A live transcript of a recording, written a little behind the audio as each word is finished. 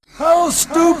How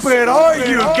stupid are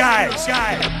you guys?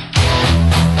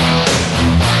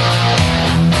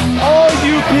 All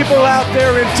you people out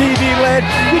there in TV land,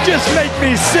 you just make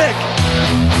me sick.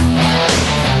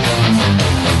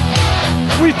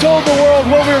 We told the world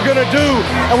what we were going to do,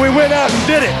 and we went out and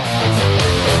did it.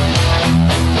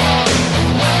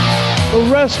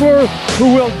 The wrestler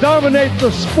who will dominate the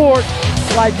sport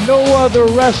like no other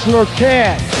wrestler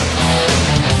can.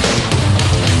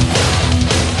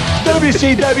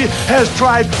 WCW has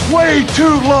tried way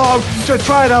too long to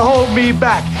try to hold me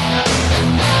back.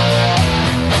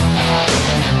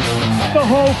 The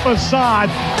whole facade.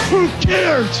 Who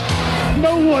cares?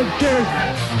 No one cares.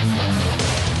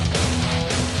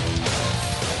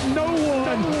 No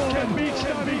one can beat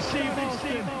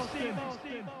WCW.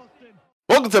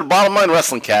 Welcome to the Bottom Line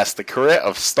Wrestling Cast, the career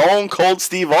of Stone Cold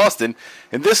Steve Austin.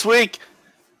 And this week,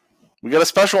 we got a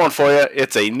special one for you.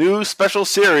 It's a new special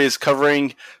series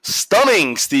covering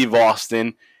Stunning Steve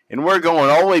Austin. And we're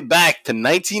going all the way back to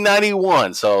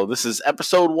 1991. So this is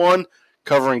episode 1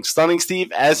 covering Stunning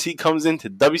Steve as he comes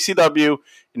into WCW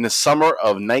in the summer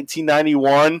of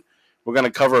 1991. We're going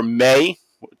to cover May,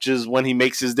 which is when he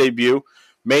makes his debut,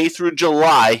 May through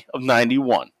July of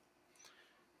 91.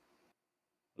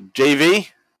 JV,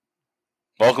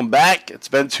 welcome back. It's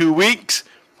been 2 weeks.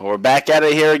 We're back at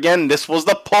it here again. This was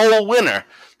the poll winner.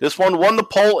 This one won the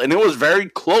poll, and it was very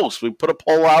close. We put a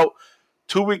poll out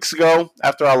 2 weeks ago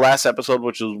after our last episode,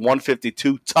 which was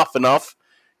 152, Tough Enough,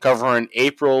 covering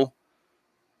April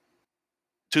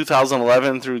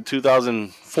 2011 through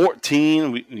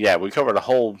 2014. We covered a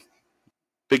whole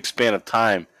big span of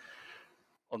time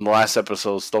on the last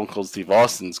episode of Stone Cold Steve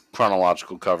Austin's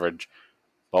chronological coverage.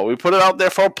 But we put it out there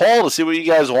for a poll to see what you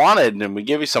guys wanted, and we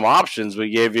gave you some options.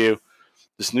 We gave you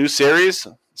this new series,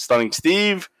 Stunning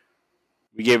Steve.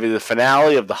 We gave you the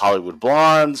finale of the Hollywood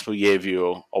Blondes. We gave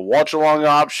you a watch-along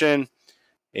option,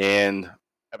 and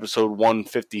episode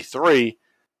 153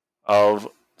 of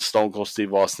Stone Cold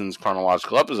Steve Austin's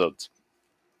chronological episodes.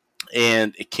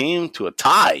 And it came to a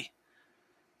tie.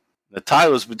 The tie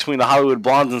was between the Hollywood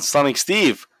Blondes and Stunning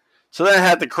Steve. So then I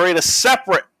had to create a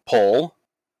separate poll.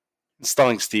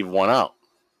 Stunning Steve won out.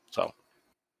 So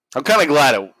I'm kind of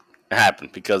glad it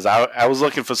happened because I was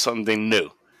looking for something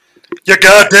new. You're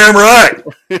goddamn right.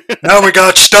 Now we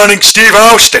got Stunning Steve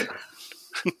Austin.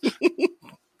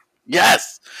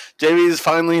 Yes. JV is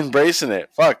finally embracing it.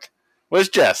 Fuck. Where's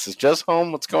Jess? Is Jess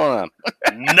home? What's going on?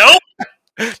 Nope.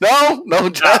 No,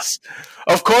 Jess.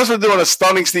 Of course we're doing a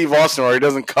Stunning Steve Austin where he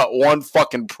doesn't cut one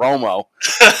fucking promo.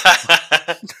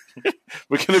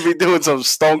 We're going to be doing some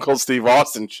Stone Cold Steve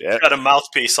Austin shit. Got a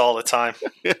mouthpiece all the time.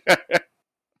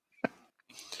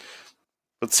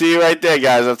 But see right there,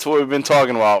 guys. That's what we've been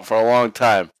talking about for a long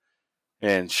time.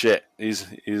 And shit, he's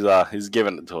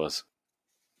giving it to us.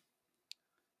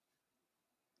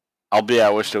 Albeit, I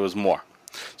wish there was more.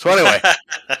 So anyway,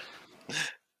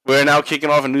 we're now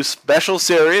kicking off a new special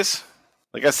series.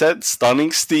 Like I said,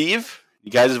 Stunning Steve.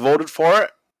 You guys voted for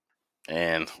it.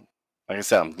 And like I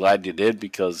said, I'm glad you did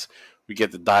because we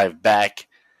get to dive back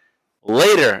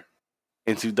later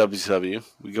into WCW.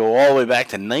 We go all the way back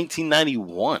to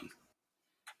 1991.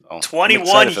 So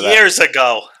 21 years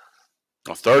ago.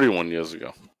 Oh, 31 years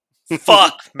ago.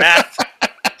 Fuck math.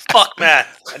 Fuck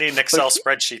math. I need an Excel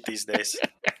spreadsheet these days.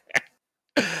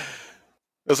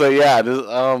 So yeah,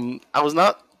 I was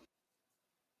not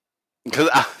because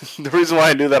the reason why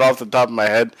I knew that off the top of my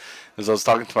head is I was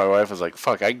talking to my wife. I was like,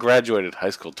 "Fuck, I graduated high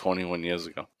school 21 years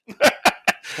ago."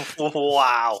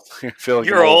 Wow, I feel like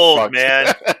you're old,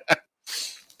 man.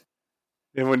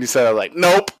 And when you said, I was like,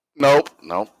 "Nope."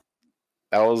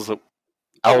 That was. So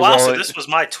this was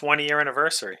my 20-year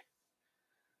anniversary.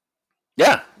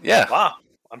 Yeah. Wow,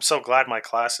 I'm so glad my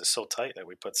class is so tight that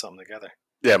we put something together.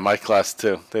 Yeah, my class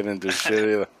too. They didn't do shit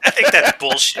either. I think that's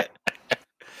bullshit.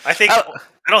 I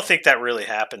don't think that really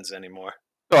happens anymore.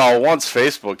 Well, once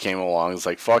Facebook came along, it's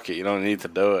like, fuck it, you don't need to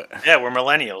do it. Yeah, we're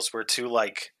millennials. We're too,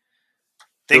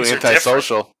 things are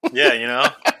antisocial. Yeah, you know?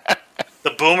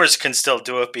 The boomers can still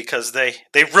do it because they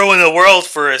ruined the world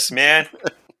for us, man.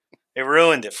 They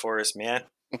ruined it for us, man.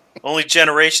 Only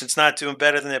generation's not doing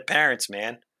better than their parents,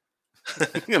 man.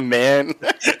 Man.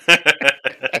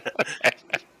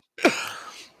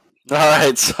 All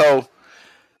right, so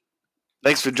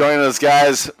thanks for joining us,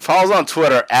 guys. Follow us on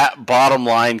Twitter at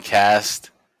BottomLineCast.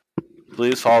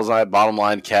 Please follow us at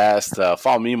BottomLineCast.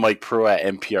 Follow me, Mike Prue, at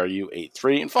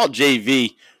MPRU83. And follow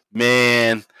JV,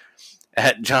 man,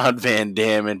 at John Van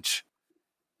Damage.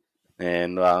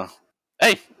 And,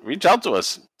 hey, reach out to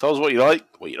us. Tell us what you like,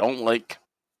 what you don't like.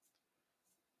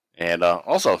 And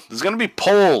also, there's going to be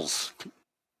polls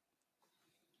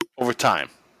over time.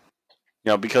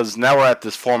 because now we're at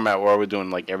this format where we're doing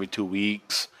like every 2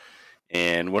 weeks,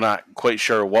 and we're not quite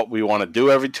sure what we want to do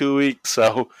every 2 weeks.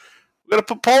 So we're gonna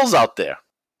put polls out there.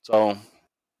 So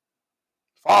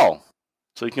follow,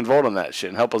 so you can vote on that shit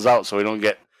and help us out, so we don't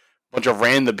get a bunch of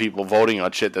random people voting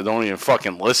on shit that don't even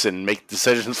fucking listen and make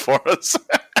decisions for us.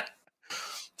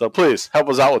 So please help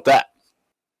us out with that.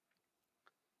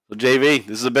 So JV,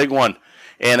 this is a big one,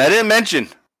 and I didn't mention.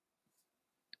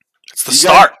 It's the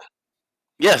start.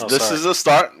 Yes, this is the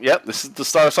start. Yep, this is the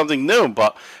start of something new.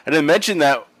 But I didn't mention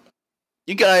that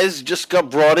you guys just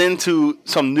got brought into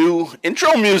some new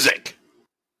intro music.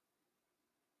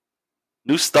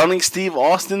 New Stunning Steve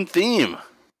Austin theme.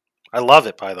 I love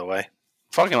it, by the way.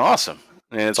 Fucking awesome.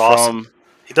 And it's awesome.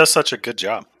 He does such a good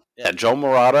job. Yeah, Joe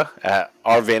Murata at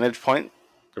Our Vantage Point,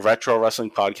 the Retro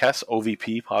Wrestling Podcast,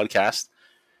 OVP podcast.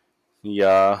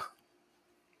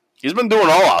 He's been doing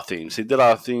all our themes. He did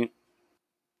our theme,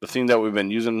 the theme that we've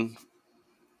been using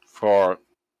for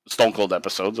Stone Cold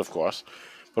episodes, of course,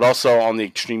 but also on the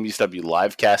Extreme ECW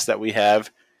live cast that we have.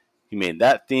 He made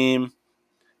that theme.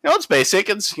 It's basic.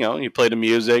 It's, you play the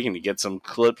music and you get some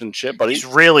clips and shit, but he's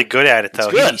really good at it,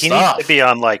 though. He needs to be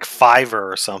on like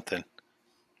Fiverr or something.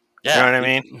 Yeah, you know what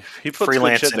I mean? He puts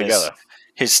good shit together.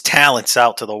 His talents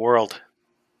out to the world.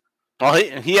 Well,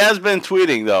 he has been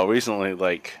tweeting, though, recently,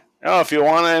 like, if you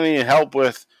want any help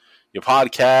with your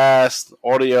podcast,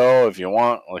 audio, if you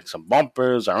want like some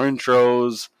bumpers or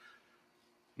intros,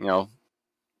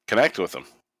 connect with him.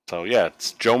 So, yeah,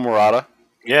 it's Joe Murata.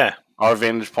 Yeah. Our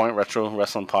Vantage Point Retro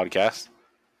Wrestling Podcast.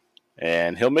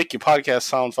 And he'll make your podcast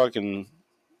sound fucking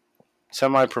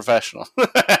semi-professional.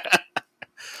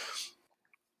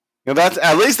 That's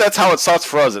at least that's how it starts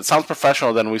for us. It sounds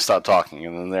professional, then we start talking,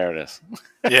 and then there it is.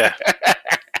 Yeah.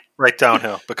 Right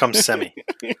downhill. Becomes semi.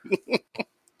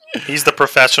 He's the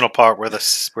professional part. We're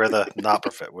the not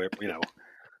professional.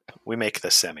 We make the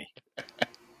semi.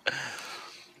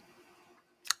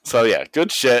 So yeah,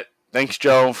 good shit. Thanks,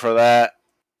 Joe, for that.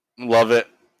 Love it.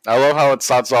 I love how it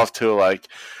starts off too, like,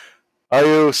 "Are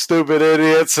you stupid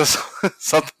idiots?"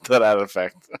 Something to that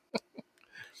effect.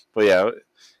 But yeah,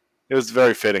 it was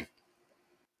very fitting.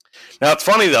 Now it's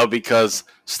funny though, because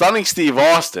Stunning Steve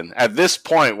Austin, at this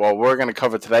point, what we're going to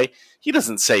cover today, he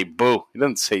doesn't say boo. He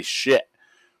doesn't say shit.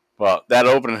 Well, that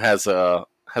opening has a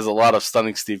lot of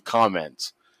Stunning Steve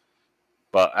comments.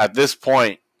 But at this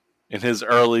point, in his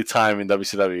early time in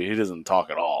WCW, he doesn't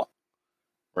talk at all.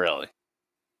 Really.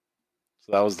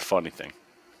 So that was the funny thing.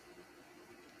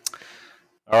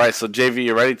 All right, so JV,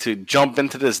 you ready to jump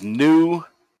into this new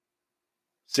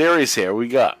series here? We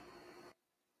got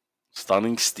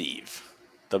Stunning Steve,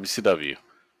 WCW.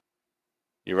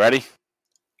 You ready?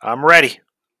 I'm ready.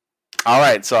 All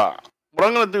right, so what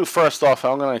I'm going to do first off,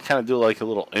 I'm going to kind of do like a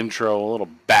little intro, a little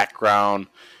background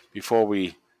before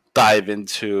we dive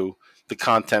into the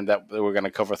content that we're going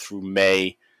to cover through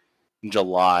May and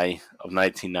July of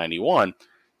 1991.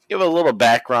 Give a little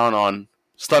background on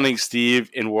Stunning Steve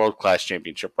in World Class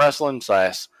Championship Wrestling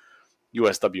 /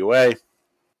 USWA,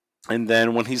 and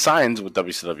then when he signs with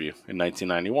WCW in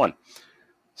 1991.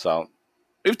 So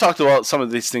we've talked about some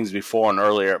of these things before in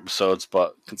earlier episodes,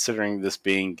 but considering this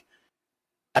being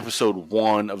episode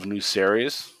 1 of a new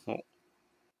series, we'll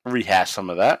rehash some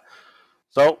of that.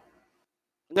 So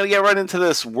I'm going to get right into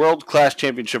this World Class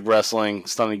Championship Wrestling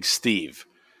Stunning Steve.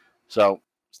 So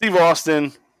Steve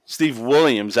Austin, Steve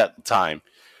Williams at the time,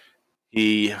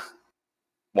 he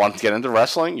wanted to get into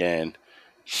wrestling, and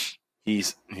he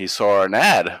saw an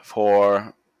ad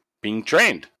for being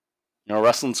trained in a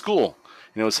wrestling school,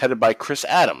 and it was headed by Chris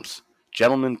Adams,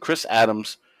 gentleman Chris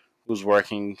Adams, who was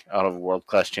working out of World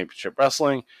Class Championship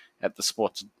Wrestling at the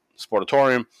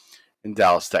Sportatorium in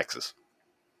Dallas, Texas.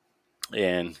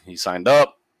 And he signed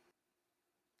up.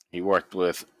 He worked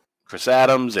with Chris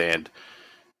Adams, and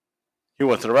he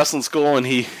went to the wrestling school, and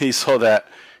he saw that.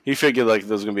 He figured like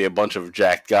there was going to be a bunch of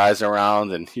jacked guys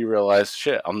around, and he realized,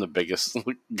 shit, I'm the biggest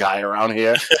guy around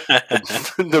here.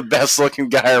 The best looking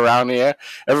guy around here.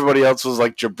 Everybody else was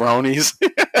like jabronis.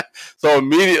 So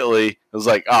immediately it was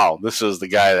like, oh, this is the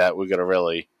guy that we're going to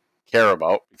really care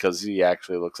about, because he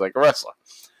actually looks like a wrestler.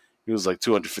 He was like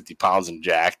 250 pounds and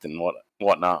jacked and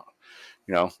whatnot.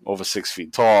 Over 6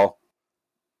 feet tall.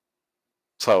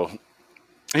 So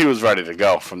he was ready to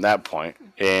go from that point,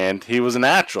 and he was a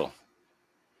natural.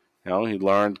 He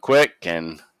learned quick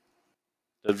and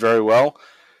did very well.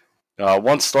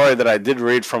 One story that I did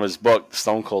read from his book,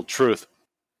 Stone Cold Truth,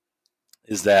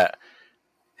 is that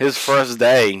his first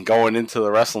day going into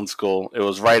the wrestling school, it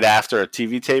was right after a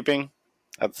TV taping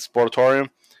at the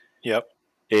Sportatorium. Yep.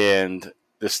 And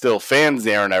there's still fans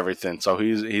there and everything. So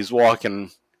he's walking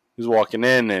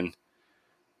in, and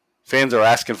fans are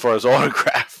asking for his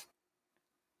autograph.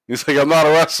 He's like, I'm not a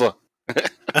wrestler. He's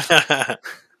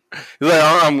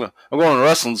like, I'm going to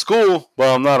wrestling school,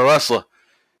 but I'm not a wrestler.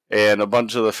 And a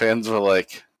bunch of the fans were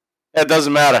like, it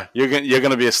doesn't matter. You're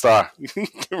gonna be a star.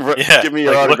 Give me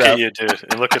your autograph. Look at you,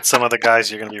 dude, and look at some of the guys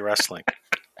you're gonna be wrestling.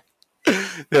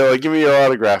 They're like, give me your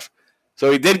autograph.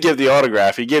 So he did give the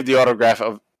autograph. He gave the autograph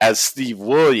as Steve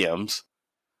Williams,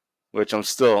 which I'm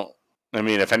still. I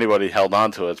mean, if anybody held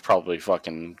on to it, it's probably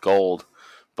fucking gold.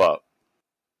 But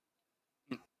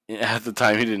at the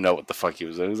time, he didn't know what the fuck he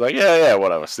was doing. He was like, yeah,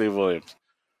 whatever, Steve Williams.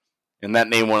 And that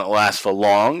name wouldn't last for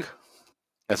long,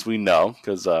 as we know,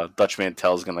 because Dutch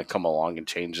Mantel's going to come along and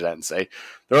change that and say,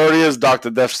 there already is Dr.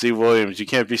 Death Steve Williams. You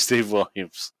can't be Steve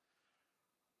Williams.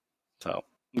 So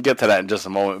we'll get to that in just a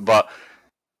moment. But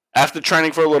after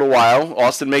training for a little while,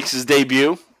 Austin makes his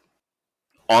debut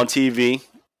on TV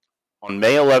on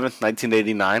May 11th,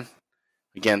 1989,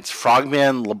 against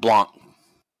Frogman LeBlanc.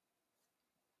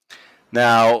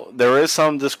 Now, there is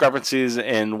some discrepancies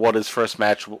in what his first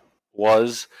match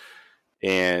was,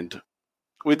 and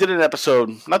we did an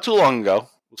episode not too long ago.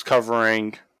 It was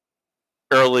covering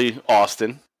early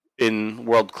Austin in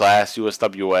World Class,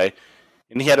 USWA,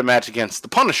 and he had a match against The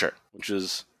Punisher, which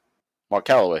is Mark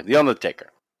Calloway, The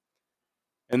Undertaker.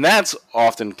 And that's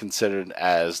often considered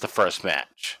as the first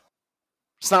match.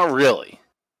 It's not really.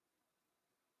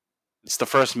 It's the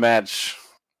first match.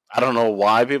 I don't know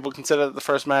why people consider it the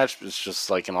first match. It's just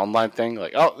like an online thing.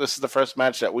 Like, oh, this is the first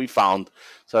match that we found,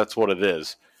 so that's what it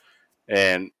is.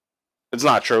 And it's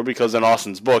not true, because in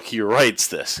Austin's book, he writes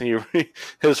this.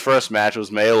 His first match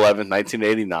was May 11th,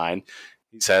 1989.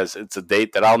 He says, it's a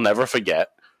date that I'll never forget.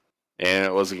 And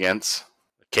it was against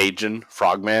Cajun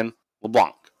Frogman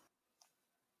LeBlanc.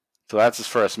 So that's his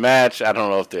first match. I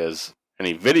don't know if there's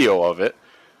any video of it,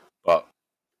 but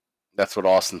that's what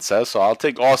Austin says. So I'll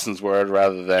take Austin's word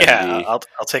rather than I'll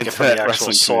take it from the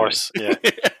actual source. Yeah,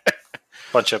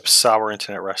 bunch of sour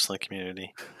internet wrestling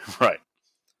community. Right.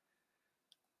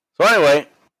 So anyway,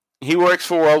 he works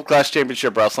for World Class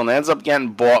Championship Wrestling and ends up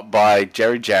getting bought by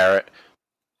Jerry Jarrett,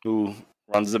 who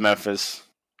runs the Memphis.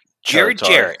 Jerry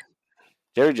Jarrett.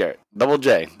 Double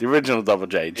J. The original Double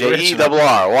J.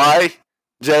 JERRY.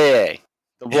 JA.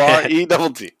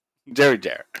 RETT. Jerry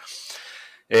Jarrett.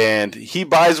 And he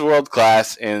buys World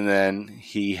Class, and then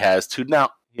he has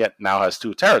now has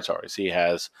two territories. He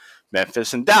has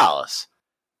Memphis and Dallas.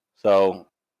 So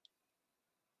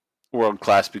World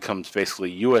Class becomes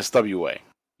basically USWA,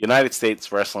 United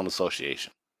States Wrestling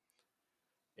Association.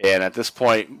 And at this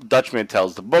point, Dutch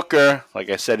Mantel's the booker. Like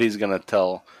I said, he's going to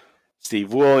tell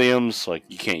Steve Williams, like,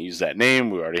 you can't use that name.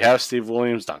 We already have Steve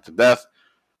Williams, Dr. Death.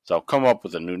 So come up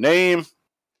with a new name.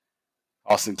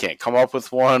 Austin can't come up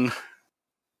with one.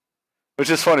 Which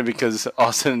is funny, because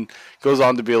Austin goes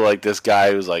on to be like this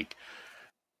guy who's like,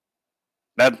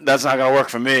 that's not going to work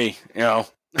for me, you know.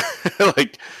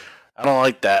 Like, I don't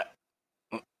like that.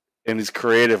 And he's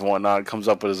creative and whatnot, comes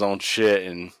up with his own shit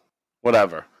and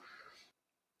whatever.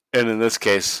 And in this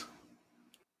case,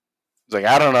 he's like,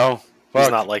 I don't know. Fuck.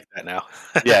 He's not like that now.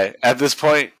 Yeah, at this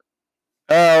point,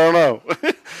 I don't know.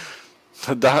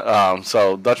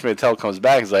 So Dutch Mantel comes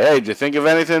back. He's like, hey, did you think of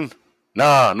anything?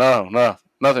 No,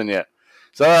 nothing yet.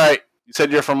 It's all right. You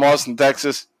said you're from Austin,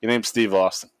 Texas. Your name's Steve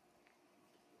Austin.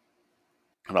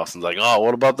 And Austin's like, oh,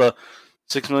 what about the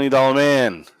 $6 Million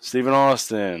Man, Stephen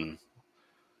Austin?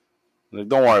 Like,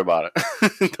 don't worry about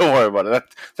it. Don't worry about it.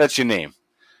 That's your name.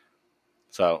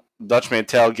 So Dutch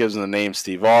Mantel gives him the name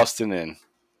Steve Austin, and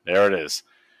there it is.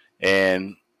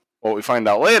 And what we find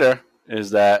out later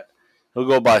is that he'll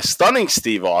go by Stunning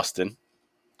Steve Austin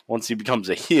once he becomes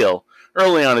a heel.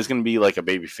 Early on, he's going to be like a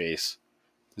babyface.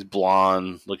 He's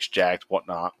blonde, looks jacked,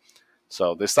 whatnot.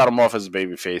 So they start him off as a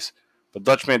babyface. But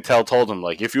Dutch Mantel told him,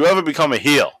 like, if you ever become a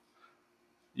heel,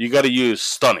 you got to use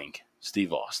Stunning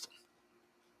Steve Austin.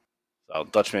 So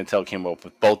Dutch Mantel came up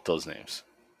with both those names.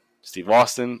 Steve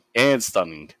Austin and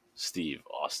Stunning Steve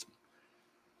Austin.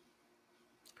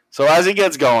 So as he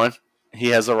gets going, he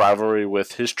has a rivalry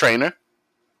with his trainer,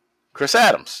 Chris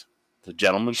Adams. The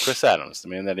gentleman Chris Adams, the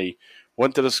man that he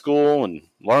went to the school and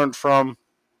learned from.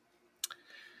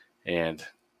 And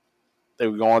they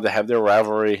would go on to have their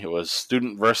rivalry. It was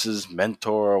student versus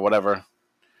mentor or whatever.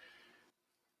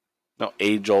 No,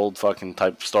 age-old fucking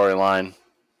type storyline.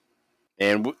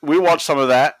 And we watched some of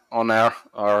that on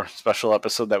our special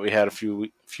episode that we had a few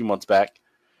months back.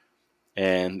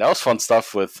 And that was fun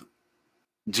stuff with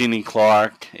Jeannie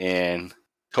Clark and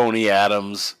Tony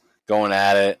Adams going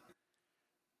at it.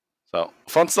 So,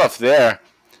 fun stuff there.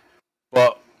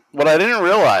 But what I didn't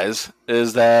realize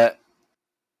is that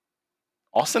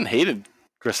Austin hated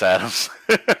Chris Adams.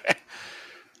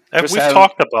 And Chris we've Adams-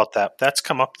 talked about that. That's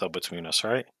come up though between us,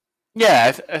 right?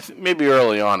 Yeah, maybe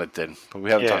early on it did, but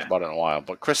we haven't Yeah. talked about it in a while.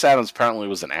 But Chris Adams apparently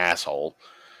was an asshole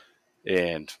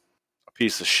and a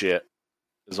piece of shit,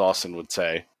 as Austin would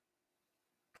say.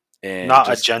 And Not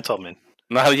a gentleman.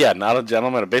 not a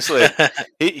gentleman. Basically,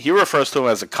 he refers to him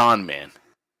as a con man.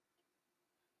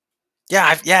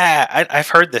 I've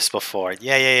heard this before.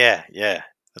 Yeah.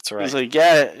 That's right. He's like,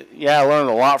 I learned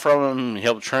a lot from him. He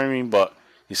helped train me, but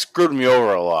he screwed me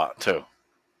over a lot too.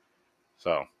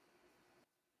 So,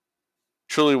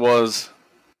 truly was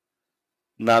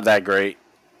not that great.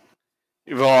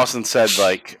 Even Austin said,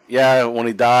 like, yeah, when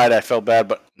he died, I felt bad,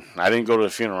 but I didn't go to the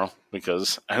funeral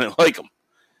because I didn't like him.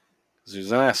 Because he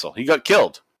was an asshole. He got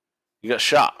killed. He got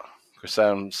shot. Chris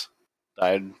Adams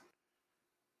died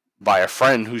by a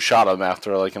friend who shot him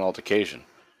after, like, an altercation.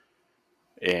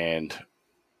 And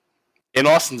in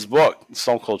Austin's book,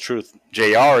 Stone Cold Truth,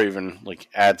 JR even, like,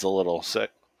 adds a little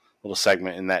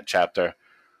segment in that chapter.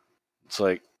 It's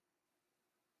like,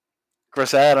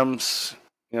 Chris Adams,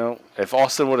 if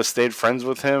Austin would have stayed friends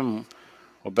with him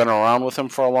or been around with him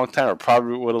for a long time, it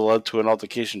probably would have led to an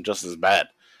altercation just as bad.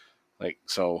 Like,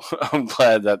 so I'm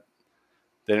glad that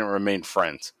they didn't remain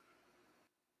friends.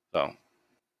 So,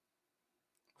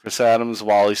 Chris Adams,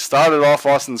 while he started off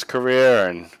Austin's career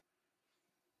and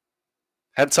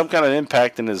had some kind of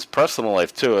impact in his personal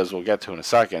life too, as we'll get to in a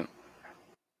second,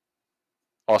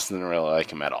 Austin didn't really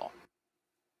like him at all.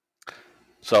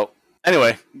 So,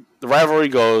 anyway, the rivalry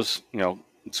goes,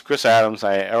 it's Chris Adams.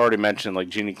 I already mentioned, like,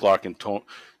 Jeannie Clark and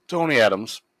Tony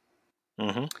Adams.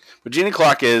 Mm-hmm. But Jeannie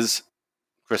Clark is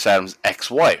Chris Adams'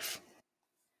 ex-wife.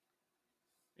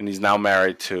 And he's now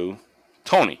married to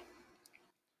Tony.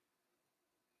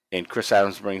 And Chris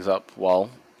Adams brings up,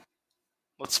 well,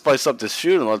 let's spice up this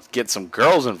feud and let's get some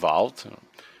girls involved.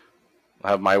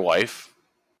 I'll have my wife.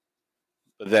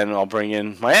 But then I'll bring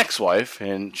in my ex-wife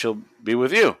and she'll be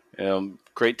with you.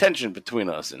 Great tension between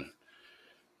us and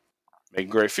make a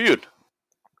great feud.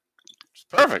 It's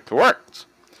perfect. It works.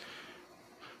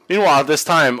 Meanwhile, at this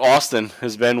time, Austin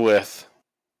has been with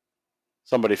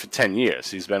somebody for 10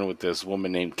 years. He's been with this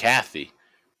woman named Kathy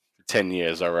for 10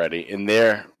 years already, and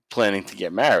they're planning to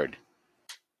get married.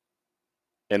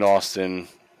 And Austin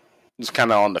is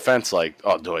kind of on the fence, like,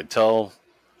 oh, do I tell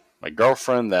my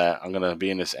girlfriend that I'm going to be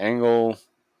in this angle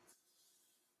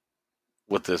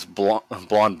with this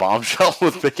blonde bombshell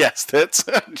with big ass tits,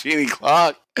 Jeannie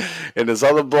Clark, and this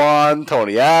other blonde,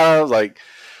 Tony Adams, like.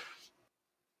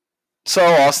 So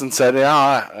Austin said,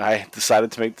 I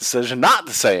decided to make the decision not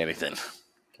to say anything,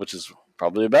 which is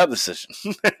probably a bad decision.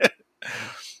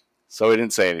 So he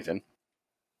didn't say anything,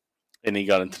 and he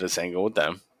got into this angle with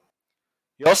them.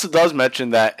 He also does mention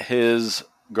that his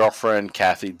girlfriend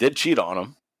Kathy did cheat on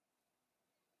him,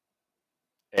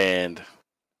 and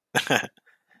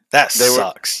that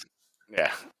sucks.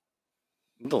 Yeah,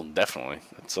 no, definitely.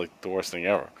 That's like the worst thing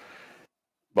ever.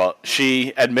 But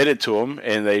she admitted to him,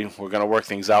 and they were going to work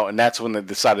things out, and that's when they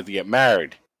decided to get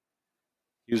married.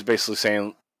 He was basically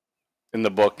saying in the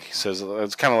book, he says,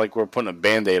 it's kind of like we're putting a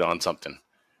Band-Aid on something.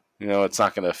 It's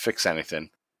not going to fix anything.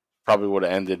 Probably would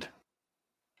have ended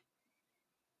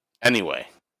anyway.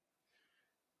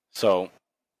 So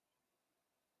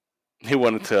he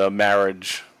went into a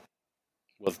marriage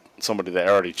with somebody that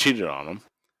already cheated on him.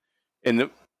 And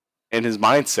in his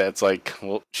mindset, it's like,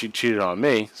 well, she cheated on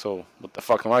me, so what the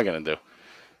fuck am I going to do?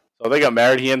 So they got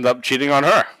married. He ended up cheating on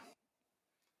her.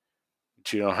 He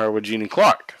cheated on her with Jeannie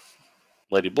Clark,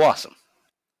 Lady Blossom.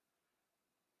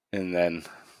 And then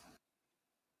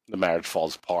the marriage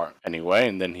falls apart anyway,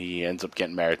 and then he ends up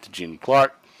getting married to Jeannie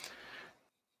Clark.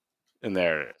 And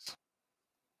there it is.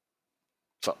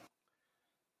 So,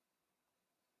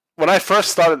 when I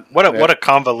first started... What a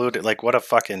convoluted, like, what a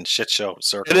fucking shit show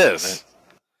circle. It is.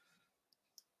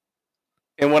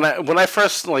 And when I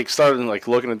first started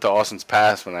looking into Austin's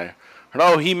past, when I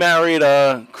heard, he married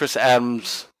Chris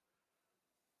Adams'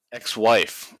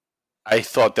 ex-wife, I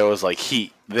thought there was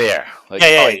heat there.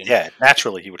 Yeah.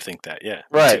 Naturally, he would think that. Yeah,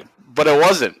 right. But it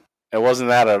wasn't. It wasn't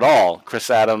that at all.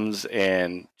 Chris Adams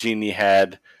and Jeannie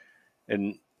had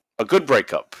a good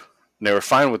breakup. And they were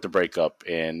fine with the breakup,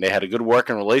 and they had a good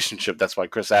working relationship. That's why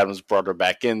Chris Adams brought her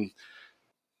back in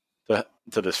to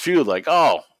this feud.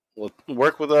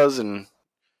 Work with us and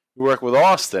work with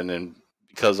Austin, and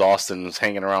because Austin was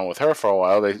hanging around with her for a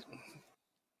while, they,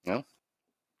 got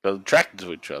attracted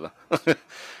to each other.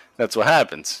 That's what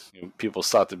happens. People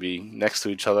start to be next to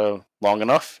each other long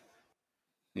enough,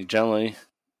 you generally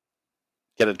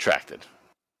get attracted.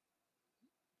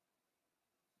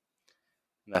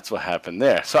 And that's what happened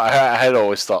there. So I had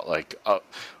always thought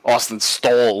Austin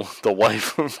stole the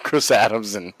wife of Chris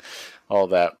Adams and all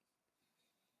that.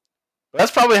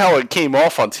 That's probably how it came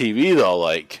off on TV, though.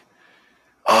 Like,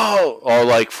 oh, or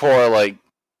like for like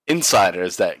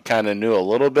insiders that kind of knew a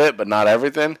little bit, but not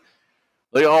everything.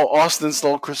 Like, oh, Austin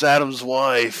stole Chris Adams'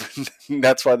 wife.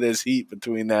 That's why there's heat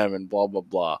between them and blah, blah,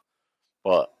 blah.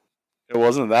 But it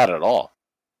wasn't that at all.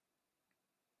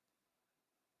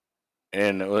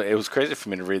 And it was crazy for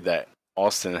me to read that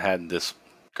Austin had this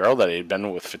girl that he'd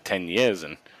been with for 10 years.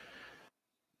 And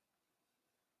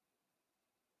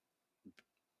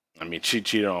I mean, she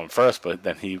cheated on him first, but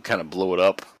then he kind of blew it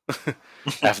up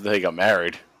after they got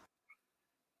married.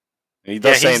 And he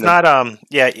does he's not.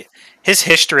 His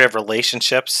history of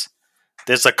relationships,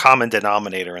 there's a common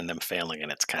denominator in them failing,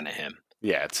 and it's kind of him.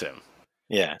 Yeah, it's him.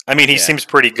 Yeah, I mean, he seems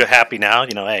pretty good, happy now.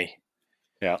 Hey.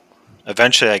 Yeah.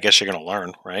 Eventually, I guess you're gonna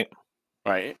learn, right?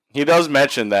 Right. He does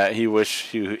mention that he wish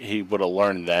he would have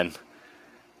learned then.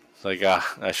 It's like,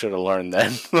 I should have learned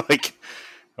then. Like,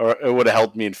 or it would have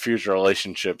helped me in future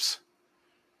relationships.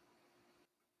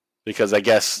 Because I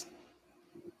guess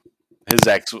his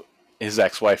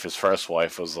ex-wife, his first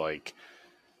wife, was like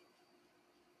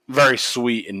very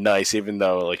sweet and nice, even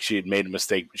though like she had made a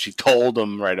mistake. She told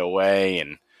him right away,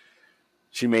 and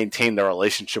she maintained the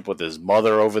relationship with his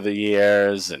mother over the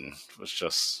years, and was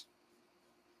just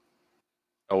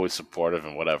always supportive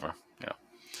and whatever. Yeah.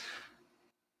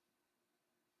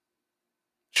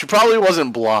 She probably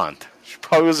wasn't blonde. She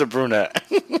probably was a brunette.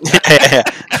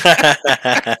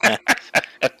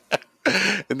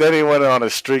 And then he went on a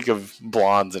streak of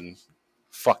blondes and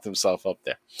fucked himself up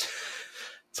there.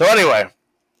 So anyway,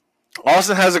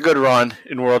 Austin has a good run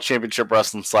in World Championship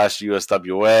Wrestling /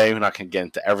 USWA. We're not going to get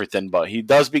into everything, but he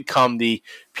does become the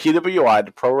PWI,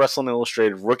 the Pro Wrestling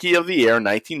Illustrated Rookie of the Year in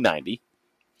 1990.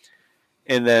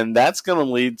 And then that's going to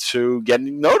lead to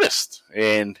getting noticed.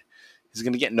 And he's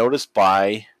going to get noticed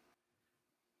by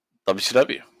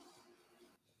WCW.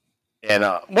 And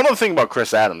one other thing about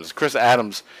Chris Adams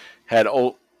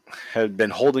had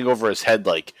been holding over his head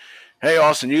like, hey,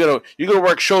 Austin, you gotta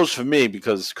work shows for me,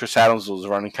 because Chris Adams was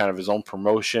running kind of his own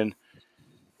promotion,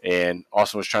 and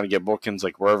Austin was trying to get bookings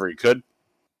like wherever he could.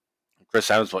 Chris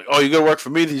Adams was like, oh, you gotta work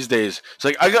for me these days. It's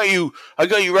like, I got you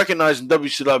recognized in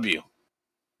WCW.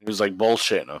 He was like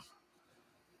bullshitting him.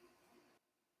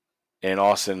 And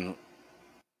Austin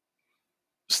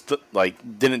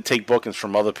didn't take bookings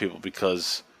from other people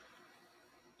because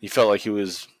he felt like he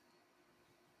was,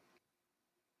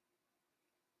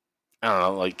 I don't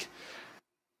know, like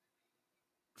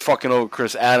fucking over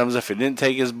Chris Adams if he didn't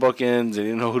take his bookings. He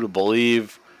didn't know who to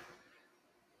believe.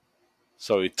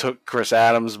 So he took Chris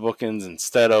Adams' bookings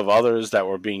instead of others that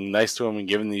were being nice to him and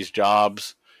giving these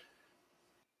jobs,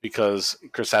 because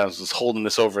Chris Adams was holding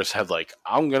this over his head like,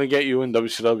 I'm going to get you in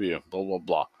WCW, blah, blah,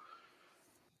 blah.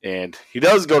 And he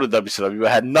does go to WCW, but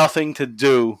had nothing to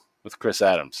do with Chris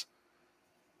Adams.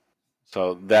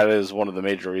 So that is one of the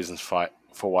major reasons for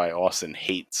why Austin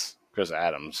hates Chris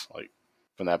Adams, like,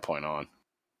 from that point on.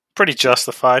 Pretty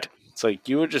justified. It's like,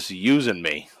 you were just using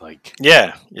me. Like,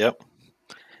 yeah, yep.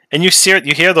 And you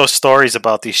hear those stories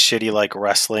about these shitty, like,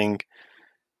 wrestling,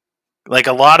 like,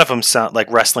 a lot of them sound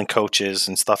like wrestling coaches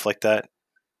and stuff like that.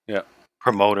 Yeah.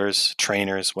 Promoters,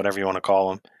 trainers, whatever you want to call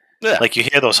them. Yeah. Like, you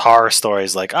hear those horror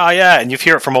stories, like, oh, yeah, and you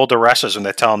hear it from older wrestlers when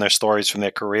they're telling their stories from their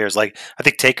careers. Like, I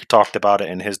think Taker talked about it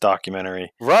in his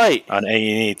documentary. Right. On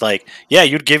A&E. Like, yeah,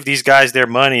 you'd give these guys their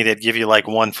money, they'd give you, like,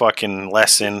 one fucking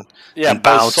lesson and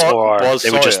bounce, or they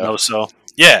would just know so.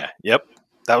 Yeah, yep.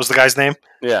 That was the guy's name?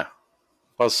 Yeah.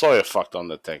 Buzz Sawyer fucked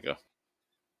Undertaker.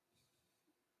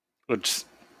 Which,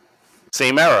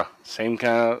 same era. Same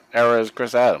kind of era as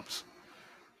Chris Adams.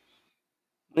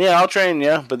 Yeah, I'll train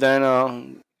you, but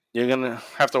then you're going to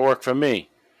have to work for me.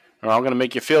 Or I'm going to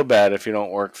make you feel bad if you don't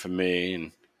work for me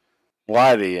and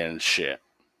lie to you and shit.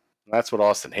 And that's what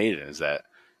Austin hated, is that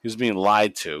he was being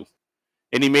lied to.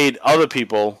 And he made other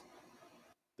people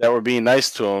that were being nice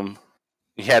to him,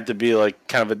 he had to be like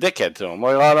kind of a dickhead to him.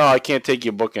 Like, oh no, I can't take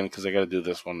your booking because I got to do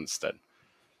this one instead.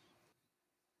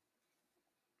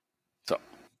 So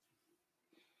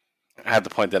I had to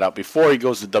point that out before he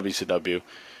goes to WCW.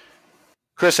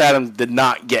 Chris Adams did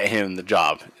not get him the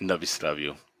job in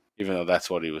WCW, even though that's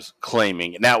what he was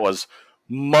claiming. And that was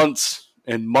months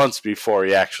and months before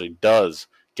he actually does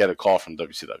get a call from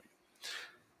WCW. All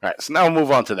right, so now we'll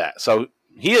move on to that. So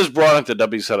he is brought into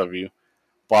WCW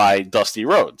by Dusty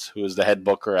Rhodes, who was the head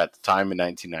booker at the time in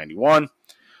 1991.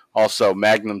 Also,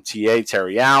 Magnum TA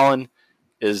Terry Allen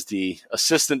is the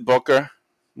assistant booker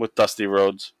with Dusty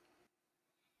Rhodes.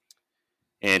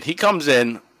 And he comes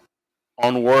in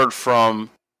on word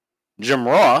from Jim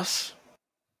Ross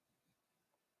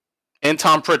and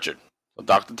Tom Pritchard,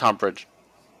 Dr. Tom Pritchard.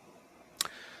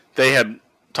 They had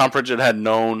Tom Pritchard had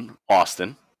known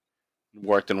Austin,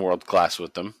 worked in World Class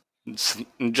with him,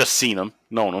 just seen him,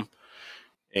 known him,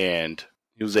 and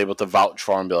he was able to vouch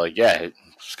for him and be like, yeah,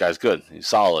 this guy's good. He's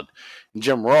solid. And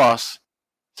Jim Ross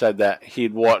said that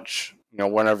he'd watch,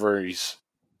 whenever he's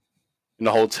in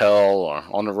the hotel or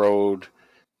on the road,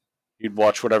 he'd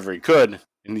watch whatever he could,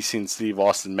 and he's seen Steve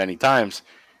Austin many times,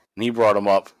 and he brought him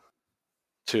up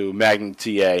to Magnum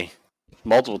TA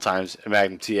multiple times, and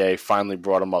Magnum TA finally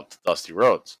brought him up to Dusty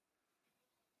Rhodes.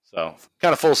 So,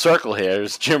 kind of full circle here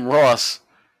is Jim Ross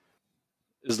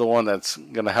is the one that's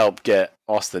going to help get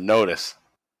Austin notice,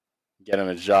 get him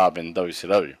a job in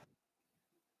WCW.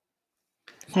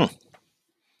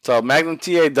 So, Magnum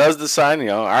TA does decide,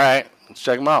 all right, let's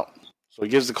check him out. So, he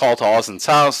gives the call to Austin's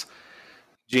house.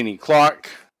 Jeannie Clark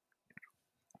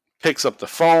picks up the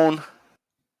phone,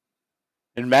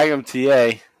 and Magnum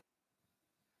TA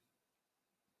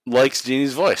likes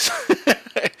Jeannie's voice.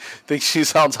 Thinks she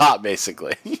sounds hot,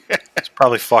 basically. It's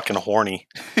probably fucking horny.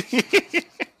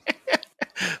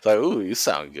 It's like, ooh, you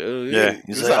sound good. Yeah.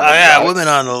 He's like, oh, yeah, women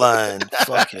on the line.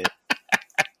 Fuck it.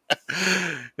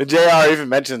 And JR even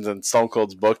mentions in Stone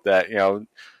Cold's book that,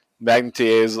 Magnum TA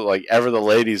is like ever the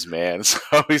ladies' man. So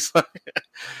he's like,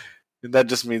 that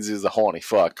just means he's a horny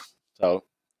fuck. So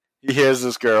he hears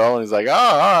this girl and he's like, oh,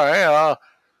 all right.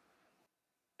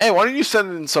 Hey, why don't you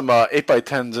send in some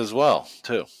 8x10s as well,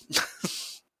 too?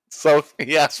 So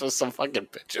he asks for some fucking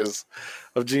pictures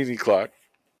of Jeannie Clark.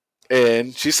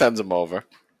 And she sends them over.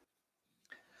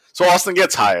 So Austin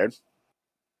gets hired.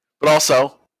 But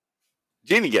also,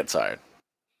 Jeannie gets hired.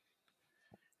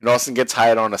 And Austin gets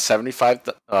hired on a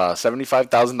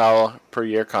 $75,000 per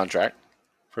year contract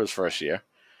for his first year.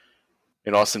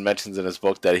 And Austin mentions in his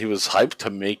book that he was hyped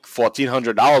to make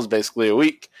 $1,400 basically a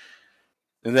week.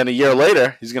 And then a year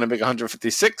later, he's going to make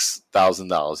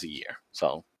 $156,000 a year.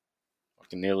 So,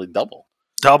 fucking nearly double.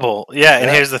 Double. Yeah, and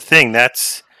here's the thing.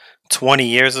 That's 20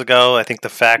 years ago. I think the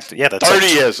fact... Yeah, that's 30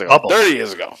 years ago. Double. 30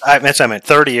 years ago. I meant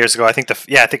 30 years ago. I think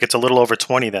it's a little over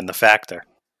 20 then, the factor.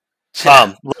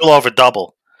 A little over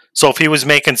double. So if he was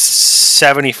making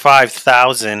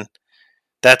 $75,000,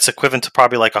 that's equivalent to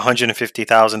probably like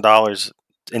 $150,000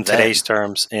 in today's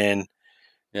terms and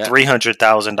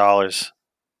 $300,000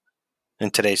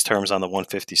 in today's terms on the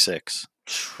 156.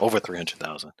 Over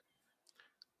 300,000.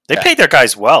 They paid their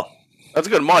guys well. That's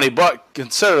good money, but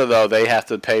consider, though, they have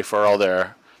to pay for all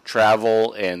their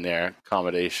travel and their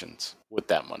accommodations with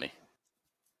that money.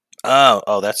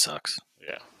 Oh, that sucks.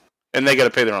 Yeah. And they got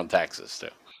to pay their own taxes, too.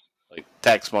 Like,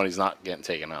 tax money's not getting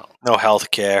taken out. No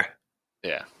health care.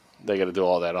 Yeah. They got to do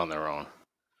all that on their own.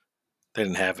 They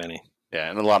didn't have any. Yeah,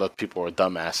 and a lot of people were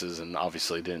dumbasses and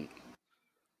obviously didn't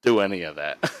do any of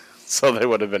that. So they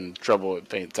would have been in trouble with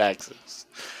paying taxes.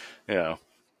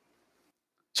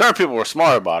 Certain people were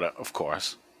smart about it, of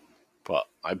course. But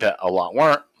I bet a lot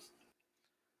weren't.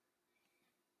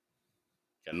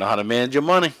 You know how to manage your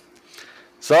money.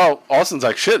 So Austin's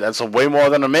like, shit, that's way more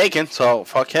than I'm making. So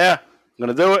fuck yeah, I'm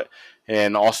going to do it.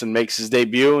 And Austin makes his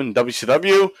debut in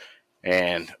WCW.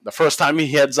 And the first time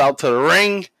he heads out to the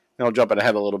ring, jumping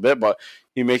ahead a little bit, but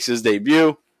he makes his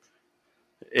debut.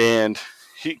 And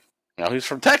he's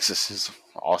from Texas. He's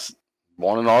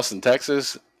born in Austin,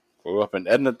 Texas. Grew up in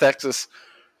Edna, Texas.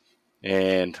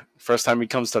 And first time he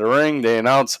comes to the ring, they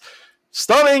announce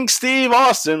Stunning Steve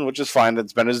Austin, which is fine.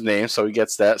 That's been his name, so he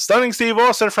gets that. Stunning Steve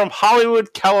Austin from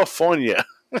Hollywood, California.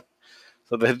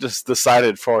 So they just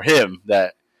decided for him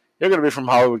that you're going to be from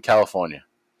Hollywood, California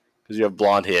because you have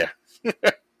blonde hair.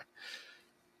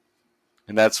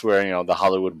 And that's where, the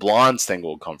Hollywood Blondes thing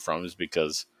will come from, is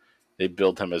because they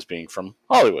billed him as being from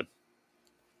Hollywood.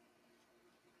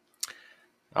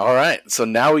 All right, so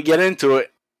now we get into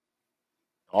it.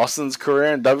 Austin's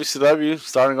career in WCW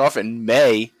starting off in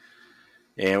May.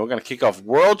 And we're going to kick off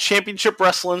World Championship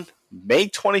Wrestling May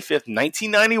 25th,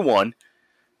 1991. And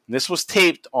this was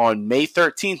taped on May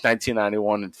 13th,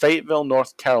 1991 in Fayetteville,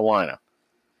 North Carolina.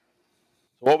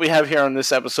 So what we have here on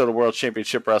this episode of World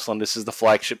Championship Wrestling, this is the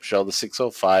flagship show, the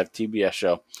 605 TBS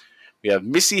show. We have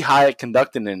Missy Hyatt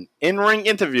conducting an in-ring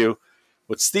interview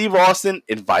with Steve Austin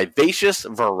and Vivacious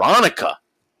Veronica.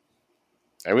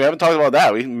 And we haven't talked about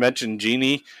that. We mentioned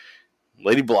Jeannie,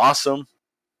 Lady Blossom.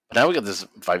 But now we got this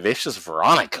Vivacious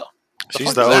Veronica.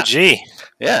 She's the OG.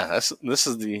 Yeah, this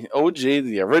is the OG,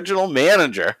 the original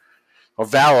manager or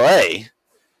valet.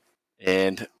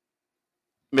 And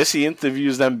Missy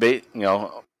interviews them,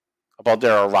 about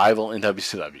their arrival in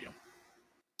WCW.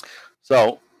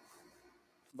 So,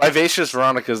 Vivacious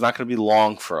Veronica is not going to be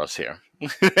long for us here.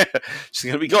 She's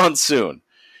going to be gone soon.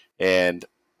 And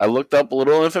I looked up a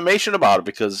little information about it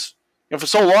because for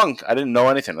so long, I didn't know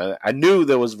anything. I knew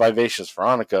there was Vivacious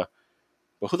Veronica,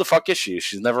 but who the fuck is she?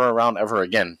 She's never around ever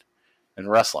again in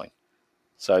wrestling.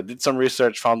 So I did some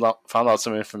research, found out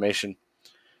some information.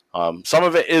 Some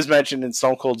of it is mentioned in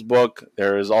Stone Cold's book.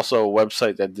 There is also a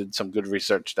website that did some good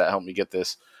research that helped me get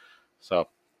this. So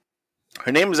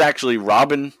her name is actually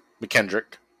Robin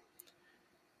McKendrick,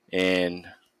 and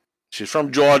she's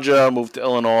from Georgia, moved to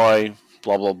Illinois,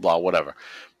 blah, blah, blah, whatever.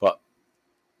 But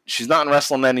she's not in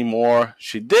wrestling anymore.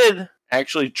 She did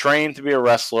actually train to be a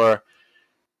wrestler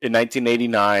in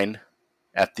 1989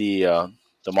 at the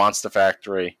Monster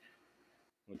Factory,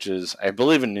 which is, I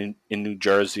believe, in New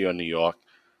Jersey or New York.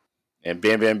 And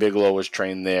Bam Bam Bigelow was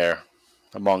trained there,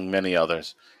 among many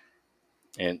others.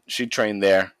 And she trained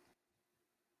there.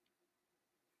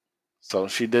 So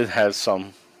she did have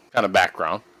some kind of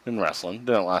background in wrestling.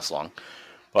 Didn't last long.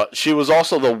 But she was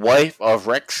also the wife of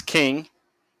Rex King,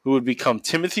 who would become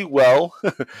Timothy Well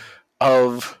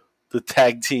of the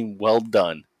tag team Well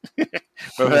Done.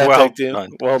 Remember that tag team?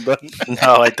 Done. Well Done?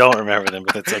 No, I don't remember them,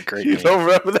 but it's a great You name. don't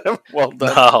remember them? Well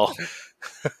Done. No.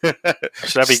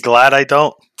 Should I be glad I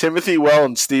don't? Timothy Well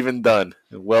and Stephen Dunn.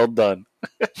 Well Done.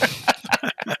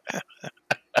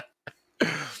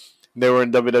 They were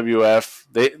in WWF.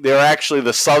 They were actually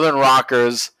the Southern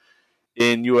Rockers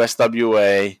in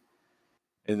USWA,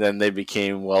 and then they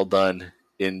became Well Done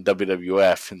in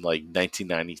WWF in like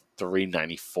 1993,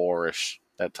 94-ish,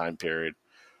 that time period.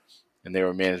 And they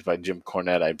were managed by Jim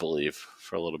Cornette, I believe,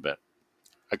 for a little bit.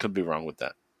 I could be wrong with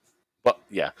that. But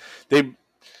yeah, they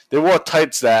wore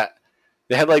tights that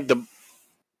they had like the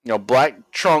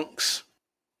black trunks,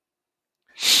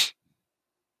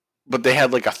 but they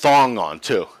had like a thong on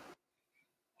too.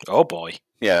 Oh boy.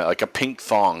 Yeah, like a pink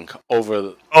thong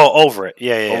over. Over it.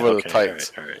 Yeah. Over okay, the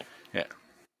tights. All right. Yeah.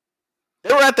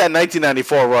 They were at that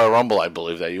 1994 Royal Rumble, I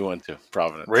believe, that you went to,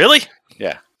 Providence. Really?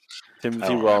 Yeah. Timothy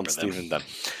don't Well and remember Stephen Dunn.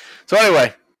 So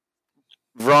anyway,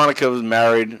 Veronica was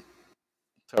married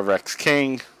to Rex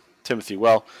King, Timothy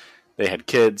Well. They had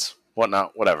kids,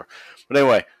 whatnot, whatever. But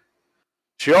anyway,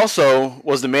 she also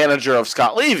was the manager of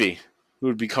Scott Levy, who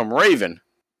would become Raven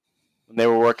when they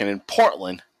were working in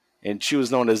Portland, and she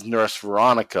was known as Nurse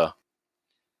Veronica.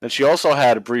 And she also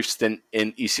had a brief stint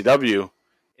in ECW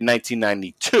in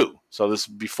 1992. So this is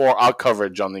before our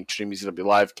coverage on the Extreme ECW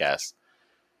Livecast.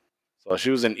 So she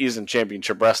was in Eastern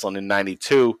Championship Wrestling in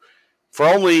 92 for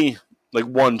only like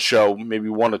one show, maybe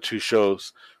one or two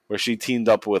shows, where she teamed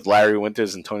up with Larry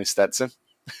Winters and Tony Stetson.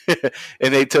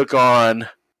 And they took on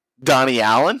Donnie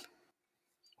Allen.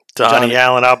 Donnie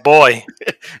Allen, our boy.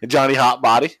 And Johnny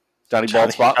Hotbody. Johnny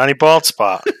Baldspot. Johnny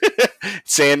Baldspot.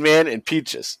 Sandman and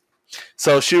Peaches.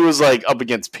 So she was like up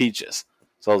against Peaches.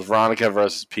 So it was Veronica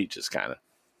versus Peaches, kind of.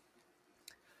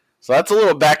 So that's a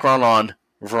little background on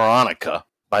Veronica,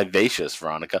 Vivacious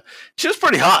Veronica. She was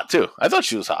pretty hot, too. I thought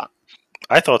she was hot.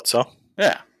 I thought so.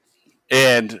 Yeah.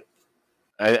 And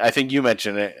I think you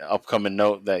mentioned an upcoming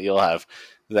note that you'll have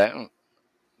that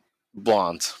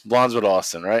blondes with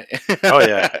Austin, right? Oh,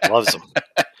 yeah. Loves them.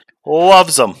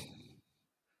 Loves them.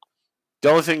 The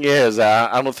only thing is,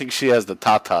 I don't think she has the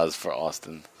tatas for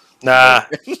Austin. Nah,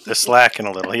 they're slacking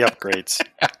a little. He upgrades.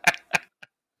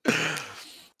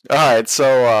 All right,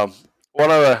 so one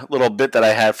other little bit that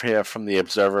I have here from the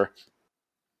Observer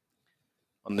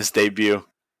on this debut,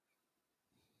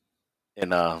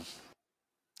 and I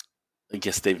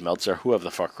guess Dave Meltzer, whoever the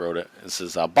fuck wrote it. This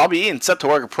is Bobby Eaton set to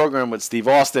work a program with Steve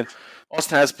Austin.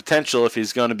 Austin has potential if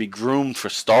he's going to be groomed for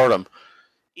stardom.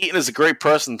 Eaton is a great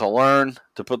person to learn,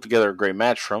 to put together a great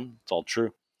match from. It's all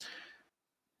true.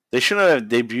 They shouldn't have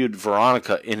debuted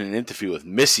Veronica in an interview with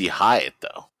Missy Hyatt,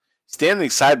 though. Standing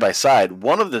side by side,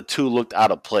 one of the two looked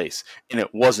out of place, and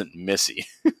it wasn't Missy.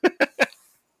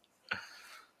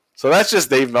 So that's just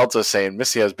Dave Meltzer saying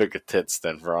Missy has bigger tits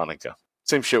than Veronica.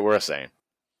 Same shit we're saying.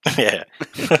 Yeah.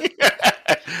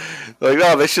 Like,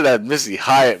 oh, they should have Missy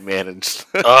Hyatt managed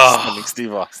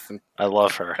Steve Austin. I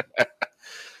love her.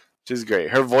 She's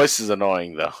great. Her voice is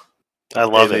annoying, though. I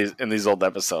love it. In these old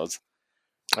episodes.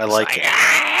 I like it.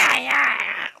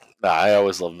 Nah, I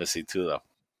always love Missy, too, though.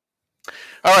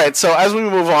 All right, so as we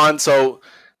move on, so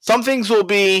some things will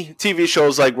be TV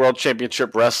shows like World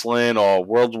Championship Wrestling or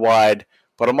Worldwide,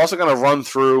 but I'm also going to run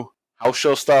through house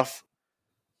show stuff.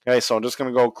 Okay, so I'm just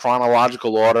going to go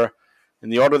chronological order.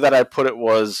 And the order that I put it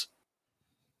was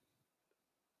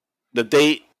the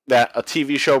date that a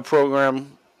TV show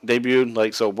program debuted,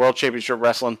 like so World Championship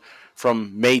Wrestling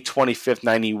from May 25th,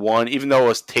 91. Even though it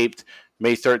was taped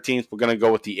May 13th, we're going to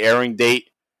go with the airing date,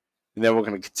 and then we're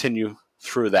going to continue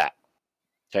through that.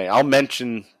 Okay, I'll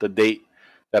mention the date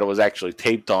that it was actually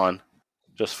taped on,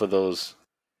 just for those,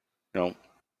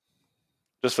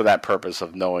 just for that purpose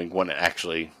of knowing when it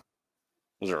actually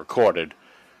was recorded.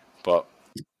 But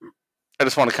I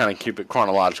just want to kind of keep it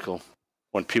chronological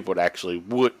when people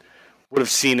would have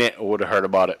seen it or would have heard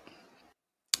about it.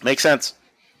 Makes sense.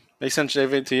 Makes sense,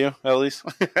 JV, to you, at least?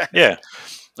 Yeah.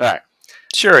 All right.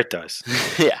 Sure it does.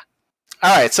 Yeah.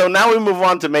 All right, so now we move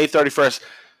on to May 31st,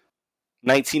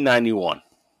 1991.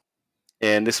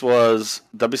 And this was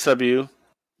WCW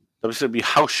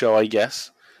house show, I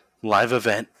guess, live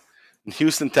event in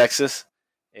Houston, Texas.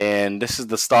 And this is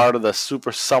the start of the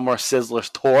Super Summer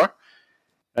Sizzlers tour.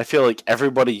 I feel like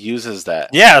everybody uses that.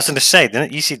 Yeah, I was going to say,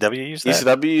 didn't ECW use that?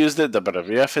 ECW used it.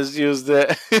 WWF has used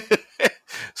it.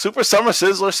 Super Summer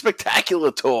Sizzler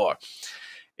Spectacular Tour.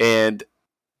 And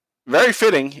very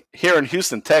fitting here in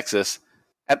Houston, Texas,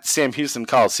 at the Sam Houston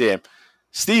Coliseum.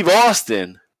 Steve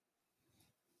Austin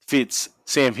defeats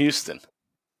Sam Houston,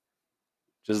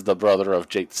 which is the brother of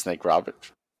Jake the Snake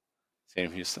Roberts.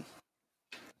 Sam Houston.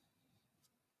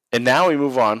 And now we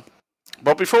move on.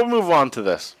 But before we move on to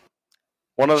this,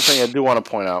 one other thing I do want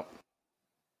to point out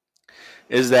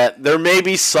is that there may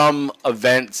be some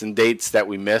events and dates that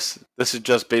we miss. This is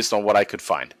just based on what I could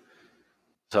find.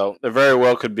 So there very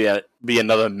well could be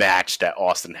another match that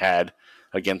Austin had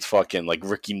against fucking like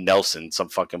Ricky Nelson, some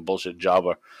fucking bullshit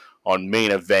jobber on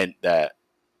main event that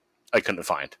I couldn't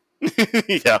find.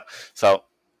 Yeah, so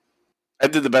I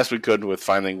did the best we could with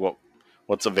finding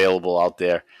what's available out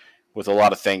there, with a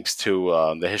lot of thanks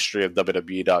to the history of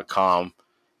WWE.com,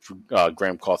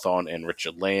 Graham Cawthon and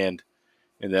Richard Land,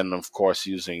 and then of course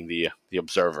using the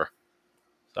Observer.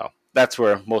 So that's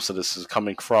where most of this is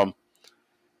coming from.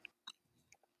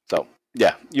 So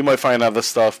yeah, you might find other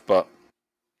stuff, but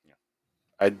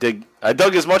I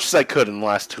dug as much as I could in the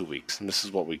last 2 weeks, and this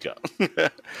is what we got.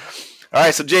 All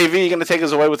right, so JV, you're going to take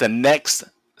us away with the next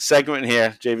segment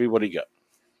here. JV, what do you got?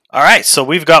 All right, so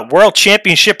we've got World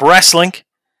Championship Wrestling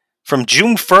from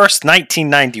June 1st,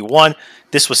 1991.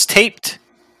 This was taped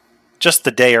just the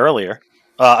day earlier.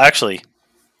 Actually,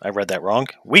 I read that wrong.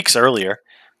 Weeks earlier,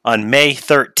 on May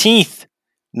 13th,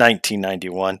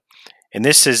 1991. And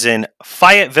this is in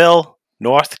Fayetteville,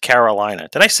 North Carolina.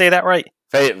 Did I say that right?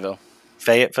 Fayetteville.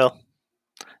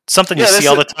 Something you see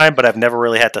all the time, but I've never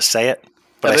really had to say it.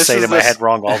 But I say it in my head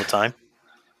wrong all the time.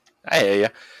 I hear you.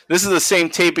 This is the same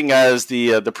taping as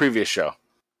the previous show.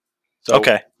 So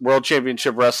okay. World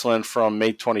Championship Wrestling from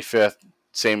May 25th,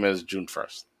 same as June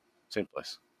 1st. Same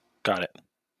place. Got it.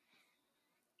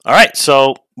 All right,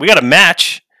 so we got a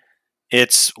match.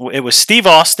 It was Steve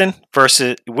Austin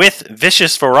with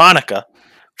Vicious Veronica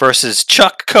versus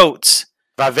Chuck Coates.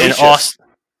 Vivacious.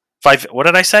 What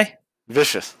did I say?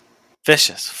 Vicious.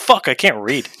 Fuck, I can't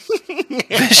read.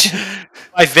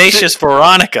 Vivacious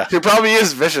Veronica. She probably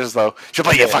is vicious, though. She'll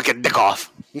bite your fucking dick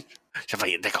off.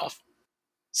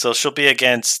 So she'll be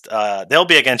against, they'll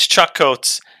be against Chuck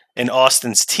Coates in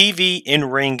Austin's TV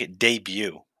in-ring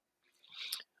debut.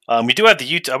 We do have the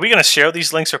YouTube. Are we going to share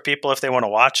these links for people if they want to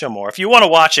watch them? Or if you want to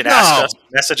watch it, ask us,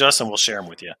 message us, and we'll share them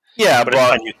with you. Yeah, but it's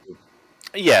on YouTube.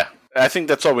 Yeah, I think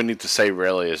that's all we need to say,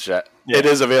 really, is that it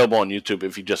is available on YouTube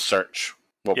if you just search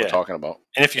what we're talking about.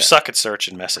 And if you suck at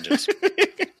searching, messages.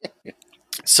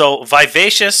 So,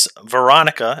 Vivacious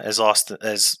Veronica,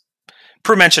 as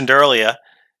Prue mentioned earlier,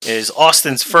 is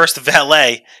Austin's first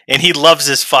valet, and he loves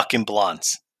his fucking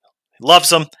blondes. He loves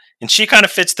them, and she kind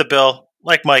of fits the bill.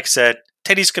 Like Mike said,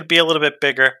 titties could be a little bit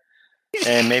bigger,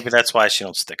 and maybe that's why she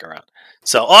don't stick around.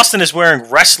 So, Austin is wearing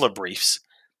wrestler briefs,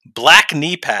 black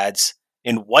knee pads,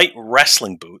 and white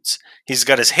wrestling boots. He's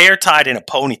got his hair tied in a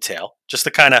ponytail, just the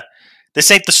kind of...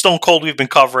 This ain't the Stone Cold we've been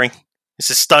covering.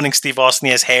 This is stunning Steve Austin.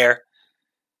 He has hair.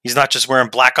 He's not just wearing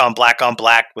black on black on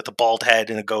black with a bald head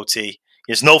and a goatee.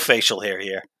 He has no facial hair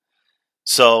here.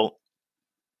 So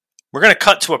we're going to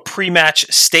cut to a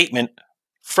pre-match statement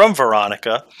from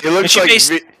Veronica. He looks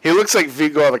like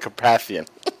Viggo the Carpathian.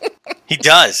 He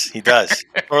does.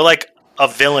 Or like a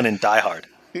villain in Die Hard.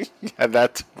 And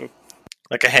that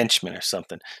like a henchman or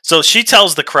something. So she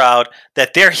tells the crowd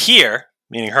that they're here,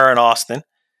 meaning her and Austin,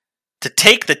 to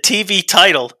take the TV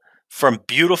title from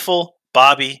beautiful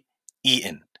Bobby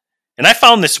Eaton. And I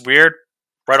found this weird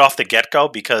right off the get-go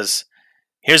because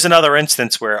here's another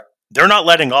instance where they're not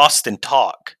letting Austin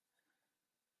talk.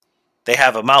 They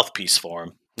have a mouthpiece for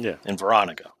him. Yeah. In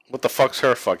Veronica. What the fuck's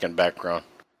her fucking background?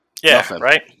 Yeah, Nothing.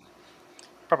 Right?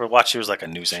 Probably watched she was like a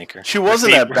news anchor. She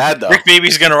wasn't that bad, though. Rick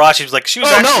Baby's going to watch. She was like, she was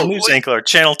actually a news anchor at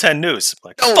Channel 10 News.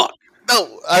 Like, fuck.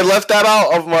 No, I left that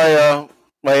out of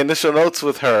my initial notes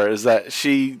with her, is that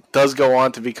she does go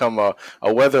on to become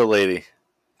a weather lady.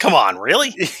 Come on,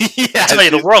 really? Yeah. I tell you,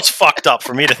 the world's fucked up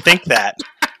for me to think that.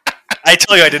 I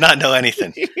tell you, I did not know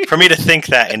anything. For me to think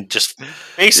that and just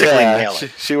basically nail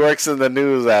it. She works in the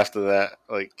news after that.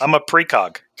 Like I'm a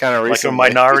precog. kind of Like a recently.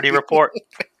 Minority Report.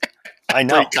 I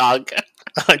know. Precog.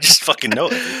 I just fucking know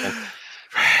everything.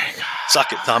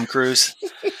 Suck it, Tom Cruise.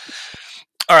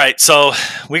 All right, so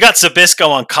we got Zbyszko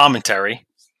on commentary.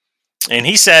 And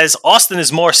he says, Austin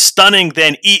is more stunning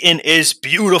than Eaton is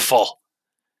beautiful.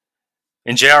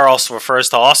 And JR also refers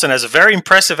to Austin as a very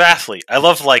impressive athlete. I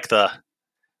love like the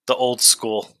old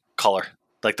school color,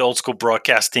 like the old school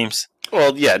broadcast teams.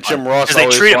 Well, yeah, Jim Ross Because they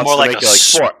always treat it wants more to like make a it like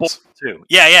sport sports. too.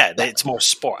 Yeah, it's more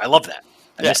sport. I love that.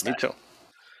 I miss Me that. too.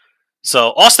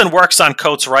 So Austin works on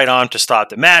Coates' right arm to start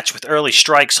the match with early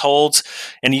strikes, holds,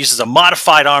 and he uses a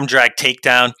modified arm drag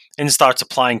takedown and starts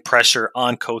applying pressure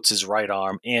on Coates' right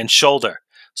arm and shoulder.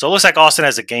 So it looks like Austin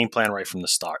has a game plan right from the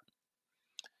start.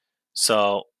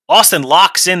 So Austin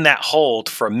locks in that hold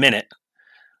for a minute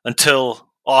until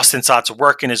Austin starts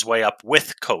working his way up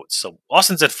with Coates. So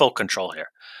Austin's in full control here.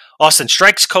 Austin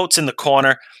strikes Coates in the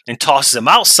corner and tosses him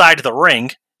outside the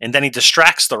ring, and then he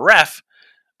distracts the ref,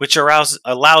 which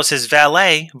allows his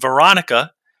valet,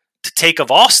 Veronica, to take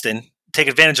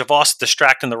advantage of Austin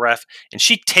distracting the ref, and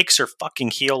she takes her fucking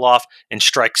heel off and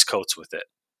strikes Coates with it.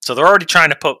 So they're already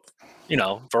trying to put,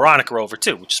 Veronica over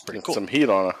too, which is pretty Get cool. some heat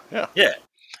on her. Yeah.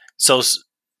 So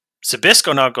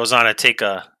Zbyszko now goes on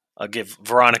to give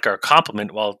Veronica a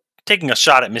compliment while taking a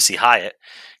shot at Missy Hyatt.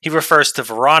 He refers to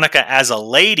Veronica as a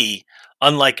lady,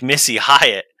 unlike Missy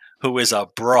Hyatt, who is a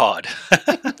broad.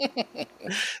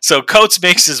 So Coates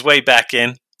makes his way back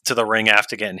in to the ring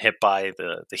after getting hit by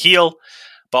the heel,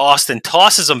 but Austin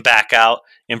tosses him back out,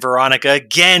 and Veronica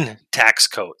again attacks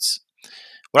Coates.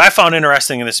 What I found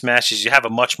interesting in this match is you have a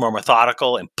much more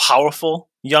methodical and powerful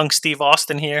young Steve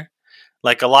Austin here.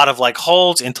 Like a lot of like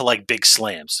holds into like big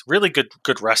slams. Really good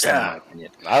wrestling in my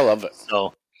opinion. I love it.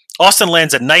 So Austin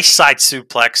lands a nice side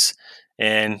suplex,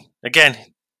 and again,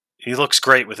 he looks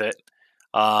great with it.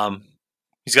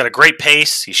 He's got a great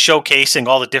pace. He's showcasing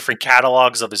all the different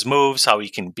catalogs of his moves, how he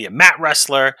can be a mat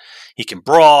wrestler, he can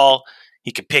brawl,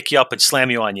 he can pick you up and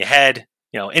slam you on your head.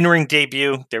 In-ring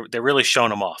debut, they're really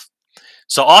showing him off.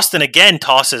 So Austin again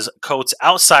tosses Coates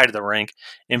outside of the ring,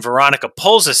 and Veronica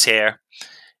pulls his hair,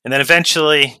 and then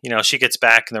eventually, she gets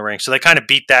back in the ring. So they kind of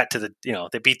beat that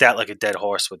they beat that like a dead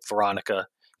horse with Veronica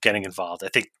getting involved. I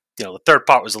think, the third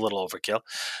part was a little overkill.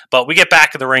 But we get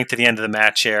back in the ring to the end of the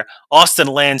match here. Austin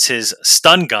lands his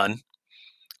stun gun,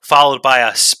 followed by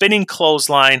a spinning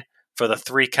clothesline for the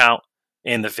 3 count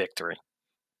and the victory.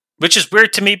 Which is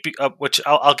weird to me, which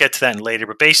I'll get to that later.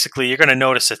 But basically, you're going to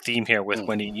notice a theme here with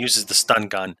when he uses the stun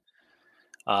gun.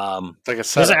 It's like a He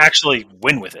setup. doesn't actually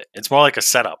win with it. It's more like a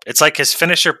setup. It's like his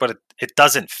finisher, but it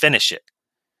doesn't finish it.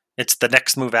 It's the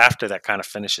next move after that kind of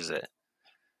finishes it.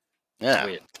 Yeah.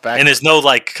 Weird. It's back. And there's no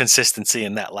consistency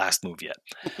in that last move yet.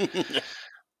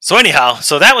 So anyhow,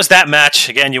 that was that match.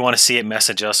 Again, you want to see it,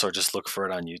 message us or just look for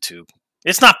it on YouTube.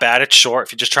 It's not bad. It's short.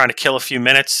 If you're just trying to kill a few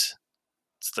minutes,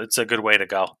 it's a good way to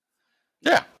go.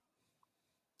 Yeah.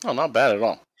 Oh, not bad at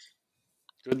all.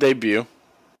 Good debut.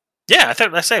 Yeah,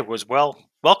 I say it was well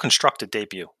constructed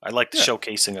debut. I like the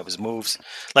showcasing of his moves.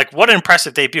 Like, what an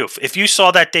impressive debut! If you saw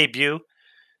that debut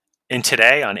in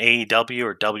today on AEW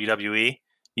or WWE,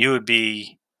 you would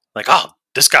be like, "Oh,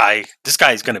 this guy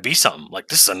is going to be something." Like,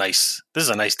 this is a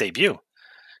nice debut.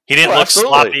 He didn't look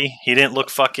sloppy. He didn't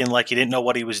look fucking like he didn't know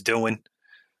what he was doing.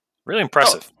 Really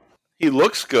impressive. Oh, he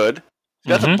looks good.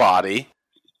 He's got the body.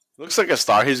 Looks like a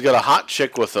star. He's got a hot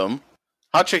chick with him.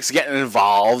 Hot chick's getting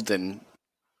involved and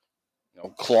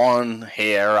clawing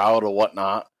hair out or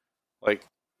whatnot.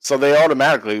 So they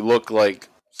automatically look like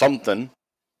something.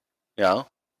 They're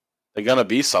gonna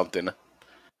be something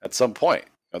at some point.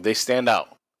 They stand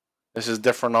out. This is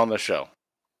different on the show.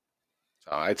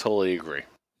 So I totally agree.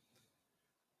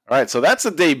 All right, so that's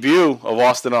the debut of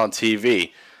Austin on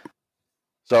TV.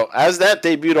 So as that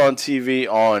debuted on TV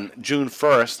on June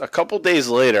 1st, a couple days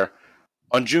later,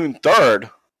 on June 3rd,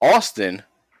 Austin,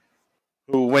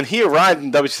 who when he arrived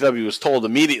in WCW was told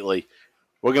immediately,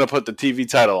 we're going to put the TV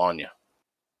title on you.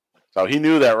 So he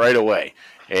knew that right away.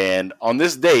 And on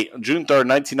this date, June 3rd,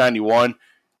 1991,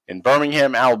 in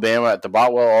Birmingham, Alabama, at the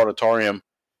Botwell Auditorium,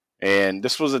 and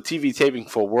this was a TV taping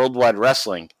for Worldwide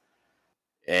Wrestling.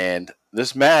 And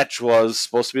this match was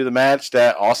supposed to be the match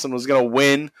that Austin was going to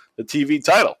win the TV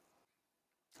title.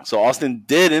 So Austin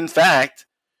did, in fact,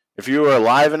 if you were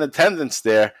live in attendance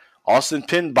there, Austin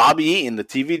pinned Bobby Eaton, the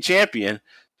TV champion,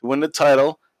 to win the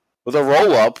title with a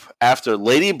roll-up after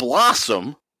Lady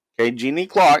Blossom, Jeannie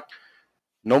Clark,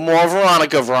 no more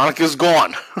Veronica. Veronica's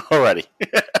gone already.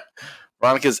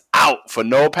 Veronica's out for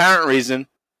no apparent reason.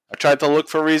 tried to look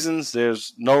for reasons.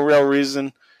 There's no real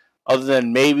reason other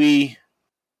than maybe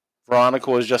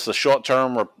Veronica was just a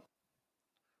short-term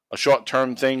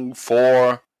thing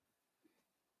before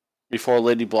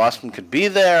Lady Blossom could be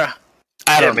there.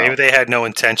 I don't know. Maybe they had no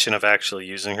intention of actually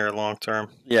using her long term.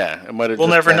 Yeah, it might have. We'll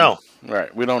never know.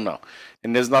 Right, we don't know,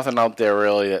 and there's nothing out there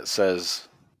really that says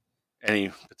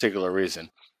any particular reason.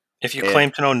 If you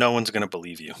claim to know, no one's going to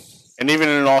believe you. And even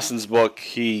in Austin's book,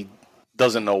 he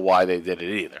doesn't know why they did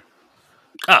it either.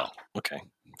 Oh, okay.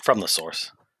 From the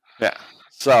source. Yeah.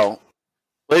 So,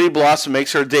 Lady Blossom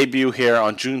makes her debut here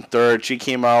on June 3rd. She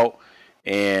came out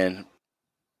and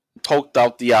poked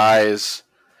out the eyes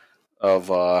of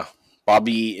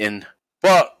Bobby Eaton.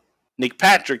 But Nick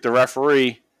Patrick, the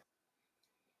referee,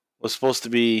 was supposed to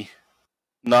be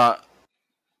not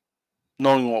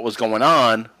knowing what was going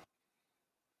on,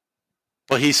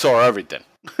 but he saw everything.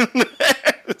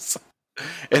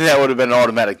 And that would have been an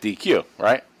automatic DQ,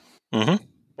 right? Mm-hmm.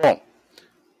 Boom.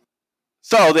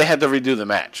 So they had to redo the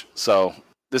match. So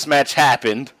this match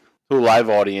happened to a live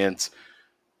audience.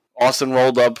 Austin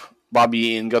rolled up Bobby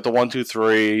Eaton, got the 1, 2,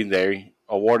 3. They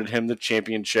awarded him the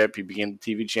championship. He became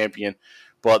the TV champion.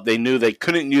 But they knew they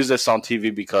couldn't use this on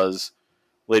TV because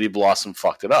Lady Blossom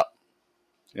fucked it up.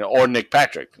 Or Nick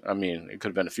Patrick. I mean, it could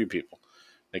have been a few people.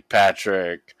 Nick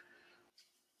Patrick,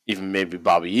 even maybe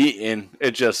Bobby Eaton.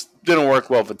 It just didn't work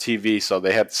well for TV, so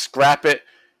they had to scrap it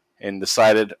and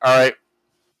decided, all right,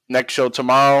 next show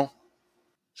tomorrow,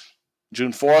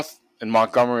 June 4th in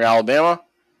Montgomery, Alabama,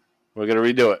 we're going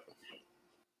to redo it.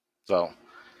 So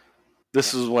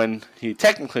this is when he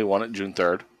technically won it, June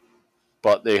 3rd,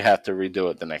 but they have to redo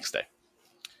it the next day.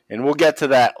 And we'll get to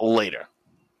that later.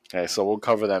 Okay, so we'll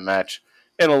cover that match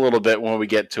in a little bit when we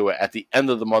get to it at the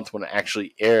end of the month when it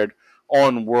actually aired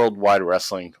on Worldwide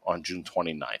Wrestling on June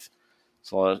 29th.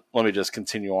 So let me just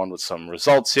continue on with some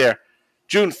results here.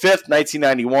 June 5th,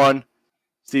 1991,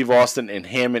 Steve Austin in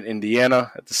Hammond,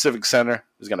 Indiana at the Civic Center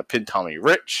is going to pin Tommy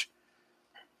Rich.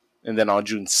 And then on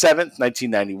June 7th,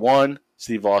 1991,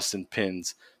 Steve Austin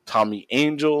pins Tommy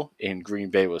Angel in Green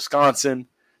Bay, Wisconsin.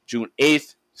 June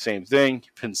 8th, same thing, he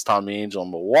pins Tommy Angel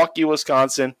in Milwaukee,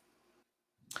 Wisconsin.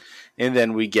 And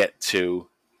then we get to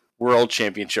World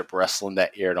Championship Wrestling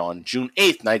that aired on June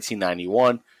 8th,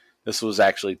 1991. This was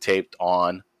actually taped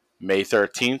on May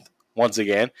 13th, once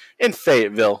again, in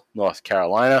Fayetteville, North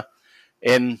Carolina.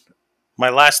 In my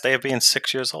last day of being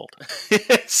 6 years old.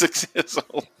 6 years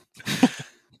old.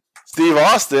 Steve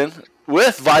Austin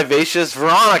with Vivacious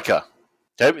Veronica.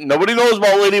 Nobody knows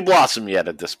about Lady Blossom yet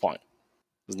at this point.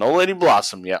 There's no Lady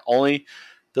Blossom yet. Only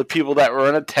the people that were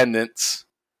in attendance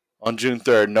on June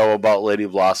 3rd know about Lady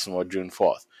Blossom or June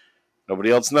 4th.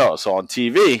 Nobody else knows. So on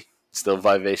TV, still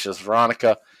Vivacious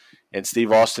Veronica. And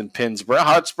Steve Austin pins Bret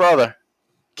Hart's brother,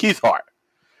 Keith Hart,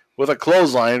 with a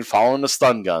clothesline following the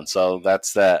stun gun. So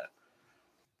that's that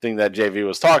thing that JV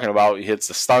was talking about. He hits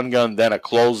the stun gun, then a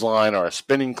clothesline or a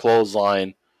spinning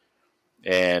clothesline.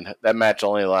 And that match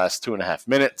only lasts 2.5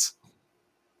 minutes.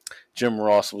 Jim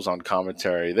Ross was on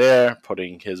commentary there,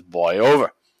 putting his boy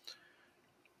over.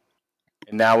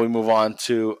 And now we move on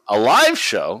to a live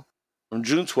show from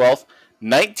June 12th,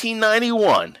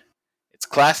 1991. It's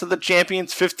Clash of the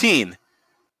Champions 15.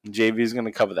 And JV is going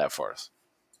to cover that for us.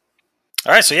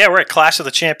 All right, so yeah, we're at Clash of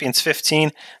the Champions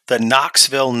 15, the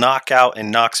Knoxville Knockout in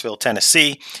Knoxville,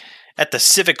 Tennessee, at the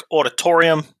Civic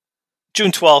Auditorium,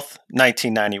 June 12th,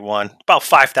 1991. About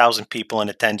 5,000 people in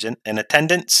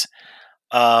attendance.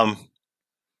 So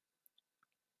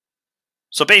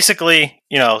basically,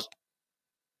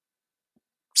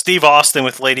 Steve Austin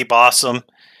with Lady Blossom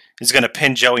is going to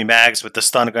pin Joey Maggs with the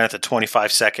stun gun at the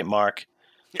 25-second mark.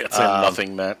 Yeah, it's a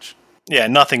nothing match. Yeah,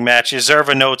 nothing match.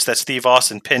 Zerva notes that Steve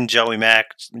Austin pinned Joey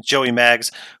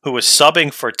Maggs, who was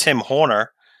subbing for Tim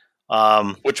Horner.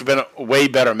 Which would have been a way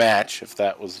better match if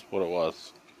that was what it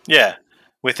was. Yeah,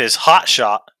 with his hot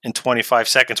shot in 25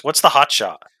 seconds. What's the hot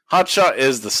shot? Hot shot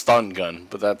is the stun gun,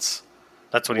 but that's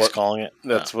what he's calling it?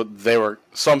 That's what they were.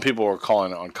 Some people were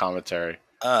calling it on commentary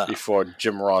before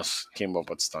Jim Ross came up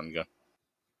with stun gun.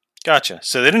 Gotcha.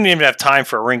 So they didn't even have time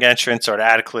for a ring entrance or to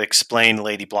adequately explain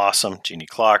Lady Blossom, Jeannie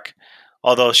Clark,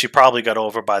 although she probably got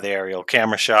over by the aerial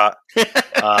camera shot.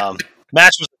 Match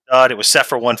was a dud. It was set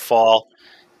for one fall.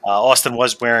 Austin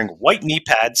was wearing white knee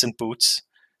pads and boots.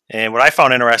 And what I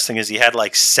found interesting is he had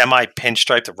like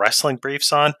semi-pinstriped wrestling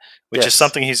briefs on, which is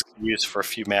something he's going to use for a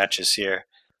few matches here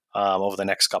over the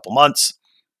next couple months.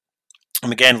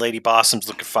 And again, Lady Blossom's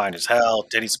looking fine as hell.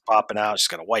 Titties popping out. She's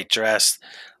got a white dress.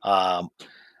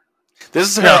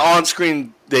 This is her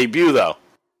on-screen debut, though.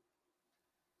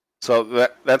 So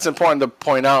that's important to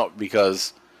point out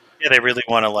because they really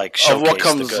want to like showcase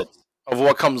the goods. of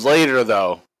what comes later,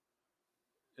 though,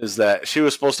 is that she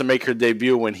was supposed to make her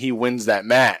debut when he wins that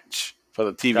match for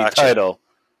the TV title,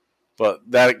 but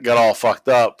that got all fucked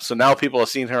up. So now people are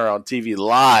seeing her on TV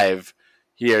live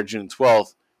here June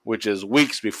 12th, which is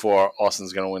weeks before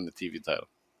Austin's going to win the TV title.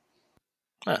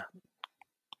 Huh.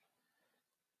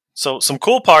 So some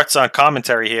cool parts on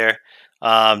commentary here.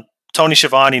 Tony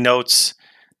Schiavone notes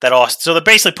that Austin. So they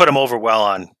basically put him over well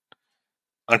on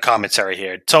commentary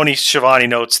here. Tony Schiavone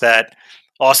notes that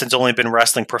Austin's only been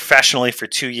wrestling professionally for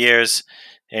 2 years,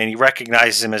 and he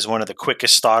recognizes him as one of the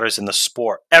quickest starters in the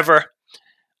sport ever.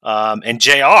 And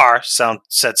JR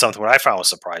said something what I found was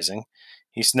surprising.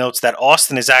 He notes that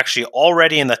Austin is actually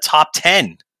already in the top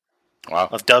 10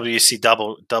 of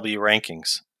WCW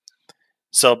rankings.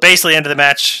 So basically, end of the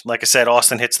match, like I said,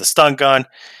 Austin hits the stun gun.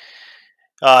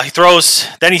 He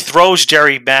throws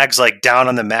Jerry Maggs like down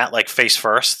on the mat, like face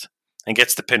first, and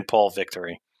gets the pinfall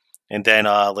victory. And then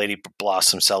Lady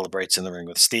Blossom celebrates in the ring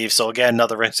with Steve. So again,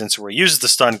 another instance where he uses the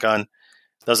stun gun,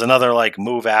 does another like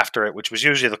move after it, which was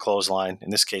usually the clothesline. In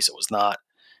this case, it was not,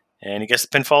 and he gets the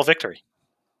pinfall victory.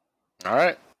 All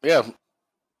right, yeah.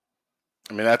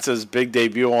 I mean, that's his big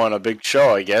debut on a big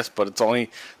show, I guess, but it's only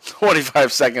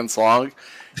 25 seconds long,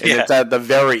 and it's at the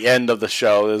very end of the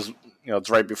show. It's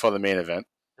right before the main event.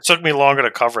 It took me longer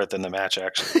to cover it than the match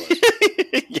actually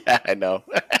was. Yeah, I know.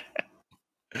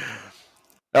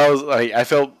 I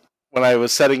felt when I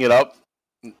was setting it up,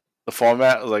 the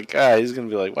format, I was like, he's gonna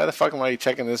be like, why the fuck am I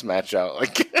checking this match out?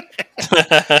 Like,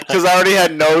 because I already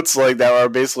had notes like that were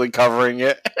basically covering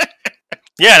it.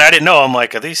 Yeah, and I didn't know. I'm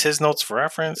like, are these his notes for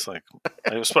reference? Like,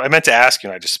 I meant to ask you,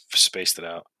 and I just spaced it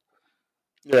out.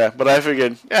 Yeah, but I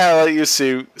figured, I'll let you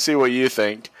see what you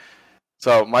think.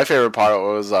 So my favorite part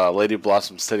was Lady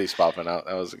Blossom's titties popping out.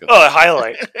 That was a good. Oh, a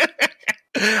highlight.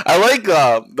 I like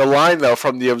the line though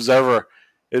from the Observer.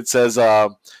 It says they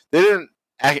didn't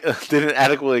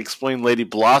adequately explain Lady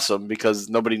Blossom because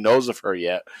nobody knows of her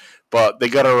yet, but they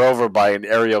got her over by an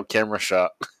aerial camera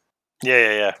shot.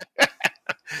 Yeah.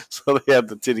 So they had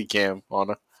the titty cam on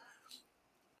her.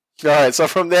 All right, so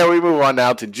from there we move on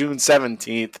now to June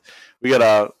 17th. We got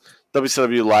a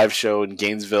WCW live show in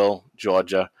Gainesville,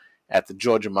 Georgia, at the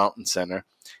Georgia Mountain Center.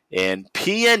 And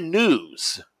PN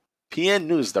News,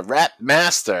 the Rap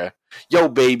Master, yo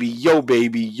baby,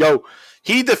 yo,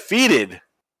 he defeated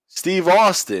Steve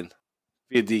Austin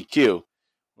via DQ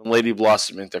when Lady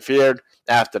Blossom interfered.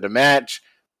 After the match,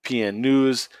 PN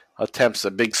News attempts a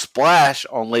big splash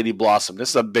on Lady Blossom. This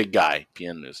is a big guy,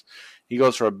 PN News. He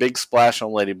goes for a big splash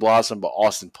on Lady Blossom, but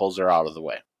Austin pulls her out of the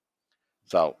way.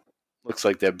 So, looks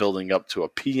like they're building up to a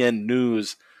PN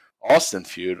News Austin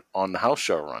feud on the house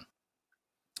show run.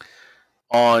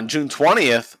 On June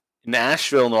 20th, in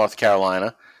Asheville, North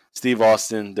Carolina, Steve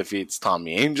Austin defeats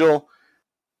Tommy Angel.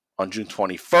 On June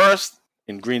 21st,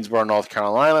 in Greensboro, North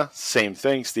Carolina, same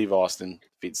thing. Steve Austin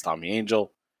defeats Tommy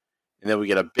Angel. And then we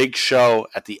get a big show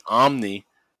at the Omni.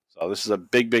 So this is a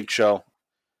big show.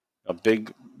 A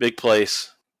big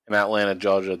place in Atlanta,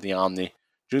 Georgia, at the Omni.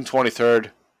 June 23rd.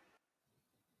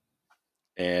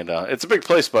 And it's a big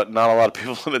place, but not a lot of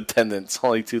people in attendance.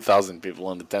 Only 2,000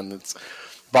 people in attendance.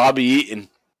 Bobby Eaton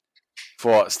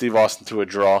for Steve Austin to a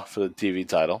draw for the TV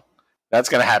title. That's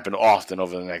going to happen often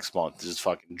over the next month. Just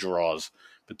fucking draws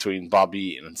between Bobby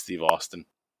Eaton and Steve Austin.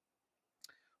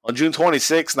 On June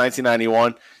 26,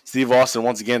 1991, Steve Austin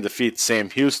once again defeats Sam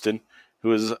Houston,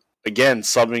 who is again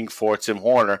subbing for Tim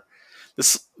Horner.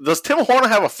 Does Tim Horner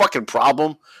have a fucking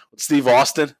problem with Steve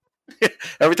Austin?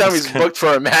 Every time he's booked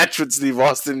for a match with Steve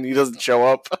Austin, he doesn't show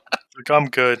up. Like, I'm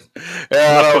good.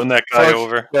 Yeah, I'm not putting that guy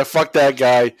over. Yeah, fuck that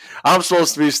guy. I'm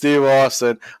supposed to be Steve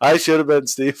Austin. I should have been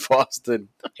Steve Austin.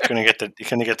 You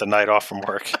couldn't get the night off from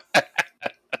work.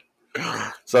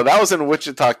 So that was in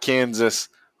Wichita, Kansas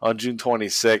on June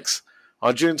 26th.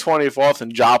 On June 24th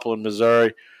in Joplin,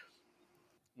 Missouri,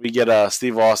 we get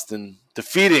Steve Austin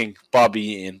defeating Bobby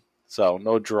Eaton. So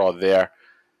no draw there.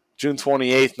 June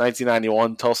 28th,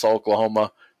 1991, Tulsa,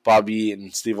 Oklahoma. Bobby Eaton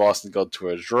and Steve Austin go to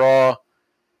a draw.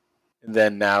 And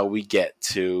then now we get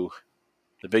to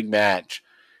the big match.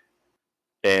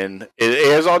 And it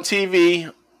airs on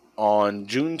TV on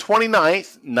June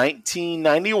 29th,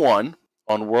 1991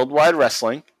 on Worldwide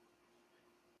Wrestling.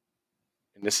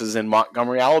 And this is in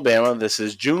Montgomery, Alabama. This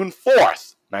is June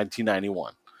 4th,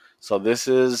 1991. So this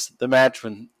is the match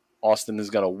when Austin is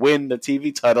going to win the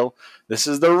TV title. This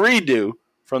is the redo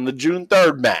from the June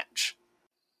 3rd match.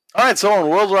 All right, so on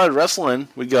Worldwide Wrestling,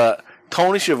 we got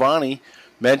Tony Schiavone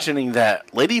mentioning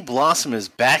that Lady Blossom is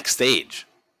backstage.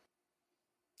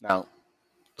 Now,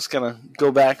 just going to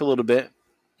go back a little bit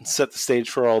and set the stage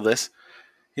for all this.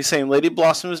 He's saying Lady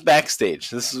Blossom is backstage.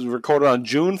 This is recorded on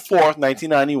June 4th,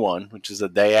 1991, which is the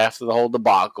day after the whole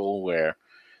debacle where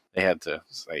they had to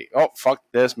say, oh, fuck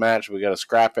this match. We got to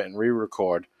scrap it and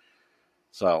re-record.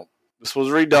 So this was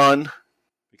redone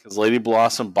because Lady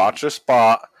Blossom botched her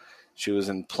spot. She was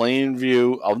in plain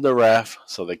view of the ref,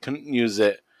 so they couldn't use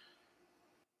it.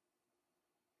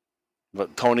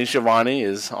 But Tony Schiavone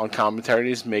is on commentary.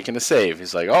 He's making a save.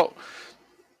 He's like, oh,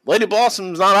 Lady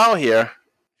Blossom's not out here.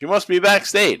 She must be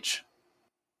backstage.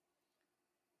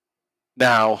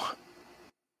 Now,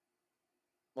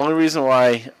 the only reason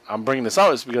why I'm bringing this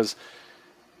out is because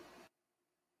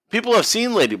people have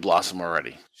seen Lady Blossom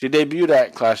already. She debuted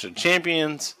at Clash of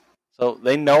Champions, so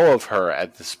they know of her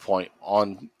at this point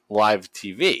on live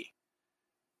TV.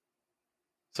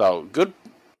 So, good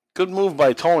move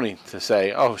by Tony to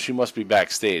say, oh, she must be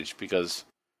backstage because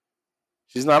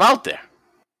she's not out there.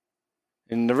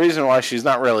 And the reason why she's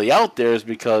not really out there is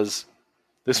because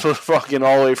this was fucking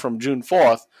all the way from June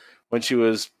 4th when she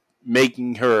was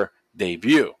making her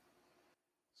debut.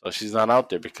 So she's not out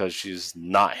there because she's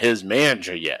not his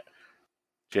manager yet.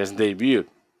 She hasn't debuted.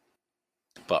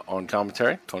 But on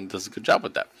commentary, Tony does a good job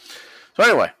with that. So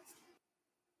anyway,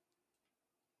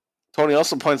 Tony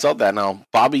also points out that now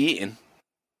Bobby Eaton,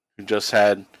 who just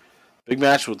had a big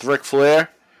match with Ric Flair,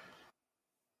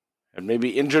 and maybe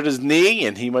injured his knee,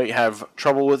 and he might have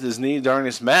trouble with his knee during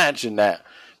this match, and that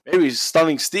maybe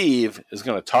Stunning Steve is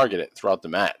going to target it throughout the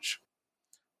match.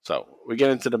 So we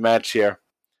get into the match here.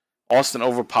 Austin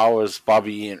overpowers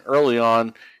Bobby Eaton early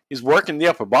on. He's working the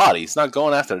upper body. He's not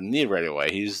going after the knee right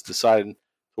away. He's decided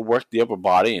to work the upper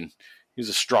body, and he's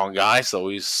a strong guy, so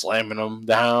he's slamming him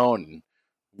down and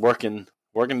working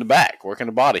the back, working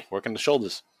the body, working the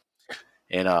shoulders.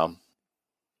 And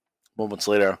moments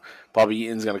later, Bobby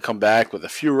Eaton's going to come back with a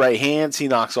few right hands. He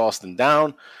knocks Austin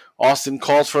down. Austin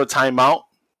calls for a timeout.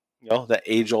 You know, that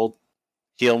age-old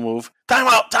heel move.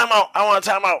 Timeout, timeout, I want a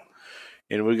timeout.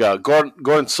 And we got Gordon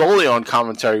Solie on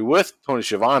commentary with Tony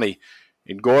Schiavone.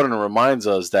 And Gordon reminds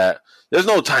us that there's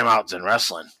no timeouts in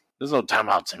wrestling. There's no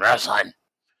timeouts in wrestling.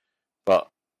 But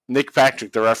Nick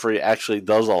Patrick, the referee, actually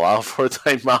does allow for a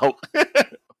timeout.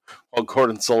 While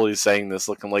Gordon Solie is saying this,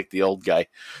 looking like the old guy.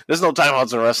 There's no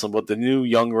timeouts in wrestling, but the new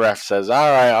young ref says, all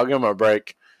right, I'll give him a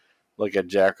break. Look at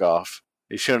Jackoff.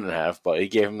 He shouldn't have, but he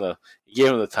gave him the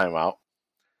timeout.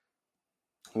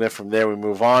 And then from there we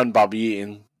move on. Bobby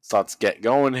Eaton starts to get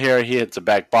going here. He hits a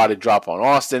back body drop on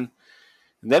Austin.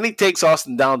 And then he takes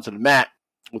Austin down to the mat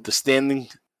with the standing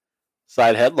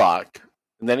side headlock.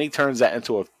 And then he turns that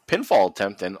into a pinfall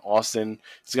attempt, and Austin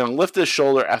is going to lift his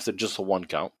shoulder after just a 1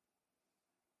 count.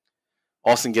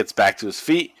 Austin gets back to his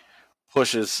feet,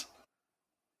 pushes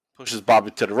Bobby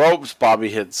to the ropes. Bobby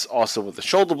hits Austin with a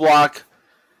shoulder block.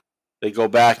 They go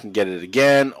back and get it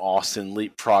again. Austin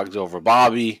leapfrogs over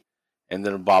Bobby, and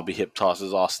then Bobby hip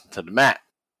tosses Austin to the mat.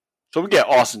 So we get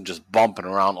Austin just bumping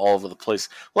around all over the place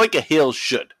like a heel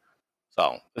should.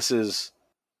 So this is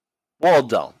well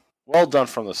done. Well done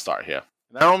from the start here.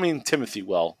 And I don't mean Timothy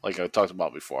well, like I talked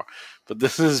about before, but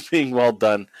this is being well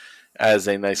done as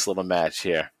a nice little match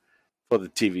here for the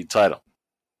TV title.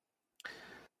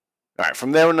 All right,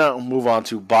 from there we'll now move on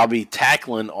to Bobby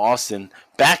tackling Austin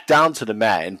back down to the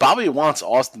mat. And Bobby wants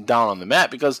Austin down on the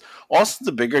mat because Austin's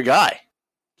a bigger guy.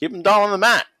 Keep him down on the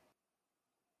mat.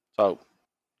 So,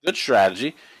 good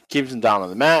strategy. Keeps him down on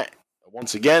the mat.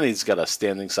 Once again, he's got a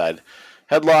standing side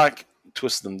headlock.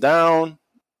 Twists him down.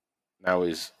 Now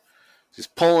he's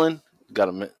pulling. Got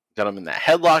him in that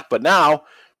headlock. But now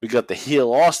we got the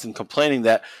heel Austin complaining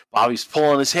that Bobby's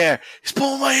pulling his hair. He's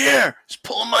pulling my hair. He's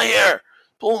pulling my hair.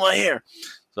 Pulling my hair.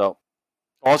 So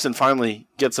Austin finally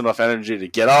gets enough energy to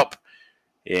get up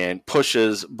and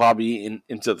pushes Bobby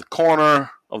into the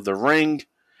corner of the ring.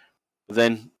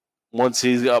 Then once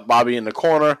he's got Bobby in the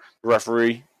corner, the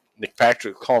referee, Nick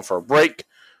Patrick, calling for a break.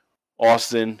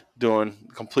 Austin doing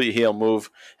a complete heel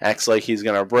move, acts like he's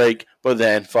going to break, but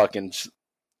then fucking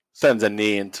sends a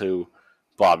knee into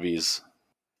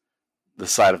the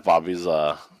side of Bobby's,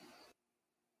 I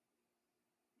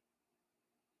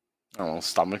don't know,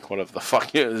 stomach, whatever the fuck,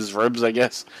 his ribs, I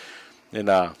guess. And,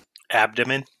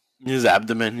 abdomen. His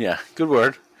abdomen, yeah, good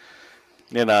word.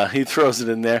 And he throws it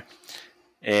in there.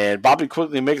 And Bobby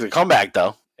quickly makes a comeback,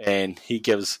 though. And he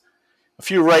gives a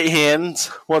few right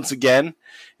hands once again.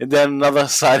 And then another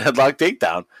side headlock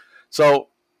takedown. So,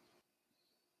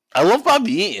 I love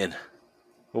Bobby Eaton.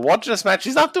 But watching this match,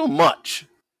 he's not doing much.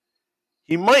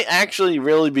 He might actually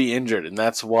really be injured. And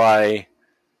that's why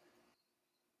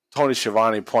Tony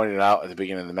Schiavone pointed out at the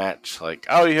beginning of the match. Like,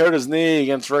 oh, he hurt his knee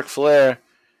against Ric Flair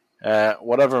at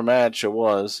whatever match it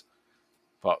was.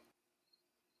 But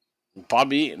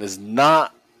Bobby Eaton is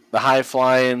not the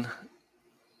high-flying,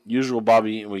 usual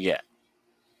Bobby Eaton we get.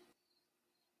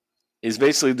 He's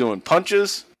basically doing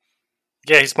punches.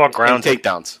 Yeah, he's more grounded. And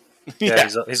takedowns. Yeah,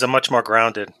 he's a much more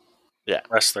grounded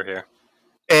wrestler here.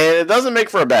 And it doesn't make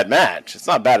for a bad match. It's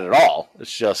not bad at all.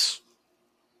 It's just...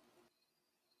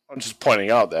 I'm just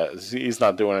pointing out that he's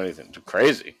not doing anything too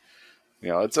crazy. You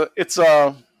know, it's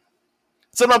an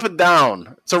up and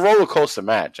down. It's a roller coaster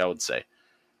match, I would say.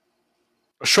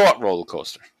 A short roller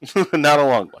coaster, not a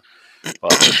long one.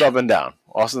 But it's up and down.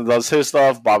 Austin does his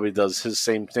stuff. Bobby does his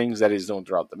same things that he's doing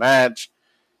throughout the match.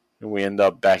 And we end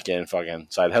up back in fucking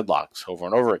side headlocks over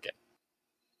and over again.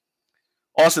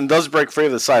 Austin does break free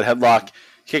of the side headlock,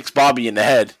 kicks Bobby in the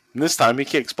head. And this time he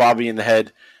kicks Bobby in the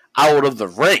head out of the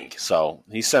ring. So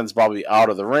he sends Bobby out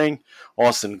of the ring.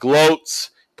 Austin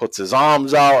gloats, puts his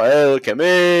arms out. Hey, look at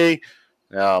me.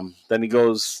 Then he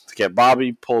goes to get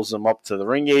Bobby, pulls him up to the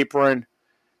ring apron.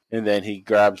 And then he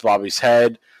grabs Bobby's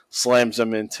head, slams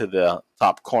him into the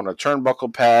top corner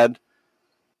turnbuckle pad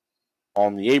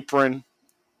on the apron.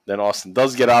 Then Austin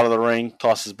does get out of the ring,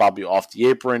 tosses Bobby off the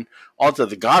apron onto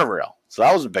the guardrail. So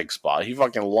that was a big spot. He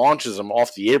fucking launches him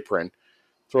off the apron,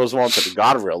 throws him onto the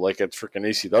guardrail like it's freaking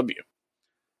ECW.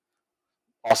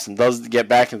 Austin does get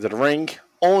back into the ring,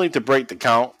 only to break the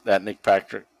count that Nick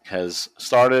Patrick has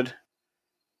started.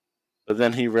 But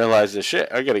then he realizes, shit,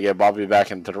 I got to get Bobby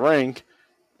back into the ring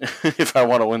if I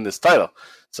want to win this title.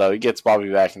 So he gets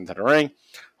Bobby back into the ring.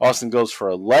 Austin goes for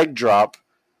a leg drop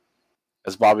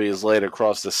as Bobby is laid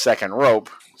across the second rope.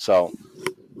 So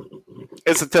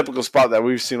it's a typical spot that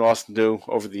we've seen Austin do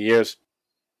over the years.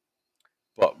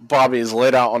 But Bobby is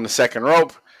laid out on the second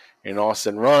rope, and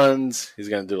Austin runs. He's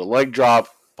going to do a leg drop.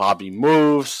 Bobby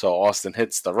moves, so Austin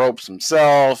hits the ropes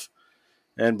himself.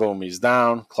 And boom, he's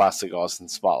down. Classic Austin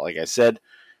spot, like I said.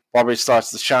 Bobby starts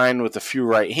to shine with a few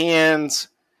right hands.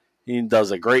 He does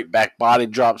a great back body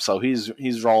drop, so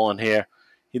he's rolling here.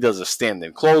 He does a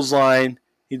standing clothesline.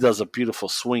 He does a beautiful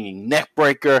swinging neck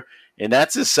breaker. And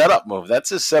that's his setup move. That's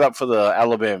his setup for the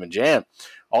Alabama Jam.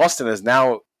 Austin is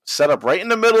now set up right in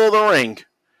the middle of the ring.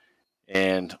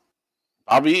 And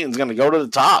Bobby Eaton's going to go to the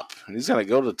top. He's going to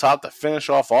go to the top to finish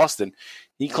off Austin.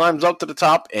 He climbs up to the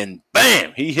top and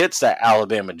bam! He hits that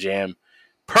Alabama Jam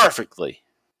perfectly.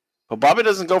 But Bobby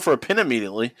doesn't go for a pin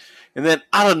immediately. And then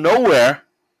out of nowhere,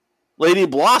 Lady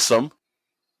Blossom,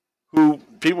 who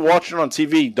people watching on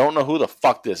TV don't know who the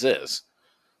fuck this is.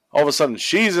 All of a sudden,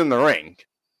 she's in the ring.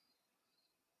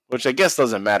 Which I guess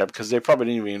doesn't matter because they probably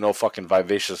didn't even know fucking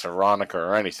Vivacious Veronica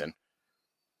or anything.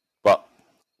 But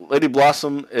Lady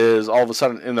Blossom is all of a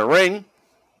sudden in the ring.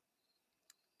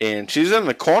 And she's in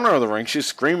the corner of the ring. She's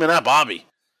screaming at Bobby.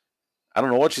 I don't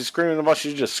know what she's screaming about.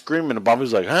 She's just screaming. And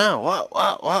Bobby's like,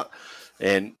 what?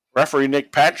 And referee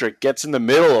Nick Patrick gets in the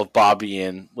middle of Bobby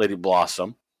and Lady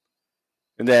Blossom.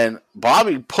 And then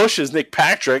Bobby pushes Nick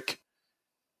Patrick,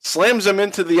 slams him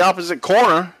into the opposite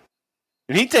corner.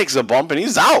 And he takes a bump and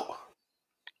he's out.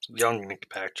 Young Nick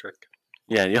Patrick.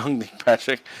 Yeah, young Nick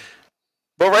Patrick.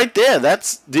 But right there,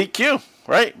 that's DQ.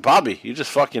 Right? Bobby, you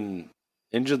just fucking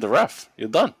injured the ref. You're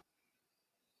done.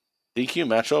 DQ,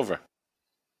 match over.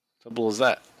 Simple as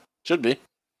that. Should be.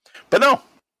 But no,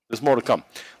 there's more to come.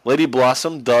 Lady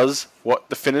Blossom does what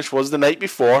the finish was the night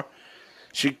before.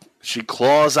 She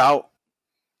claws out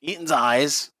Eaton's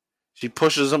eyes. She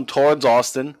pushes him towards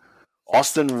Austin.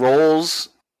 Austin rolls,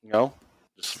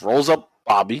 just rolls up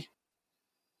Bobby.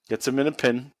 Gets him in a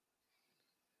pin.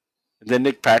 And then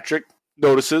Nick Patrick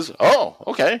notices, oh,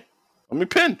 okay. Let me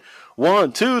pin.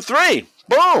 1, 2, 3.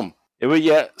 Boom. And we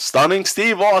get Stunning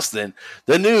Steve Austin,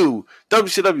 the new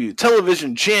WCW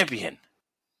television champion.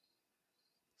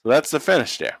 So that's the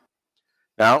finish there.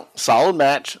 Now, solid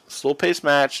match, slow paced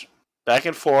match, back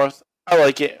and forth. I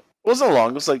like it. It wasn't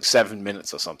long. It was like 7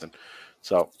 minutes or something.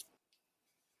 So,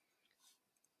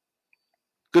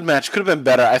 good match. Could have been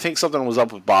better. I think something was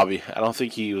up with Bobby. I don't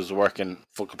think he was working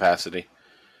full capacity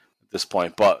at this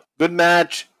point. But good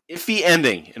match. Iffy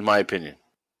ending, in my opinion.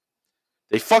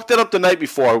 They fucked it up the night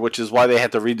before, which is why they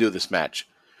had to redo this match.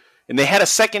 And they had a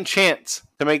second chance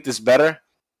to make this better.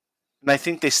 And I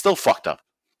think they still fucked up.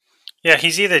 Yeah,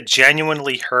 he's either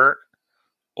genuinely hurt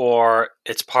or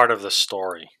it's part of the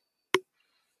story.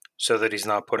 So that he's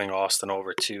not putting Austin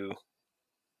over too.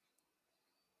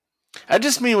 I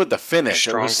just mean with the finish.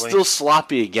 Strongly. It was still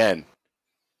sloppy again.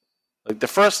 Like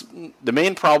the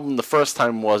main problem the first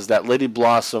time was that Lady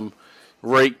Blossom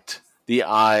raked the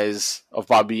eyes of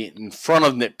Bobby Eaton in front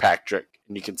of Nick Patrick,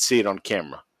 and you can see it on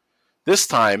camera. This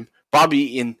time, Bobby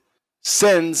Eaton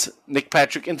sends Nick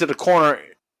Patrick into the corner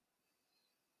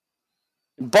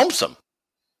and bumps him.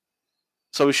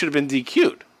 So he should have been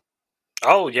DQ'd.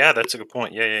 Oh, yeah, that's a good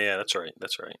point. Yeah, that's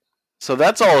right. So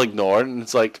that's all ignored, and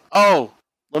it's like, oh,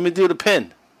 let me do the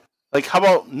pin. Like, how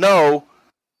about no,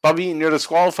 Bobby Eaton, you're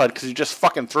disqualified because you just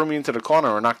fucking threw me into the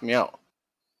corner and knocked me out.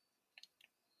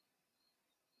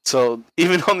 So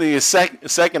even on the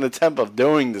second attempt of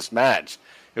doing this match,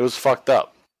 it was fucked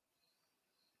up.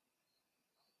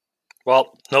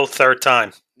 Well, no third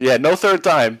time. Yeah, no third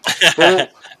time.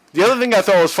 But the other thing I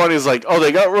thought was funny is like, oh,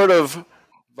 they got rid of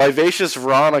Vivacious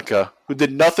Veronica, who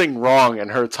did nothing wrong in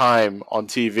her time on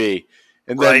TV.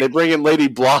 And then they bring in Lady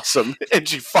Blossom, and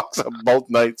she fucks up both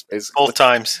nights, basically. Both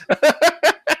times.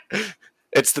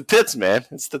 It's the tits, man.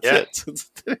 It's the tits.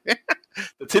 It's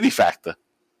the titty factor.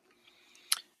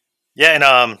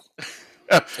 Yeah, and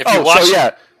if you watch,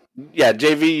 so yeah,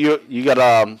 JV, you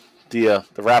got the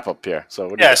wrap up here. So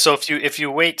so if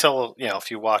you wait till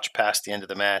if you watch past the end of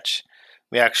the match,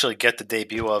 we actually get the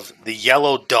debut of the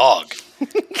Yellow Dog,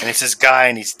 and it's this guy,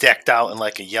 and he's decked out in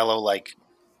like a yellow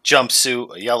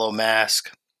jumpsuit, a yellow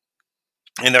mask,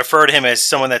 and they refer to him as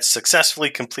someone that's successfully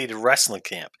completed wrestling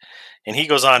camp. And he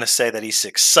goes on to say that he's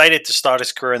excited to start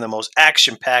his career in the most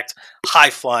action-packed,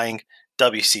 high-flying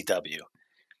WCW.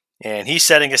 And he's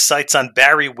setting his sights on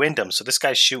Barry Windham, so this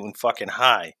guy's shooting fucking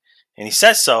high. And he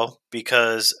says so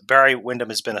because Barry Windham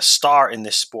has been a star in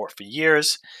this sport for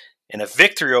years, and a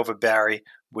victory over Barry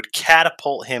would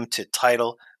catapult him to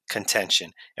title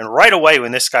contention. And right away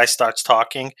when this guy starts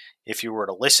talking, if you were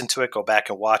to listen to it, go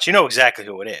back and watch, you know exactly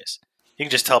who it is. You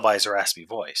can just tell by his raspy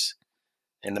voice.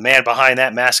 And the man behind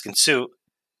that mask and suit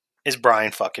is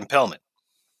Brian fucking Pillman.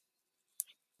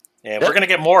 And we're going to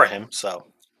get more of him, so...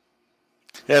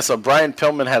 Yeah, so Brian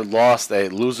Pillman had lost a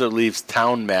Loser Leaves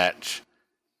Town match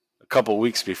a couple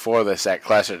weeks before this at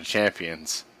Clash of the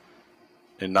Champions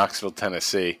in Knoxville,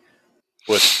 Tennessee.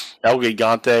 With El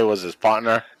Gigante was his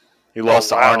partner. He lost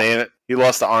to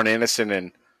Arn Anderson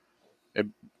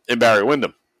and Barry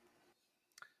Windham.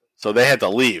 So they had to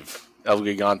leave El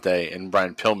Gigante and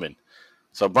Brian Pillman.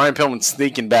 So Brian Pillman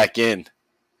sneaking back in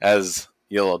as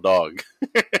Yellow Dog.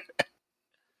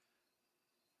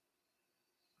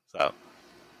 So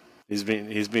he's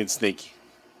being sneaky.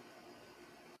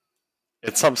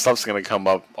 And some stuff's gonna come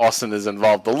up. Austin is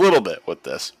involved a little bit with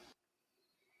this.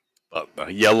 But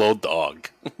the Yellow Dog.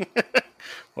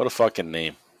 What a fucking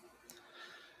name.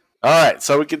 Alright,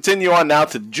 so we continue on now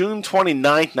to June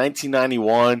 29th,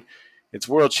 1991. It's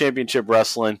World Championship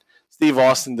Wrestling. Steve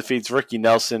Austin defeats Ricky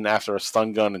Nelson after a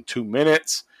stun gun in 2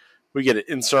 minutes. We get an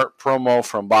insert promo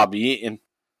from Bobby Eaton.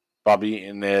 Bobby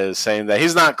Eaton is saying that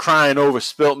he's not crying over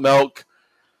spilt milk,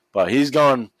 but he's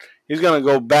going to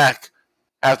go back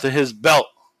after his belt.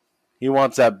 He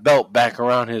wants that belt back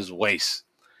around his waist.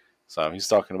 So he's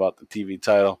talking about the TV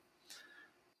title.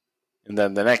 And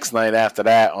then the next night after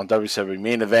that on WWE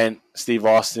Main Event, Steve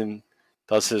Austin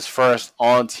does his first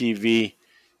on-TV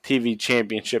TV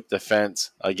Championship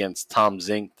defense against Tom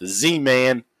Zink, the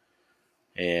Z-Man,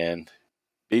 and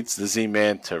beats the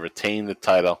Z-Man to retain the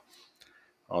title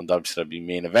on WWE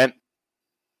Main Event.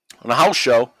 On a house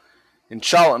show in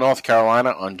Charlotte, North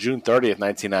Carolina on June 30th,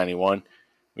 1991,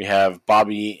 we have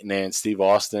Bobby Eaton and Steve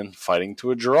Austin fighting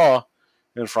to a draw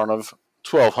in front of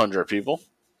 1,200 people.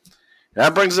 And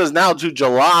that brings us now to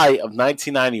July of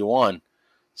 1991.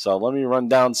 So let me run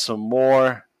down some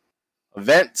more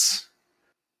events.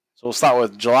 So we'll start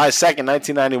with July 2nd,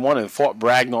 1991 in Fort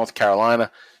Bragg, North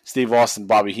Carolina. Steve Austin,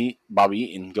 Bobby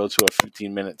Eaton go to a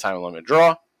 15-minute time limit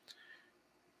draw.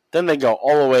 Then they go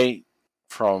all the way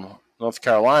from North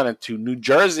Carolina to New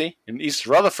Jersey, in East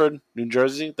Rutherford, New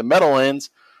Jersey, the Meadowlands,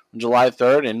 on July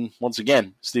 3rd. And once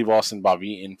again, Steve Austin,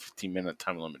 Bobby Eaton, 15-minute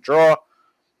time limit draw.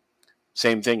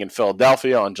 Same thing in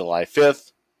Philadelphia on July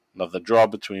 5th. Another draw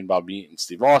between Bobby Eaton and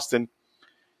Steve Austin.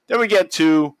 Then we get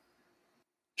to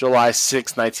July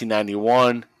 6,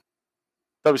 1991,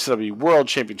 WCW World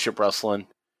Championship Wrestling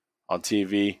on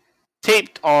TV.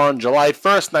 Taped on July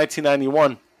 1st,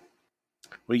 1991.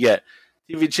 We get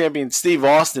TV champion Steve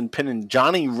Austin pinning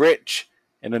Johnny Rich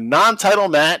in a non-title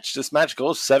match. This match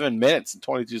goes 7 minutes and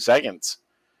 22 seconds.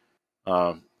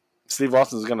 Steve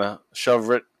Austin is going to shove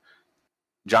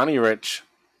Johnny Rich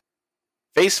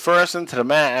face first into the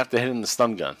mat after hitting the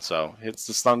stun gun. So hits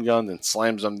the stun gun, then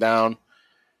slams him down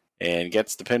and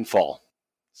gets the pinfall.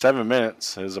 7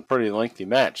 minutes is a pretty lengthy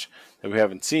match that we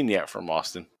haven't seen yet from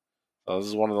Austin. So this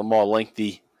is one of the more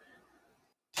lengthy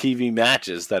TV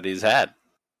matches that he's had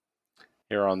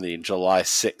here on the July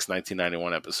 6,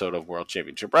 1991 episode of World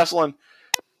Championship Wrestling.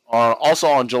 Also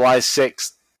on July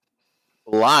 6th,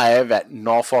 live at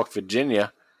Norfolk,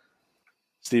 Virginia,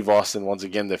 Steve Austin once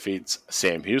again defeats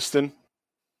Sam Houston.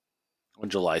 On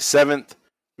July 7th,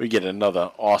 We get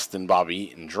another Austin Bobby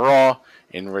Eaton draw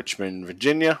in Richmond,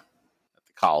 Virginia at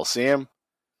the Coliseum.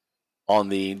 On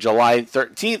the July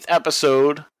 13th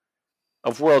episode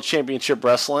of World Championship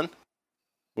Wrestling,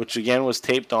 which again was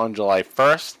taped on July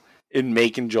 1st in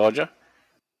Macon, Georgia,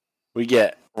 we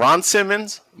get Ron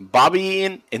Simmons, Bobby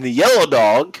Eaton, and the Yellow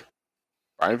Dog,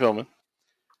 Brian Pillman,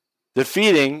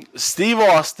 defeating Steve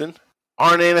Austin,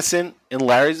 Arn Anderson, and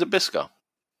Larry Zbyszko.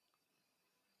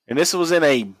 And this was in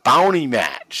a bounty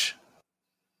match.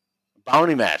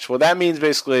 Bounty match. What that means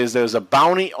basically is there's a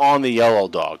bounty on the Yellow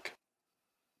Dog.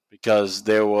 Because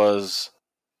there was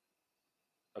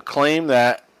a claim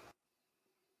that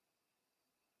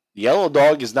the Yellow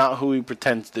Dog is not who he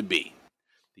pretends to be.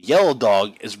 The Yellow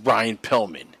Dog is Brian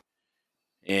Pillman.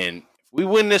 And if we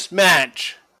win this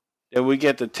match, then we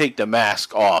get to take the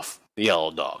mask off the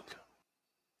Yellow Dog.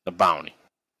 The bounty.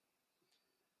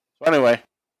 So anyway,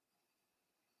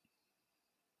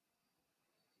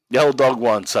 Yellow Dog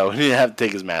won, so he didn't have to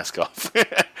take his mask off.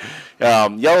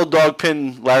 Yellow Dog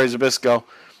pinned Larry Zbyszko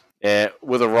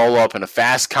with a roll-up and a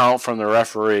fast count from the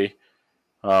referee.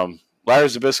 Larry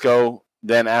Zbyszko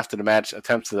then, after the match,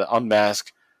 attempts to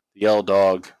unmask the Yellow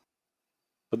Dog.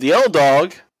 But the Yellow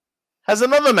Dog has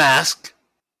another mask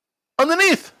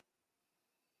underneath.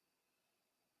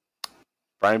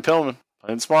 Brian Pillman,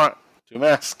 playing smart, 2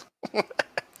 masks.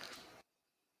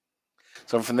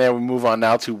 So from there, we move on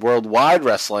now to Worldwide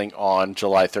Wrestling on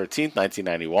July 13th,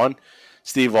 1991.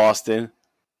 Steve Austin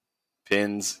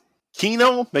pins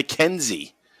Keno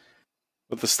McKenzie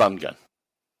with the stun gun.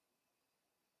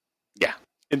 Yeah,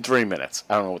 in 3 minutes.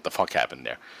 I don't know what the fuck happened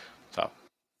there. So,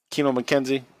 Keno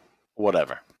McKenzie,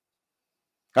 whatever.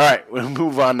 All right, we'll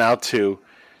move on now to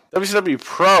WCW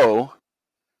Pro,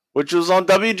 which was on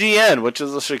WGN, which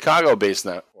is a Chicago-based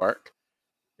network.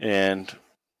 And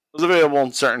it was available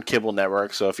on certain cable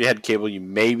networks. So if you had cable, you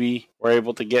maybe were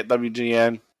able to get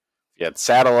WGN. If you had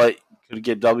satellite, you could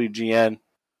get WGN.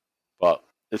 But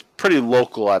it's pretty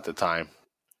local at the time.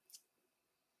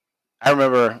 I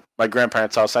remember my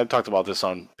grandparents' house. I talked about this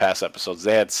on past episodes.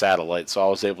 They had satellite, so I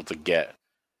was able to get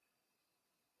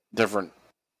different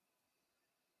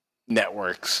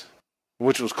networks,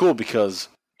 which was cool because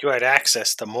you had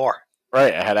access to more.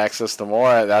 Right, I had access to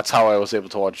more. That's how I was able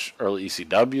to watch early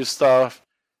ECW stuff.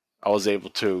 I was able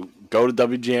to go to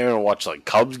WGN and watch like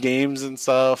Cubs games and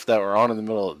stuff that were on in the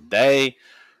middle of the day.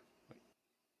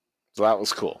 So that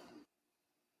was cool.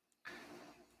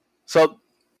 So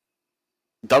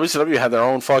WCW had their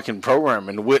own fucking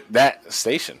programming with that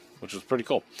station, which was pretty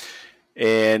cool.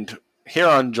 And here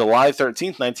on July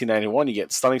 13th, 1991, you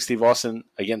get Stunning Steve Austin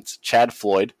against Chad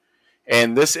Floyd.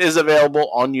 And this is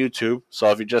available on YouTube. So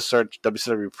if you just search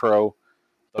WCW Pro,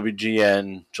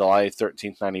 WGN, July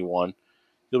 13th, 91,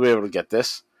 you'll be able to get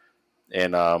this.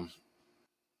 And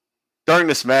during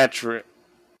this match,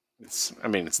 it's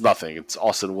nothing. It's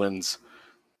Austin wins,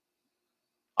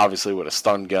 obviously, with a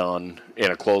stun gun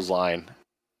and a clothesline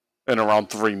in around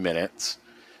 3 minutes.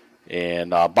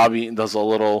 And Bobby Eaton does a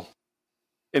little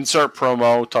insert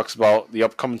promo, talks about the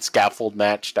upcoming scaffold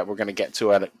match that we're going to get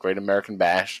to at Great American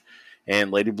Bash.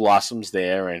 And Lady Blossom's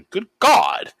there, and good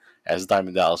God, as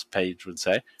Diamond Dallas Page would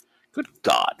say, good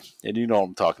God. And you know what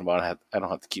I'm talking about. I don't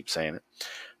have to keep saying it,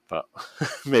 but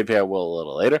maybe I will a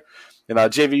little later. And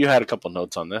JV, you had a couple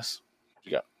notes on this. What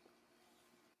you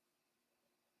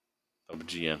got?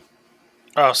 WGN.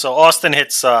 Oh, so Austin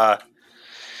hits an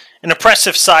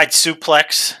impressive side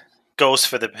suplex, goes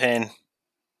for the pin,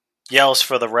 yells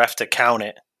for the ref to count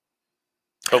it.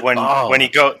 But when he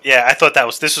I thought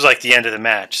this was like the end of the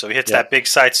match. So he hits that big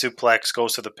side suplex,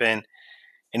 goes to the pin,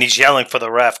 and he's yelling for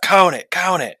the ref, count it,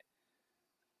 count it.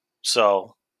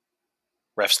 So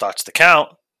ref starts to count,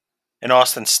 and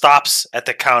Austin stops at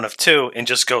the count of 2 and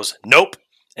just goes, nope,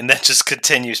 and then just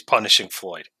continues punishing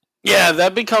Floyd. Yeah,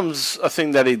 that becomes a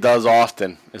thing that he does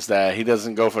often, is that he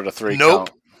doesn't go for the 3 count.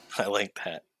 I like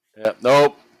that. Yeah,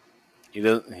 nope. He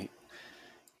doesn't.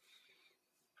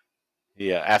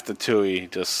 Yeah, after 2, he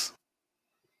just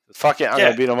fuck it. I'm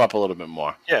gonna beat him up a little bit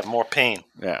more. Yeah, more pain.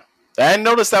 Yeah, I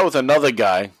noticed that with another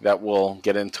guy that we'll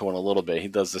get into in a little bit. He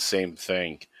does the same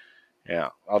thing. Yeah,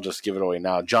 I'll just give it away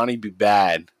now. Johnny B.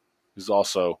 Bad, who's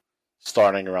also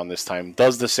starting around this time,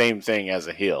 does the same thing as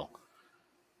a heel,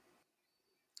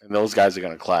 and those guys are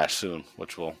gonna clash soon,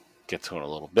 which we'll get to in a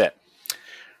little bit.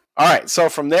 All right, so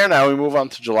from there now we move on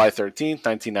to July 13th,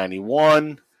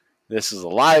 1991. This is a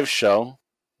live show.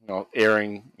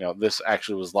 Airing, this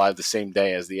actually was live the same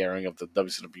day as the airing of the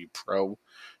WCW Pro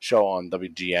show on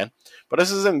WGN. But this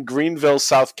is in Greenville,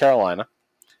 South Carolina.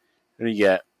 And you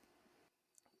get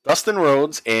Dustin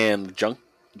Rhodes and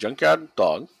Junkyard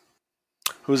Dog,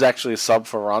 who's actually a sub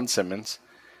for Ron Simmons.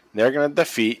 They're going to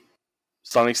defeat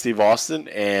Stunning Steve Austin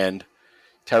and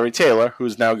Terry Taylor,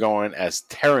 who's now going as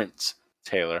Terrence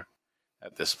Taylor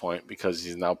at this point because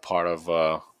he's now part of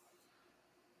what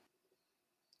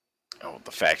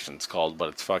the faction's called, but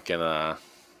it's fucking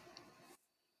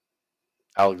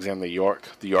Alexander York,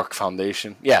 the York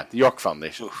Foundation. Yeah, the York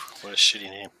Foundation. Oof, what a shitty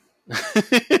name.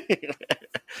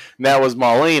 And that was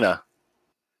Marlena.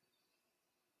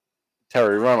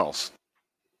 Terry Runnels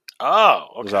Oh,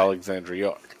 okay. was Alexandra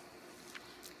York.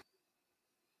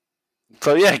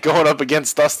 So yeah, going up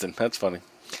against Dustin. That's funny.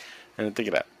 I didn't think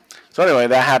of that. So anyway,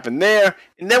 that happened there.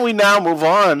 And then we now move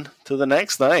on to the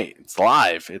next night. It's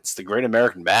live. It's the Great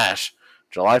American Bash,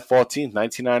 July 14th,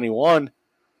 1991.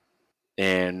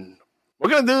 And we're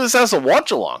going to do this as a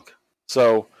watch-along.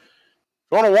 So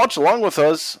if you want to watch along with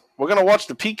us, we're going to watch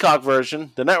the Peacock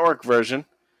version, the network version,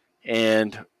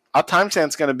 and our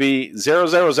timestamp's going to be 000.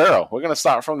 We're going to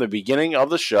start from the beginning of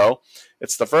the show.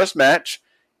 It's the first match.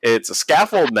 It's a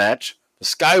scaffold match. The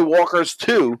Skywalkers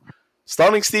 2,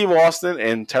 Stunning Steve Austin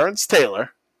and Terrence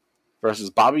Taylor versus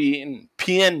Bobby Eaton,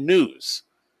 PN News.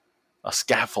 A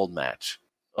scaffold match.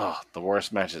 Oh, the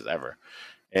worst matches ever.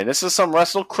 And this is some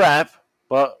wrestle crap,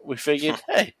 but we figured,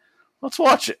 hey, let's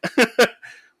watch it.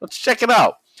 Let's check it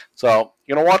out. So,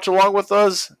 you're going to watch along with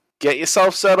us. Get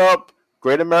yourself set up.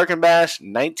 Great American Bash,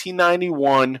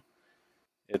 1991.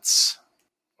 It's,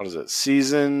 what is it,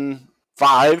 Season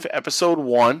 5, Episode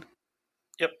 1.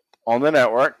 Yep. On the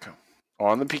network,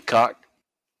 on the Peacock.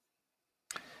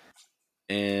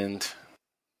 And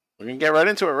we're going to get right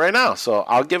into it right now. So,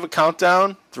 I'll give a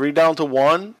countdown, 3 down to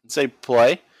 1, and say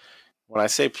play. When I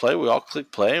say play, we all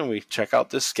click play, and we check out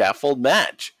this scaffold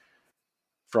match.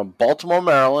 From Baltimore,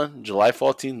 Maryland, July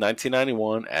 14,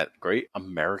 1991, at Great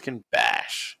American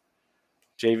Bash.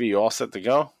 JV, you all set to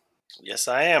go? Yes,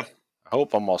 I am. I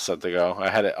hope I'm all set to go. I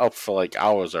had it up for like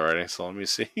hours already, so let me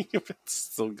see if it's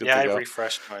still good to go. Yeah, I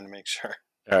refreshed mine to make sure.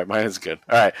 All right, mine is good.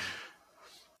 All right.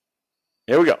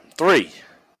 Here we go. 3,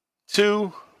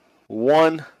 2,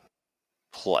 1,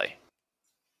 play.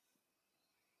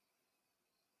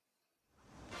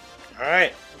 All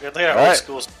right. Look at our All old right.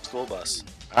 school bus.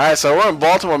 All right, so we're in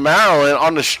Baltimore, Maryland,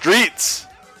 on the streets.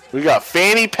 We got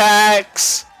fanny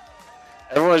packs.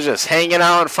 Everyone's just hanging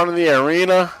out in front of the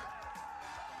arena,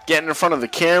 getting in front of the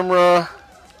camera.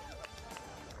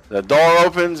 The door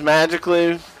opens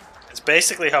magically. It's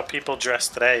basically how people dress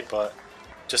today, but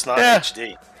just not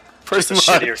HD. Pretty Just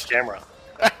a much. shittier camera.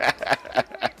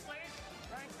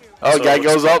 Oh, So guy it's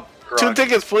goes up. grog. 2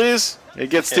 tickets, please. He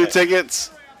gets 2 Yeah. tickets.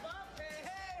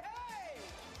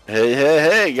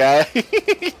 Hey, guy.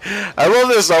 I love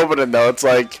this opening, though. It's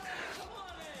like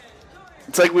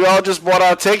we all just bought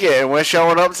our ticket and we're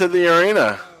showing up to the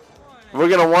arena. We're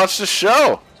going to watch the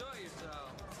show.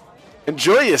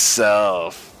 Enjoy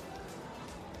yourself.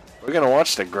 We're going to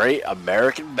watch the Great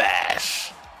American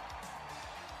Bash.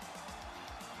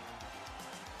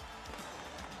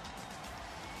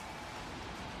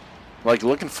 I'm like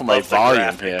looking for my Love the volume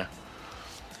graphic. here.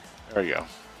 There we go.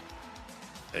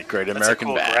 The Great That's American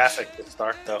a cool Bash. graphic to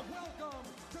start, though.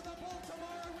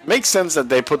 Makes sense that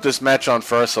they put this match on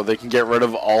first so they can get rid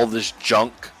of all this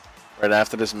junk right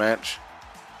after this match.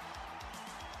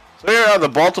 So here are the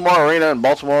Baltimore Arena in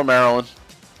Baltimore, Maryland.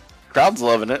 Crowd's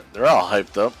loving it. They're all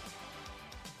hyped up.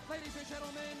 Ladies and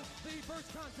gentlemen, the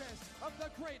first contest of the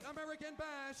Great American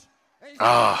Bash.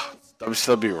 Ah,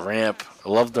 WCW ramp. I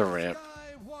love the ramp.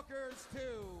 Skywalkers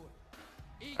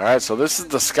 2. Alright, so this is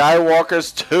the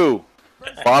Skywalkers 2.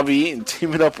 Bobby Eaton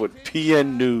teaming up with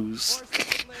PN News.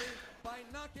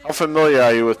 How familiar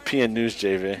are you with PN News,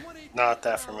 JV? Not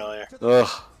that familiar. Ugh.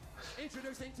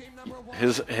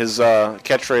 His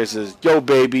catchphrase is "Yo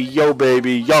baby, yo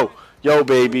baby, yo, yo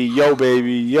baby, yo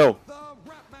baby, yo."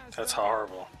 That's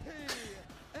horrible.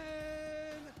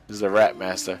 He's the rap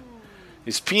master.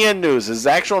 He's PN News. His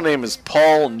actual name is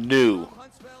Paul New.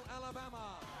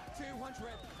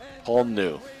 Paul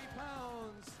New.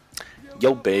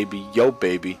 Yo baby, yo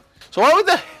baby. So why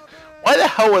the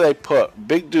hell would they put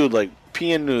big dude like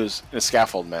PN News in a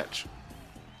scaffold match?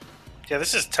 Yeah,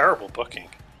 this is terrible booking.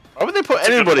 Why would they put That's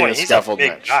a good anybody in a point. He's scaffold a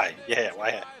big match? guy. Yeah,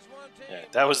 why? Yeah,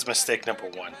 that was mistake number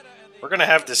 1. We're gonna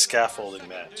have this scaffolding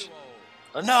match.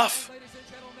 Enough.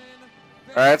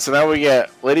 Alright, so now we get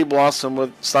Lady Blossom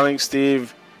with Stunning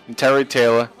Steve and Terry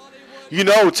Taylor. You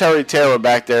know Terry Taylor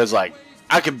back there is like,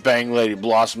 I could bang Lady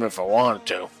Blossom if I wanted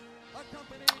to.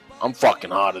 I'm fucking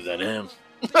hotter than him.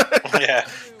 Yeah.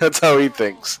 That's how he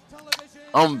thinks.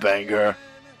 I'm bang her.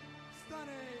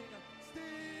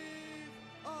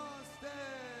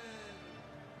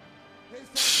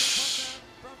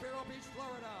 From Vero Beach,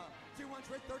 Florida,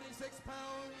 236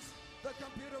 pounds,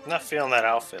 I'm not feeling that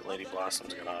outfit Lady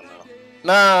Blossom's got on though.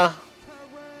 Nah.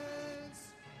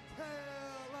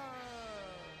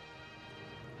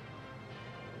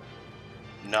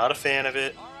 Not a fan of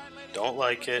it. Don't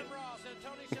like it.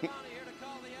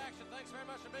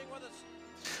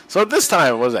 So at this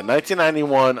time, what was it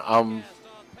 1991? I'm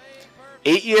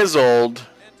 8 years old.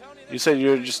 You said you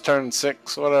were just turned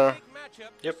 6, whatever.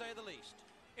 Yep.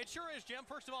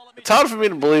 It's hard for me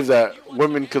to believe that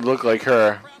women could look like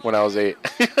her when I was 8.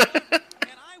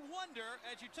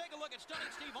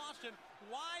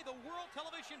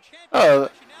 Oh,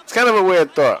 it's kind of a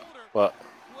weird thought, but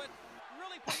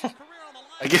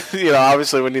I guess,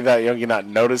 obviously when you're that young, you're not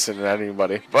noticing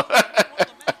anybody. But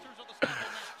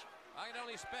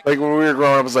like when we were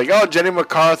growing up, it was like, oh, Jenny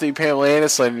McCarthy, Pamela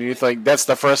Anderson, and you think that's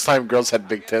the first time girls had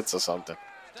big tits or something.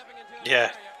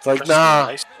 Yeah. It's like,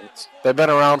 nah, they've been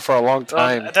around for a long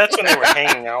time. Well, that's when they were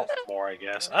hanging out more, I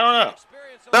guess. I don't know.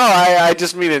 No, I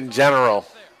just mean in general,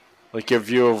 like your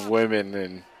view of women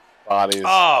and bodies.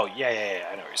 Oh, yeah.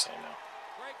 I know what you're saying now.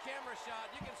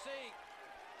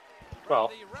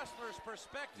 Well,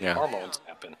 Yeah. hormones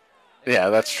happen. Yeah,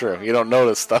 that's true. You don't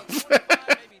notice stuff.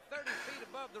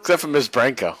 Except for Miss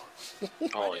Branko.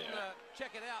 Oh, yeah.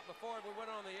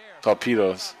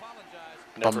 Torpedoes.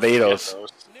 Never Bombados. forget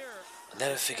those.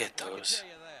 Never forget those.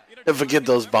 Don't forget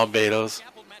those Bombados.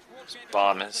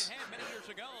 Bombers.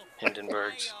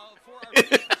 Hindenburgs.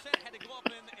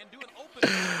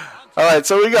 Alright,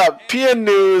 so we got PN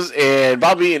News and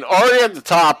Bobby Eaton already at the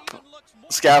top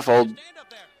scaffold.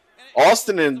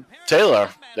 Austin and Taylor,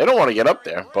 they don't want to get up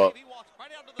there, but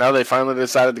now they finally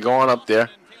decided to go on up there.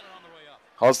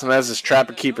 Austin has his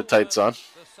Trapper Keeper tights on.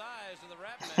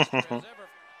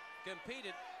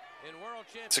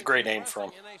 It's a great name for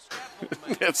him.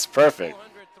 It's perfect.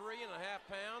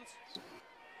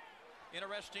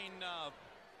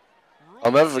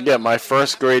 I'll never forget my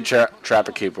first grade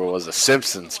Trapper Keeper was a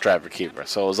Simpsons Trapper Keeper.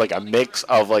 So it was like a mix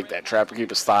of like that Trapper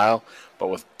Keeper style, but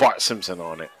with Bart Simpson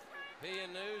on it.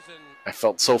 I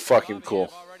felt so fucking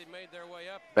cool.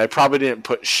 And I probably didn't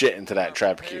put shit into that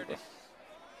Trapper Keeper.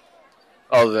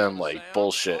 Other than like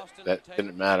bullshit that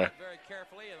didn't matter.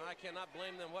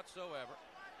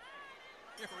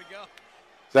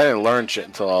 I didn't learn shit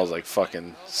until I was like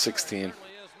fucking 16.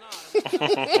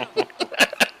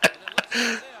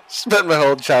 Spent my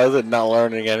whole childhood not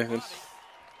learning anything.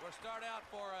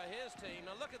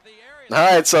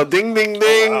 Alright, so ding ding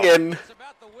ding, wow. and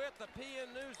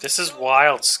This is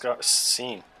wild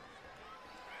scene.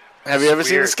 have you ever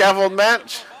seen the weird. scaffold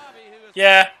match?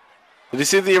 Yeah. Did you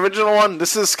see the original one?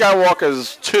 This is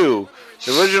Skywalker's 2.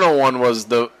 The original one was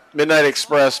the Midnight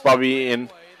Express, Bobby Eaton.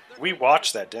 We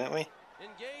watched that, didn't we? I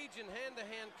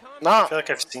Not, feel like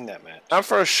I've seen that match. not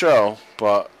for a show,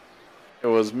 but it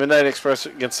was Midnight Express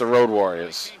against the Road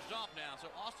Warriors.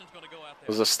 It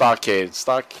was a Starcade.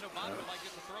 I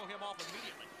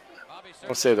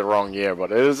won't say the wrong year,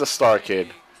 but it is a Starcade.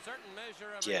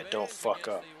 Yeah, don't fuck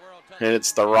up. And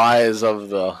it's the rise of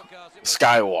the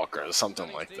Skywalker,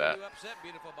 something like that.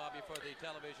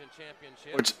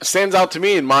 Which stands out to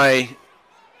me in my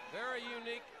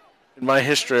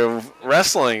history of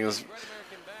wrestling is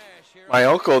my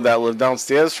uncle that lived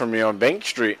downstairs from me on Bank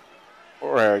Street,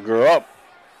 where I grew up.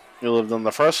 He lived on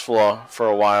the first floor for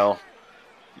a while,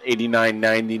 89,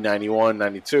 90, 91,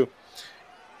 92,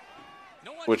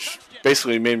 which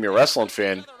basically made me a wrestling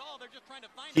fan.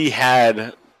 He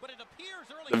had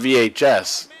the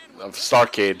VHS of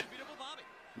Starcade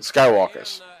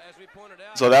Skywalkers.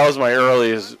 So that was my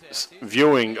earliest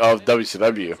viewing of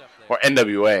WCW, or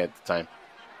NWA at the time.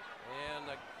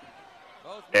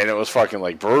 And it was fucking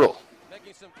like brutal.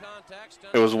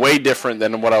 It was way different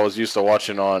than what I was used to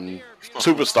watching on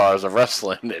Superstars of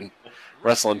Wrestling and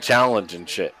Wrestling Challenge and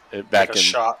shit back Like a in.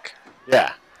 shock.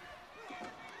 Yeah.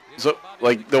 So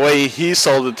like the way he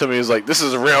sold it to me was like, this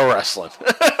is real wrestling.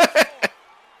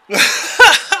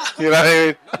 You know what I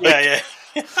mean? Yeah.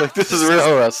 Like this is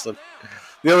real wrestling.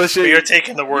 The other But shit. you're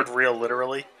taking the word real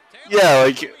literally. Yeah,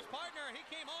 like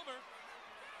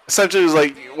essentially it was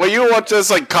like, well, you watch this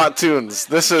like cartoons.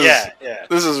 This is Yeah.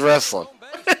 this is wrestling.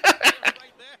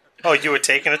 Oh, you were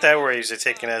taking it that way, or was you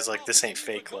taking it as like this ain't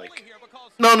fake? Like,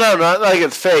 No, not like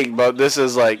it's fake, but this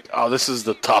is like, oh, this is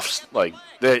the tough. Like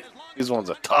these ones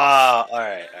are tough. all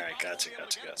right, gotcha.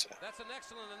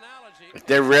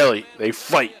 Like, they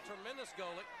fight.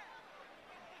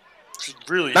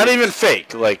 Really? Not even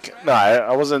fake. Like no,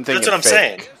 I wasn't thinking. That's what I'm fake.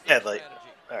 saying. Yeah, like,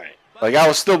 all right. Like I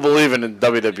was still believing in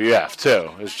WWF too.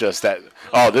 It's just that,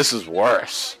 oh, this is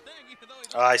worse.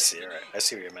 Oh, I see. All right, I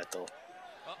see what your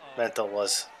mental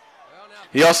was.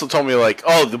 He also told me like,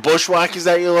 oh, the Bushwhackers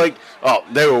that you like, oh,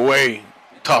 they were way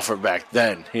tougher back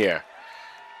then. Here.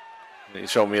 And he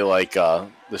showed me like the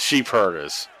sheep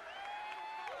herders.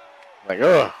 Like,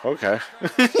 oh, okay.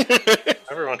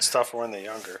 Everyone's tougher when they're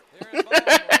younger.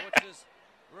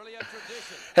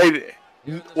 Hey,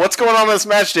 what's going on in this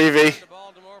match, JV?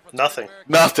 Nothing.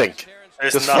 Nothing.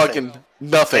 There's Just nothing. fucking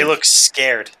nothing. They look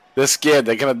scared. They're scared.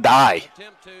 They're gonna die.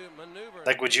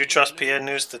 Like, would you trust PN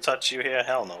News to touch you here?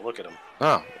 Hell no. Look at him.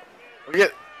 Oh, look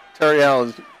at Terry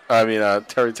Allen.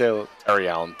 Terry Taylor. Terry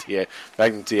Allen. TA.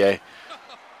 Magnum TA.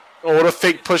 Oh, what a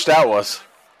fake push that was.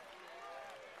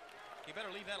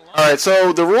 All right,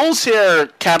 so the rules here: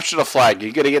 capture the flag.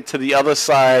 You got to get to the other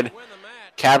side.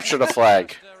 Capture the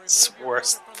flag. It's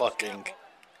worst fucking.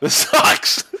 This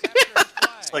sucks.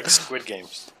 It's like Squid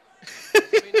Games.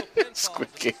 Squid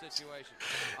Games.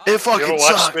 It You fucking ever watch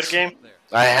sucks. Squid Game?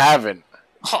 I haven't.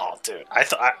 Oh, dude.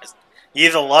 You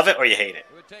either love it or you hate it.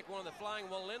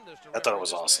 I thought it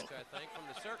was awesome.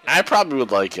 I probably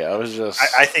would like it. I was just.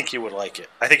 I think you would like it.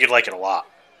 I think you'd like it a lot.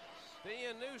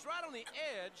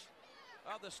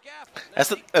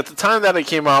 At the time that it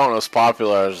came out and it was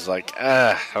popular, I was just like,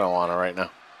 I don't want it right now.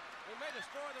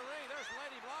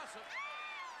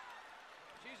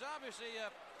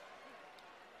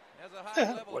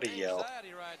 What a yell.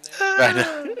 I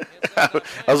know.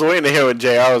 I was waiting to hear what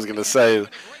JR was going to say.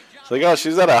 It's like, oh,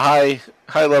 she's at a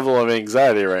high level of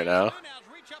anxiety right now.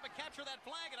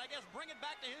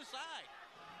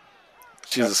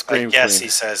 She's a scream Yes, queen. he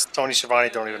says. Tony Schiavone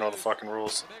don't even know the fucking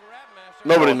rules.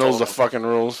 Nobody No one knows the told him. fucking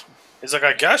rules. He's like,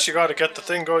 I guess you got to get the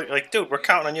thing going. Like, dude, we're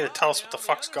counting on you to tell us what the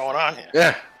fuck's going on here.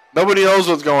 Yeah. Nobody knows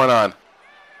what's going on.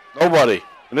 Nobody.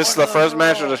 And this is the first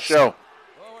match of the show.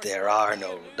 There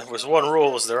was one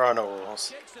rule, is there are no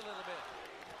rules.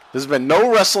 There's been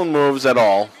no wrestling moves at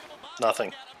all.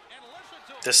 Nothing.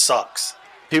 This sucks.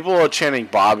 People are chanting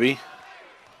Bobby.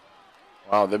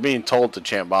 Wow, they're being told to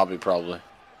chant Bobby probably.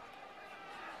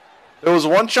 There was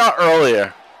one shot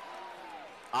earlier,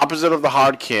 opposite of the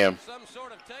hard cam,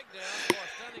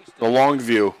 the long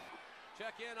view,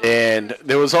 and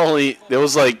there was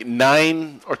like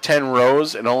 9 or 10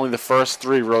 rows, and only the first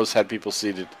 3 rows had people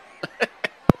seated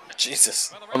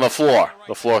Jesus. on the floor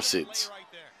seats,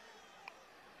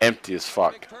 empty as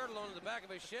fuck.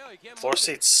 Floor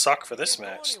seats suck for this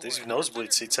match. These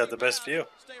nosebleed seats had the best view.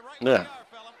 Yeah.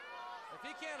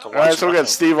 To All right, watch so we got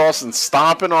wrestling. Steve Austin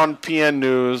stomping on PN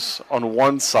News on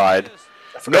one side.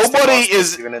 I forgot Steve Nobody Austin was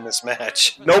is- even in this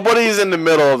match. Nobody's in the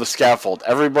middle of the scaffold.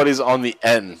 Everybody's on the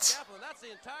ends.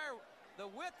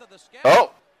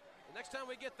 Oh,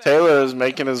 Taylor is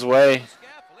making his way.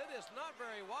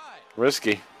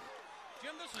 Risky.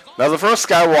 Now the first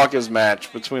Skywalker's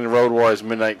match between the Road Warriors and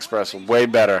Midnight Express was way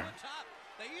better.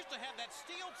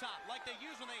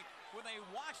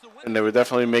 And they were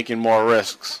definitely making more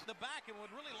risks.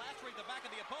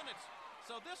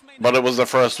 But it was the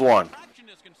first one.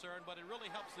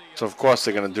 So of course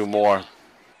they're going to do more.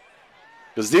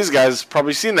 Because these guys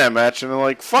probably seen that match and they're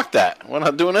like, fuck that. We're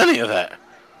not doing any of that.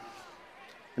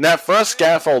 In that first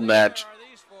scaffold match,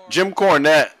 Jim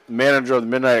Cornette, manager of the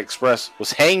Midnight Express,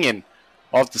 was hanging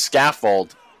off the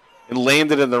scaffold and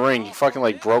landed in the ring. He fucking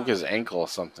like broke his ankle or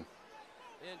something.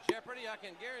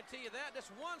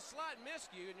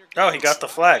 Oh, he got the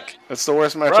flag. That's the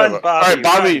worst match Run, ever. Bobby, All right,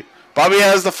 Bobby. run. Bobby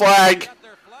has the flag.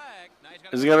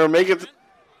 Is he going to make it?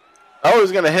 Oh,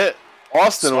 he's going to hit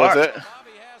Austin Smart. with it.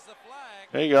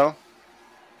 There you go.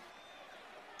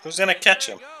 Who's going to catch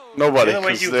him? Nobody, The only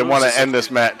way because he they want loses to end is-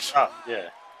 this match. Oh, yeah.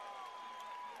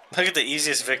 Look at the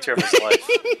easiest victory of his life.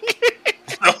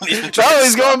 Don't even try Oh, to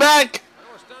he's stop. going back.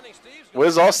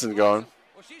 Where's Austin going?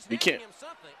 You can't.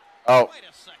 Oh,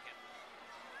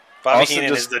 Bobby Austin Heenan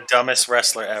just- is the dumbest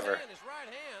wrestler ever.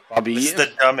 Bobby This is Eaton.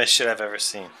 the dumbest shit I've ever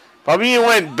seen. Bobby Eaton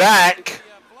went back.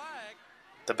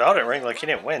 The bell didn't ring, like he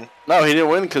didn't win. No, he didn't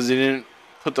win because he didn't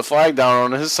put the flag down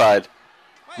on his side.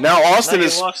 Now Austin Now you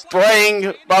is lost.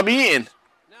 spraying Bobby Eaton.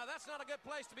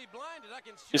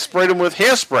 He sprayed him with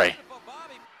hairspray.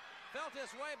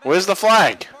 Where's the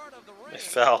flag? It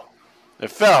fell.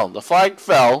 It fell. The flag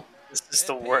fell. This is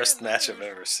the worst match I've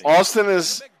ever seen. Austin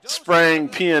is spraying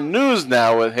PN News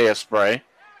now with hairspray.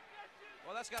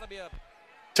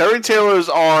 Terry Taylor's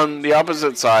on the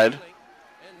opposite side.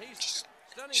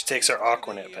 She takes her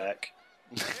Aquanet back.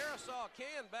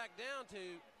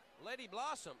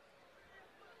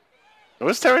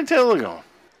 Where's Terry Taylor going?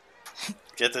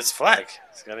 Get this flag.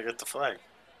 He's got to get the flag.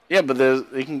 Yeah, but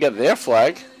they can get their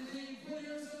flag.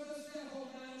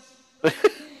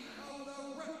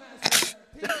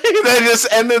 They just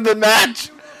ended the match.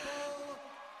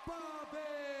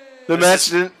 The match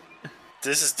didn't.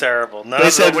 This is terrible. They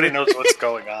said- Nobody knows what's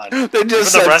going on. They just Even the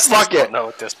said, wrestlers "Fuck don't it." know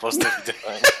what they're supposed to be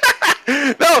doing.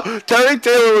 No, Terry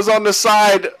Taylor was on the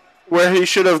side where he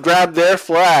should have grabbed their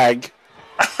flag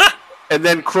and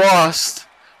then crossed,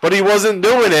 but he wasn't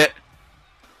doing it.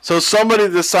 So somebody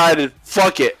decided,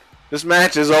 fuck it, this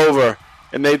match is over.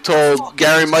 And they told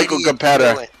Gary Michael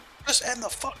Capetta. Just end the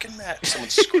fucking match.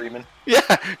 Someone's screaming.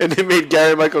 Yeah, and they made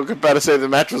Gary Michael Capetta say the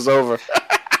match was over.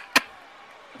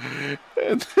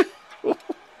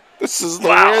 This is the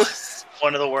worst.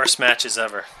 One of the worst matches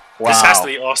ever. Wow. This has to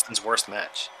be Austin's worst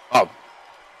match. Oh,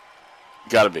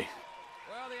 gotta be.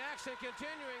 Well, the action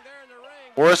continuing there in the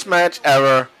ring. Worst match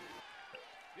ever.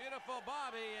 Beautiful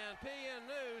Bobby and PN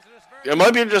News. And it's very It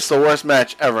might be just the worst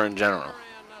match ever in general.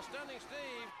 and Stunning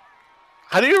Steve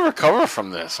How do you recover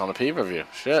from this on a pay-per-view?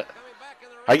 Shit. coming back in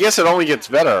the ring. I guess it only gets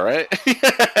better, right?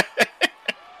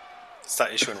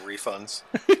 Start issuing refunds.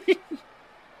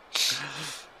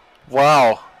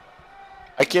 Wow.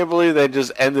 I can't believe they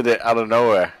just ended it out of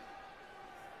nowhere.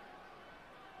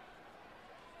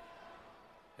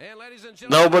 And ladies and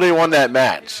gentlemen, Nobody won that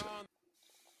match.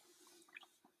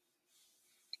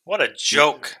 What a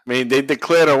joke. I mean, they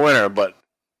declared a winner, but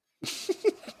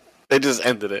they just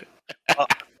ended it.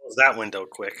 Close that window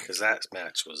quick, because that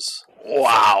match was...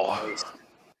 Wow.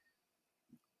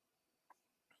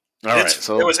 All right,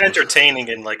 so it was entertaining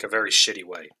in like a very shitty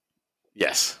way.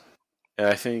 yes, and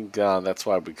I think that's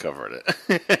why we covered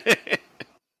it.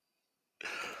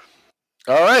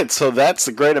 All right, so that's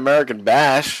the Great American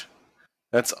Bash.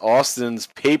 That's Austin's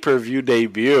pay-per-view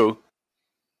debut.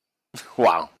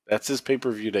 Wow, that's his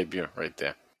pay-per-view debut right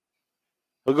there.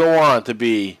 He'll go on to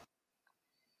be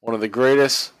one of the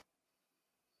greatest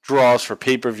draws for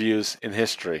pay-per-views in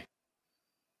history,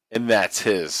 and that's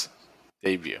his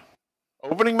debut.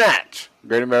 Opening match,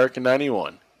 Great American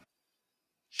 91.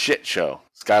 Shit show,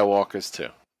 Skywalkers 2.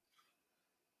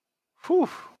 Whew.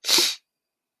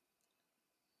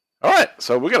 All right,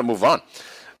 so we got to move on.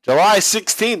 July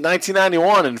 16,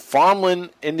 1991, in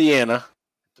Farmland, Indiana,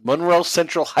 the Monroe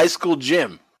Central High School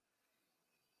gym.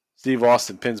 Steve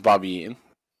Austin pins Bobby Eaton.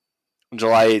 On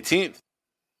July 18th,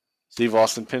 Steve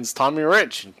Austin pins Tommy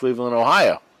Rich in Cleveland,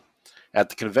 Ohio, at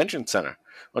the Convention Center.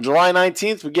 On July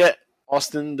 19th, we get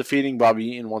Austin defeating Bobby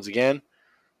Eaton once again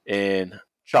in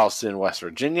Charleston, West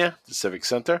Virginia, the Civic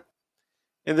Center.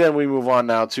 And then we move on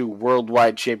now to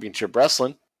Worldwide Championship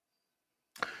Wrestling.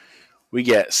 We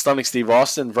get Stunning Steve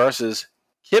Austin versus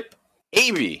Kip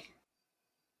Avey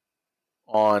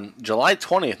on July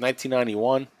 20th,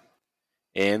 1991.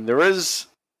 And there is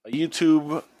a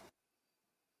YouTube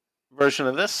version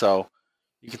of this, so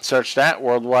you can search that,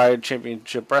 Worldwide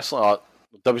Championship Wrestling,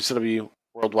 WCW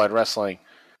Worldwide Wrestling,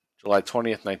 July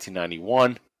 20th,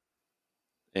 1991.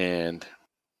 And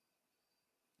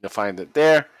you'll find it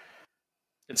there.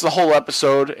 It's the whole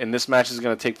episode, and this match is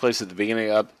going to take place at the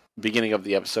beginning of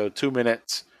the episode, 2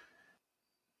 minutes,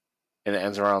 and it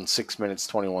ends around 6 minutes,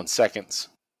 21 seconds.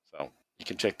 So you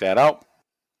can check that out.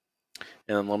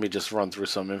 And then let me just run through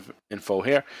some info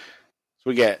here. So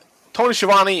we get Tony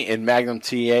Schiavone and Magnum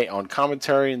TA on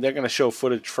commentary, and they're going to show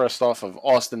footage first off of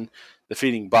Austin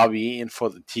defeating Bobby Eaton for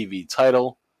the TV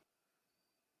title.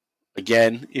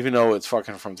 Again, even though it's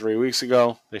fucking from 3 weeks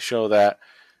ago, they show that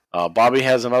Bobby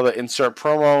has another insert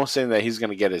promo saying that he's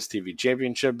going to get his TV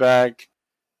championship back.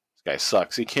 This guy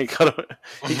sucks. He can't cut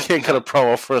a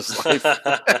promo for his life.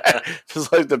 If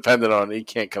his life depended on it, he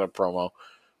can't cut a promo.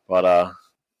 But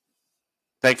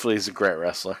thankfully, he's a great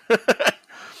wrestler.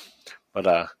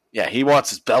 But yeah, he wants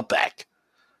his belt back.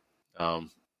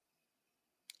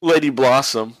 Lady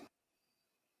Blossom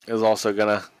is also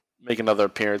gonna make another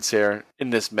appearance here in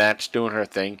this match, doing her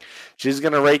thing. She's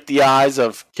gonna rake the eyes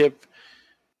of Kip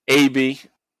Avey,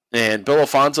 and Bill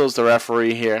Alfonso's the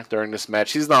referee here during this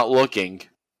match. He's not looking.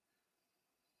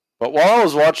 But while I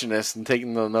was watching this and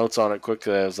taking the notes on it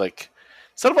quickly, I was like,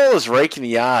 instead of all this raking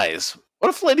the eyes, what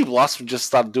if Lady Blossom just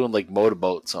stopped doing like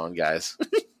motorboats on guys?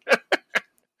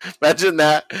 Imagine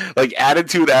that, like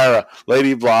Attitude Era,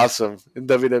 Lady Blossom in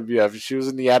WWF. If she was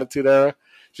in the Attitude Era,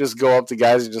 just go up to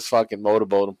guys and just fucking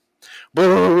motorboat them.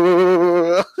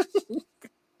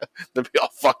 They'd be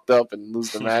all fucked up and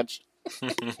lose the match.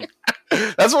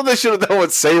 That's what they should have done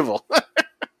with Sable.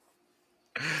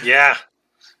 Yeah.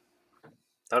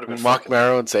 That would have been Mark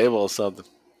Marrow and Sable or something.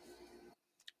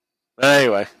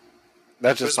 Anyway,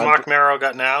 that's just Who's Mark Marrow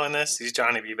got now in this? He's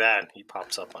Johnny B. Bad. He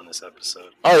pops up on this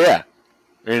episode. Oh yeah,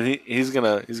 and he's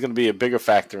gonna be a bigger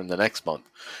factor in the next month.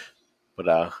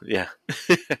 But yeah.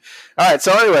 All right.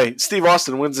 So anyway, Steve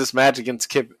Austin wins this match against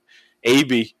Kip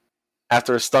Avey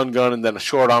after a stun gun and then a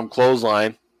short arm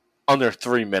clothesline under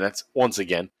 3 minutes. Once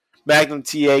again, Magnum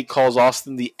TA calls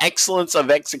Austin the excellence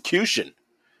of execution.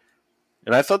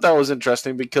 And I thought that was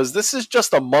interesting because this is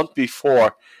just a month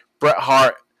before Bret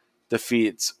Hart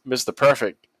defeats Mr.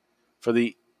 Perfect for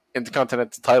the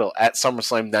Intercontinental title at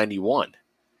SummerSlam 91.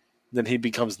 Then he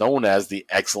becomes known as the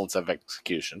Excellence of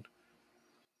Execution.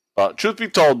 But truth be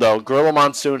told, though, Gorilla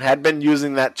Monsoon had been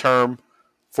using that term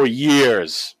for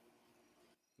years.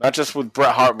 Not just with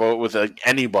Bret Hart, but with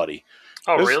anybody.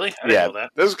 Oh, really? I didn't know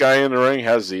that. This guy in the ring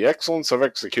has the excellence of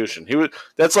execution.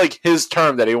 That's like his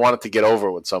term that he wanted to get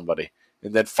over with somebody.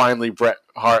 And then finally Bret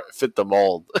Hart fit the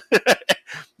mold.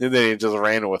 And then he just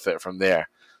ran with it from there.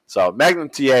 So Magnum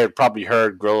TA had probably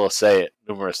heard Gorilla say it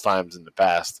numerous times in the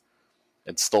past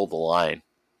and stole the line.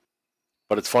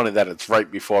 But it's funny that it's right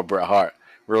before Bret Hart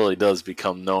really does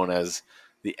become known as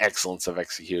the excellence of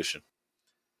execution.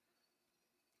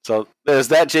 So there's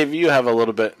that, JV. You have a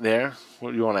little bit there.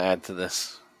 What do you want to add to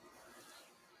this?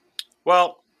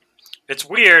 Well, it's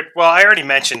weird. Well, I already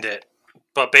mentioned it,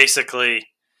 but basically,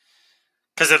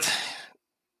 because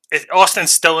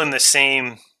Austin's still in the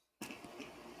same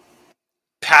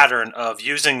pattern of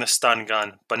using the stun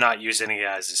gun, but not using it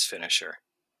as his finisher.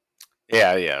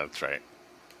 Yeah, that's right.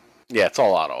 Yeah, it's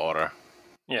all out of order.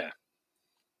 Yeah.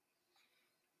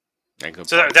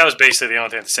 So that was basically the only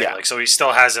thing to say. Yeah. Like, so he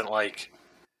still hasn't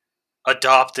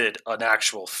adopted an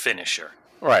actual finisher.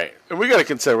 Right. And we got to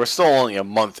consider we're still only a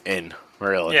month in,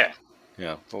 really. Yeah.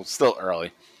 Yeah, so it's still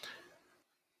early.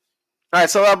 All right,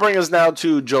 so that'll bring us now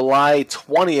to July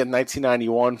 20th,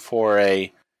 1991 for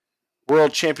a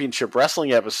World Championship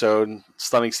Wrestling episode.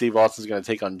 Stunning Steve Austin's going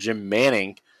to take on Jim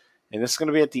Manning. And this is going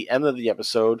to be at the end of the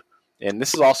episode. And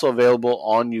this is also available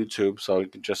on YouTube, so you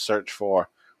can just search for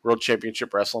World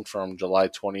Championship Wrestling from July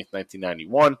 20th,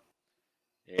 1991.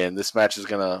 And this match is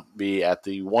going to be at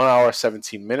the 1 hour,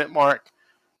 17 minute mark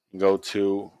and go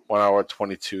to 1 hour,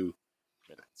 22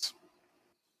 minutes.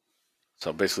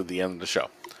 So basically the end of the show.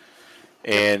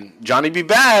 And Johnny B.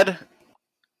 Bad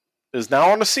is now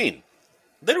on the scene.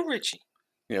 Little Richie.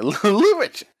 Yeah, Little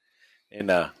Richie.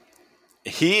 And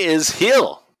he is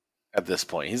heel at this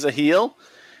point. He's a heel.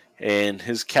 And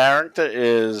his character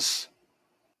is,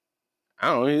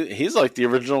 I don't know, he's like the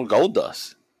original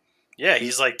Goldust. Yeah,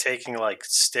 he's taking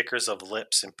stickers of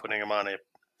lips and putting them on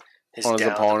his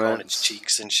opponent's opponent's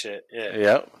cheeks and shit. Yeah.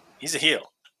 Yep. He's a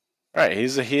heel. Right,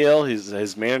 he's a heel.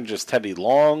 His manager's Teddy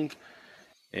Long.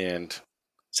 And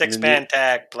 6-man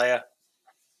tag, player.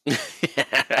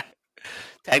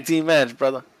 Tag team match,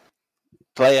 brother.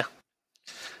 Player.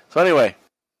 So anyway,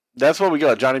 that's what we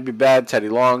got. Johnny B. Bad, Teddy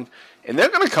Long. And they're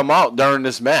going to come out during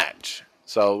this match.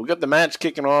 So we got the match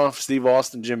kicking off. Steve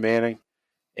Austin, Jim Manning,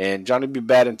 and Johnny B.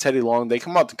 Bad and Teddy Long. They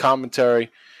come out to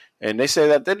commentary, and they say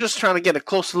that they're just trying to get a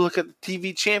closer look at the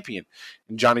TV champion.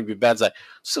 And Johnny B. Bad's like,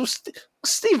 so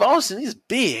Steve Austin, he's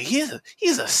big.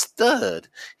 He's a stud.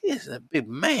 He's a big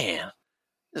man.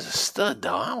 He's a stud,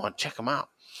 dog. I want to check him out.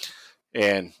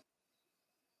 And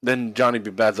then Johnny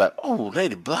B. Bad's like, oh,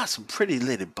 Lady Blossom, pretty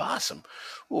Lady Blossom.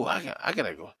 Oh, I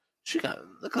gotta go.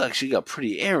 Look like she got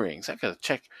pretty earrings. I gotta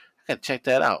check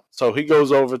that out. So he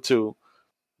goes over to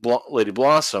Lady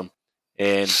Blossom,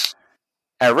 and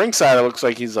at ringside it looks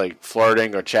like he's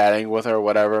flirting or chatting with her or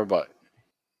whatever, but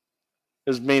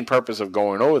his main purpose of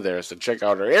going over there is to check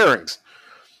out her earrings.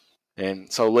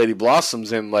 And so Lady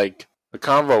Blossom's in a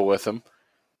convo with him,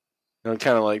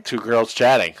 kind of like two girls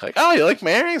chatting, oh, you like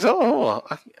my earrings? Oh,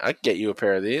 I can get you a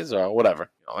pair of these or whatever,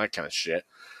 that kind of shit.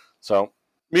 So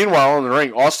meanwhile in the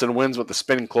ring, Austin wins with the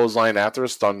spinning clothesline after a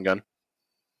stun gun.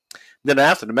 Then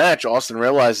after the match, Austin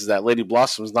realizes that Lady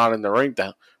Blossom's not in the ring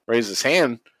to raise his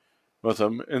hand with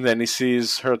him, and then he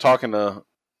sees her talking to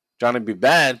Johnny B.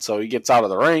 Bad, so he gets out of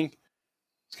the ring.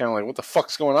 It's kind of like, what the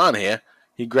fuck's going on here?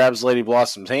 He grabs Lady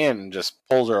Blossom's hand and just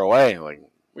pulls her away.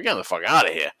 We're getting the fuck out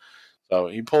of here. So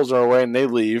he pulls her away, and they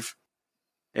leave.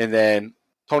 And then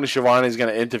Tony Schiavone's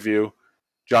going to interview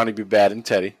Johnny B. Bad and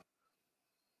Teddy.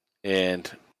 And,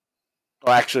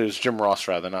 well, actually, it was Jim Ross,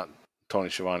 rather, not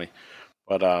Tony Schiavone.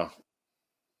 But,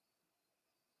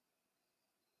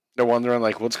 they're wondering,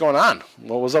 what's going on?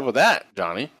 What was up with that,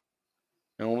 Johnny?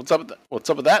 What's up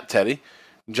with that, Teddy?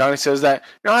 And Johnny says that,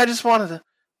 I just wanted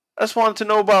to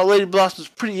know about Lady Blossom's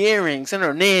pretty earrings and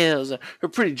her nails and her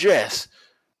pretty dress.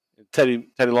 And Teddy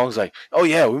Long's like, oh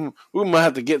yeah, we might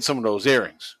have to get some of those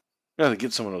earrings.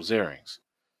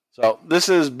 So this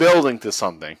is building to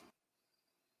something.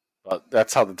 But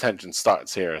that's how the tension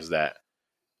starts here, is that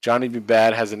Johnny B.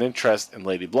 Bad has an interest in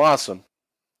Lady Blossom.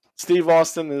 Steve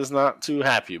Austin is not too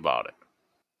happy about it.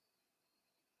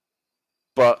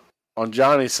 But on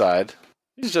Johnny's side,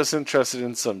 he's just interested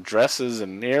in some dresses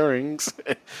and earrings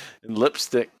and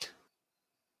lipstick.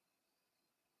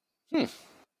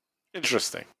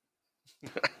 Interesting.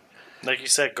 Like you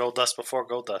said, Goldust before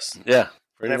Goldust. Yeah,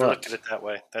 I never looked at it that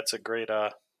way. That's a great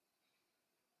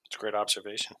It's a great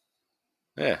observation.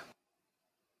 Yeah.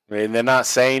 I mean, they're not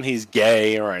saying he's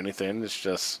gay or anything. It's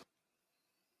just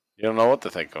you don't know what to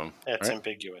think of him. Yeah, it's right?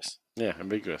 ambiguous. Yeah,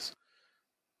 ambiguous.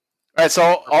 All right,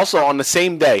 so also on the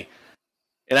same day,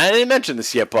 and I didn't mention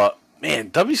this yet, but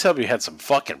man, WCW had some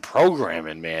fucking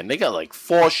programming, man. They got like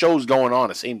 4 shows going on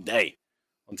the same day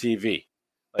on TV.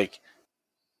 Like,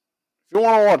 if you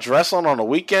want to watch wrestling on a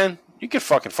weekend, you could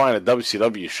fucking find a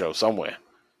WCW show somewhere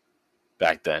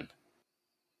back then.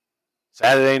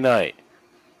 Saturday night,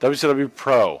 WCW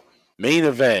Pro, Main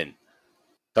Event,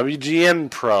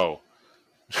 WGN Pro.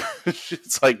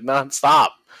 It's like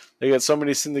nonstop. They got so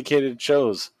many syndicated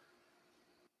shows.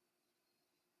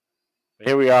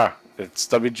 Here we are. It's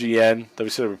WGN,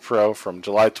 WCW Pro from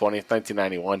July 20th,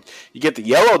 1991. You get the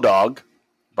Yellow Dog,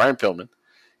 Brian Pillman,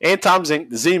 and Tom Zink,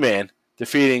 the Z-Man,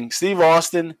 defeating Steve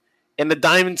Austin and the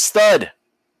Diamond Stud,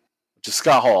 which is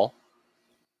Scott Hall,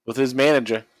 with his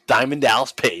manager, Diamond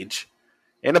Dallas Page,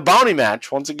 in a bounty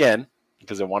match, once again,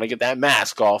 because they want to get that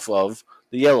mask off of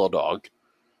the Yellow Dog.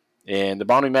 And the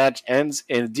bounty match ends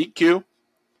in a DQ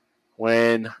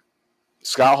when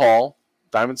Scott Hall,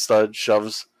 Diamond Stud,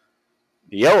 shoves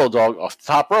the Yellow Dog off the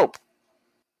top rope.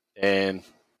 And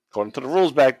according to the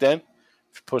rules back then,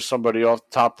 if you push somebody off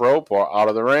the top rope or out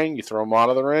of the ring, you throw them out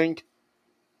of the ring,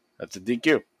 that's a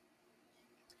DQ.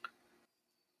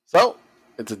 So,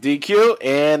 it's a DQ,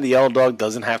 and the Yellow Dog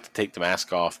doesn't have to take the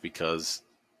mask off because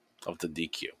of the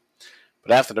DQ.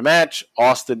 But after the match,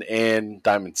 Austin and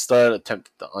Diamond Stud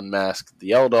attempted to unmask the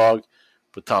Yellow Dog,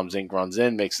 but Tom Zink runs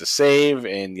in, makes a save,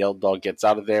 and the Yellow Dog gets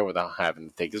out of there without having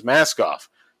to take his mask off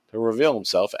to reveal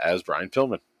himself as Brian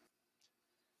Pillman.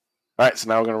 All right, so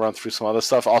now we're going to run through some other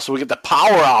stuff. Also, we get the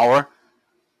Power Hour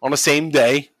on the same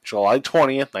day, July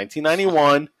 20th,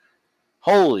 1991.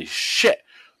 Holy shit.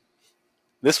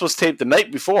 This was taped the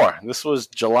night before. This was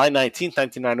July 19th,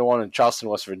 1991 in Charleston,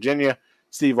 West Virginia.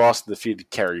 Steve Austin defeated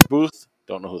Kerry Booth.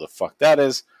 Don't know who the fuck that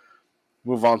is.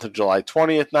 Move on to July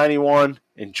 20th, 91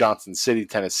 in Johnson City,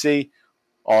 Tennessee.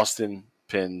 Austin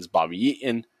pins Bobby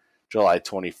Eaton. July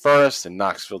 21st in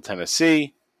Knoxville,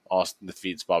 Tennessee. Austin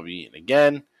defeats Bobby Eaton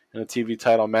again in a TV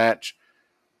title match.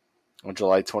 On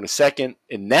July 22nd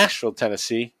in Nashville,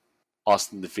 Tennessee,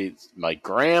 Austin defeats Mike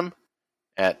Graham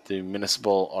at the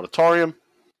Municipal Auditorium.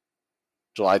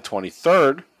 July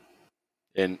 23rd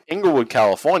in Inglewood,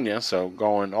 California, so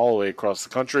going all the way across the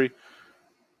country,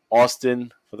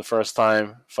 Austin, for the first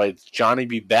time, fights Johnny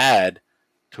B. Bad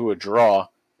to a draw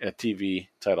in a TV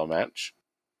title match.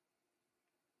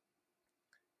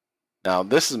 Now,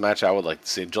 this is a match I would like to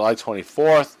see. July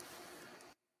 24th,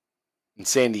 in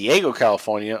San Diego,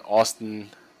 California, Austin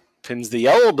pins the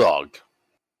Yellow Dog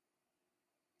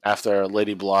after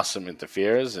Lady Blossom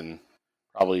interferes and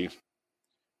probably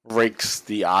rakes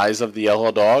the eyes of the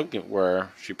Yellow Dog,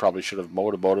 where she probably should have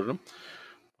motorboated him.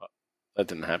 But that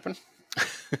didn't happen.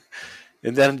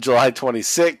 And then July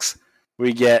 26th,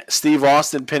 we get Steve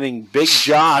Austin pinning Big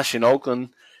Josh in Oakland,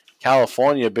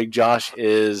 California. Big Josh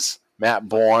is Matt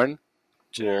Bourne,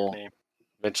 who will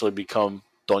eventually become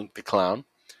Doink the Clown.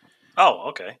 Oh,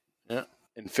 okay. Yeah.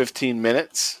 In 15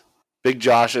 minutes, Big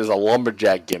Josh is a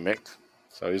lumberjack gimmick.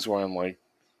 So he's wearing like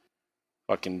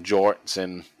fucking jorts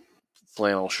and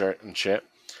flannel shirt and shit.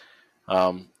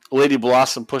 Lady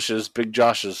Blossom pushes Big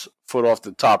Josh's foot off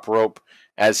the top rope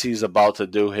as he's about to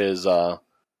do his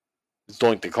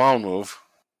Doink the Clown move.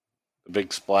 The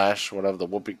big splash, whatever, the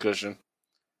whoopee cushion.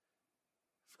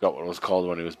 Forgot what it was called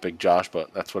when he was Big Josh,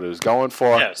 but that's what he was going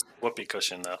for. Yeah, it's whoopee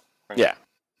cushion, though. Yeah.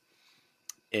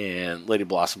 And Lady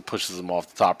Blossom pushes him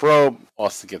off the top rope.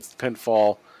 Austin gets the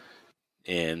pinfall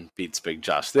and beats Big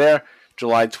Josh there.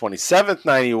 July 27th,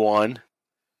 91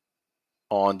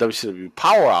 on WCW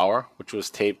Power Hour, which was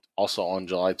taped also on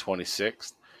July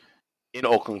 26th in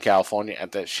Oakland, California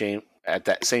at that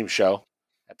same show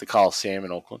at the Coliseum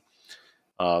in Oakland.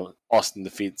 Austin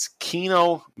defeats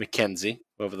Keno McKenzie,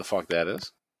 whoever the fuck that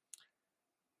is.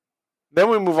 Then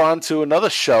we move on to another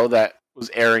show that was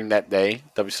airing that day,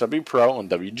 WCW Pro on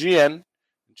WGN in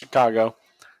Chicago.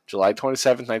 July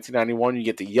 27th, 1991, you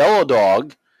get the Yellow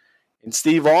Dog and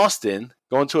Steve Austin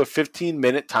going to a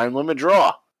 15-minute time limit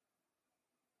draw.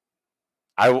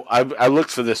 I looked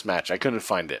for this match. I couldn't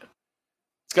find it.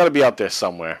 It's got to be out there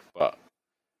somewhere, but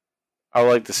I would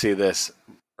like to see this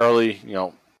early,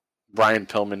 Brian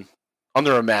Pillman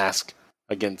under a mask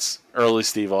against early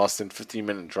Steve Austin,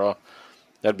 15-minute draw.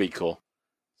 That'd be cool.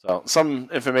 So, some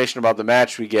information about the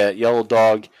match. We get Yellow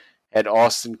Dog had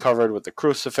Austin covered with the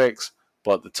crucifix,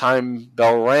 but the time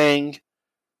bell rang.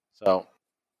 So,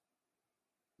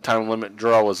 time limit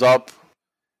draw was up.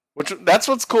 That's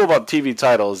what's cool about TV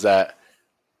titles, that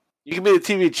You can be the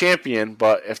TV champion,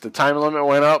 but if the time limit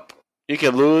went up, you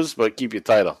could lose, but keep your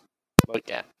title. Like,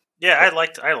 yeah. Yeah, I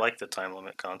like the time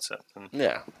limit concept.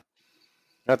 Yeah.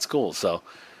 That's cool. So,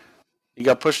 you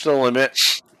got pushed to the limit.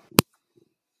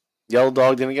 Yellow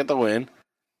Dog didn't get the win.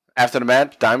 After the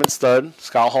match, Diamond Stud,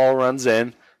 Scott Hall runs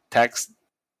in, attacks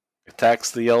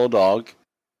the Yellow Dog,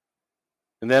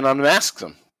 and then unmasks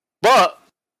him. But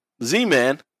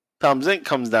Z-Man, Tom Zink,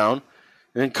 comes down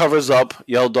and then covers up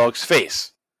Yellow Dog's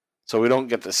face. So we don't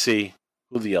get to see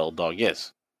who the Yellow Dog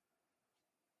is.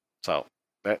 So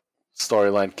that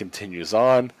storyline continues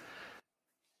on.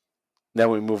 Then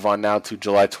we move on now to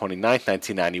July 29th,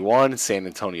 1991, San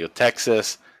Antonio,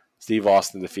 Texas. Steve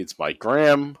Austin defeats Mike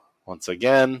Graham once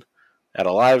again at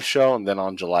a live show. And then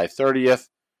on July 30th,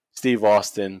 Steve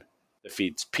Austin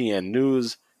defeats PN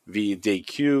News via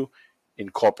DQ in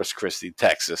Corpus Christi,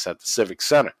 Texas at the Civic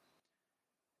Center.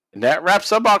 And that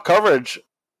wraps up our coverage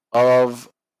of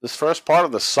this first part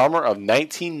of the summer of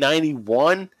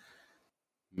 1991,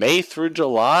 May through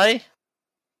July.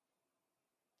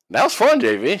 That was fun,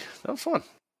 JV. That was fun.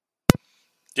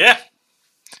 Yeah.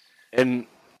 And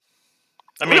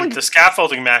I mean, the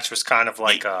scaffolding match was kind of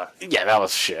like yeah, that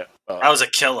was shit. That was a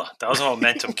killer. That was a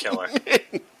momentum killer.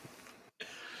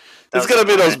 There's going to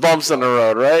be those bumps in the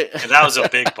road, right? Yeah, that was a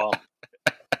big bump.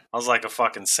 That was like a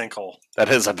fucking sinkhole. That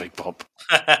is a big bump.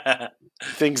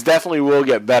 Things definitely will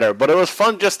get better, but it was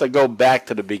fun just to go back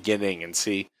to the beginning and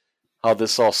see how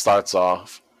this all starts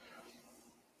off.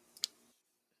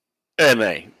 And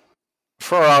hey,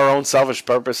 for our own selfish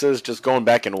purposes, just going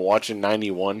back and watching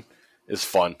 91 is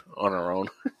fun on our own.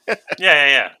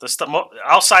 Yeah. The stuff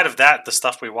outside of that, the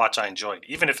stuff we watch, I enjoyed.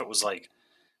 Even if it was like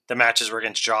the matches were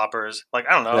against jobbers. Like,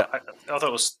 I don't know. Yeah. I thought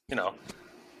it was,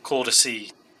 cool to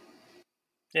see.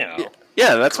 Yeah,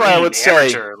 that's why I would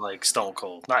amateur, like Stone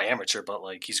Cold. Not amateur, but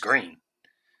like he's green.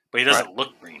 But he doesn't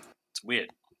look green. It's weird.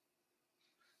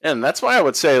 And that's why I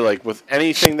would say, like, with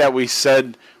anything that we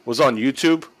said was on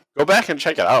YouTube, go back and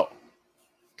check it out.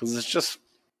 Because it's just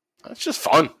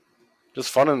fun. Just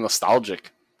fun and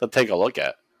nostalgic to take a look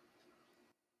at.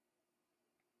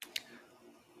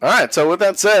 All right, so with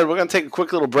that said, we're going to take a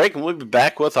quick little break, and we'll be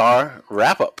back with our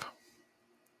wrap-up.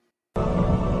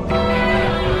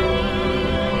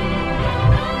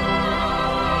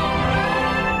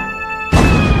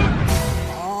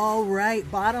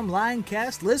 Bottom Line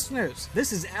Cast listeners,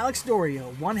 this is Alex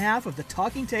Dorio, one half of the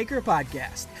Talking Taker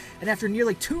podcast, and after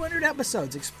nearly 200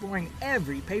 episodes exploring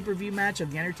every pay-per-view match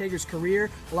of The Undertaker's career,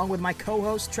 along with my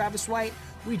co-host Travis White,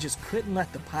 we just couldn't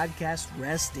let the podcast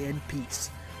rest in peace.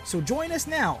 So join us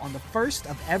now on the first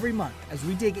of every month as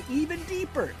we dig even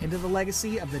deeper into the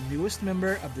legacy of the newest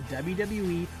member of the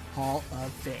WWE Hall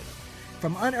of Fame.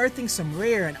 From unearthing some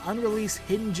rare and unreleased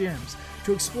hidden gems,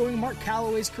 to exploring Mark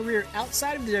Calloway's career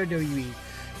outside of the WWE,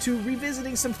 to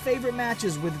revisiting some favorite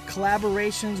matches with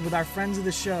collaborations with our friends of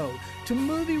the show, to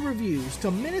movie reviews,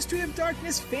 to Ministry of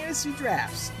Darkness fantasy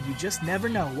drafts. You just never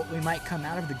know what we might come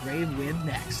out of the grave with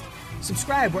next.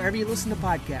 Subscribe wherever you listen to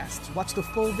podcasts. Watch the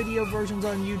full video versions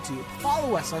on YouTube.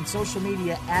 Follow us on social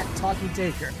media at Talking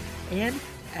Taker. And,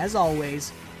 as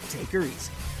always, take her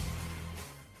easy.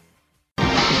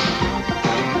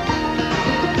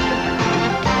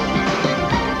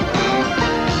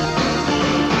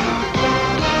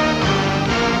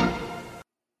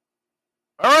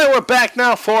 All right, we're back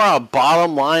now for our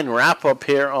bottom line wrap up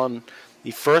here on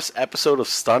the first episode of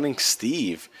Stunning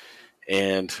Steve.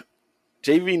 And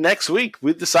JV, next week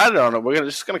we decided on it. We're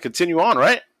just gonna continue on,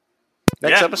 right?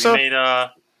 Next episode. We made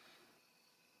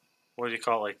what do you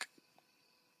call it? Like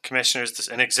commissioners,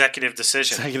 an executive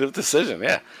decision. Executive decision,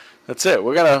 yeah. That's it.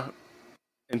 We're gonna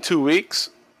in 2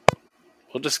 weeks.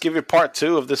 We'll just give you part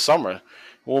 2 of this summer.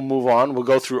 We'll move on. We'll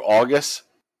go through August,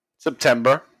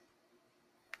 September.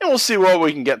 And we'll see what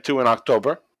we can get to in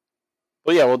October.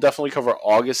 But yeah, we'll definitely cover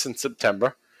August and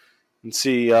September and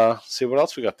see what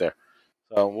else we got there.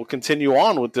 So we'll continue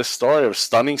on with this story of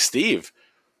Stunning Steve.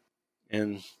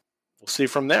 And we'll see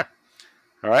from there.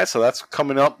 All right, so that's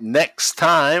coming up next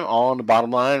time on the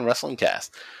Bottom Line Wrestling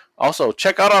Cast. Also,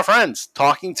 check out our friends,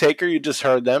 Talking Taker. You just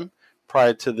heard them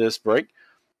prior to this break.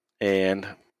 And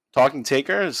Talking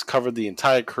Taker has covered the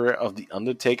entire career of The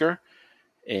Undertaker.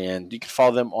 And you can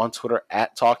follow them on Twitter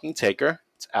at Talking Taker.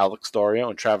 It's Alex Dorio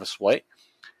and Travis White.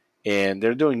 And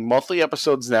they're doing monthly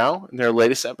episodes now. And their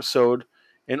latest episode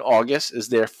in August is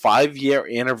their 5-year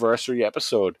anniversary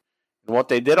episode. And what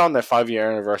they did on their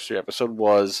 5-year anniversary episode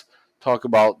was talk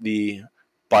about the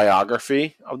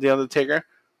biography of The Undertaker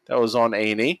that was on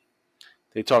A&E.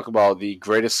 They talk about the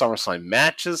greatest SummerSlam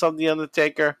matches of The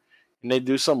Undertaker. And they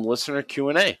do some listener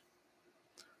Q&A.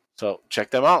 So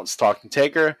check them out. It's Talking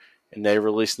Taker. and they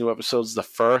release new episodes the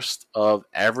first of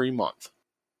every month.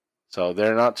 So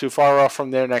they're not too far off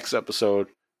from their next episode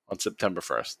on September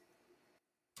 1st.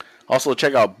 Also,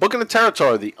 check out Booking the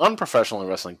Territory, the unprofessional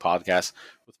wrestling podcast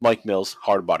with Mike Mills,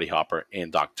 Hardbody Hopper,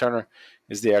 and Doc Turner,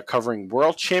 as they are covering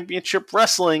World Championship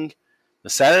Wrestling, the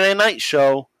Saturday night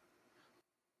show.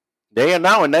 They are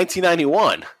now in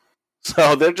 1991.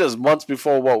 So they're just months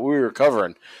before what we were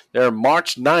covering. They're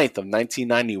March 9th of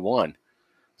 1991.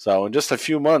 So in just a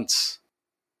few months,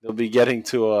 they'll be getting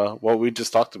to what we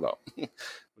just talked about,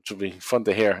 which will be fun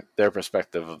to hear their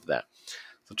perspective of that.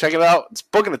 So check it out. It's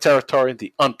Booking the Territory,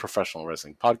 the unprofessional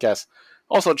wrestling podcast.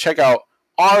 Also check out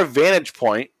Our Vantage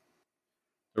Point,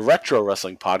 the retro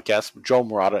wrestling podcast with Joe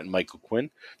Murata and Michael Quinn.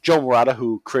 Joe Murata,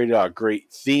 who created our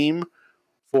great theme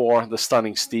for the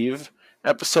Stunning Steve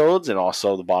episodes and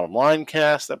also the Bottom Line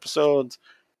Cast episodes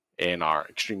and our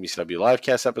Extreme ECW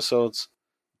Livecast episodes.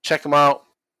 Check him out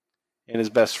and his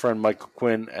best friend Michael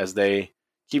Quinn as they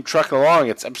keep trucking along.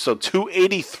 It's episode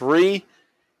 283,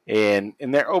 and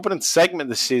in their opening segment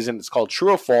this season, it's called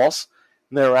True or False,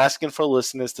 and they're asking for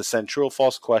listeners to send true or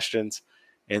false questions,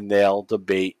 and they'll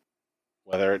debate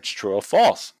whether it's true or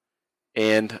false.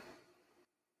 And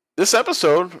this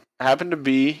episode happened to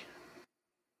be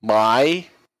my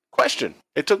question.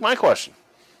 It took my question.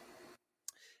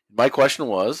 My question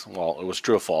was, well, it was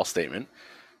true or false statement.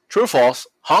 True or false,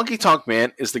 Honky Tonk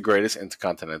Man is the greatest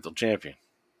Intercontinental Champion.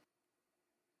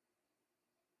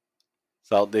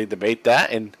 So they debate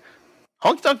that, and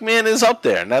Honky Tonk Man is up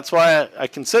there, and that's why I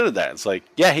considered that. It's like,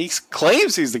 yeah, he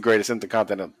claims he's the greatest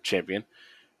Intercontinental Champion,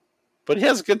 but he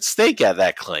has a good stake at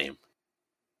that claim.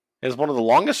 He has one of the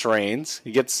longest reigns.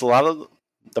 He gets a lot of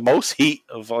the most heat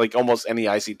of like almost any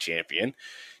IC champion.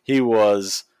 He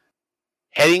was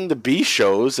heading the B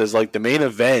shows as like the main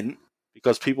event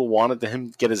because people wanted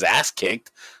him to get his ass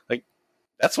kicked. Like,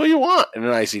 that's what you want in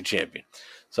an IC champion.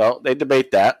 So they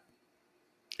debate that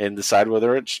and decide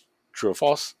whether it's true or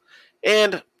false.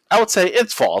 And I would say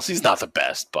it's false. He's not the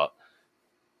best, but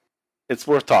it's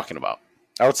worth talking about.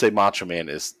 I would say Macho Man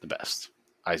is the best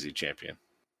IC champion.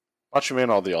 Macho Man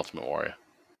or the Ultimate Warrior,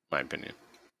 in my opinion.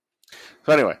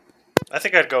 So anyway. I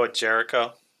think I'd go with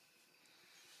Jericho.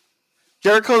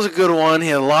 Jericho's a good one. He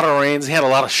had a lot of reigns. He had a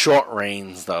lot of short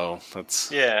reigns, though.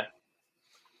 That's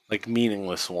like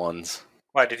meaningless ones.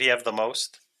 Why, did he have the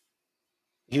most?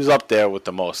 He was up there with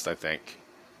the most, I think.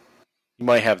 He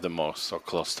might have the most, or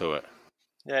close to it.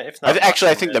 Yeah, if not.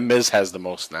 I think The Miz has the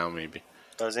most now, maybe.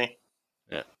 Does he?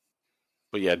 Yeah.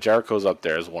 But yeah, Jericho's up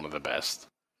there as one of the best.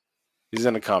 He's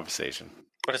in the conversation.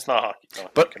 But it's not Honky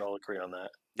Tonk. But we can all agree on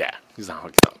that. Yeah, he's not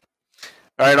Honky Tonk.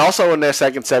 All right, and also in their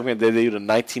second segment, they do the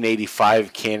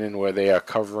 1985 canon where they are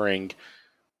covering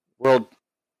World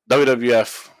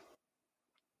WWF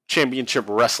Championship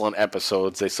Wrestling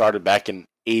episodes. They started back in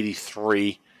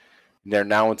 83, and they're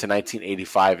now into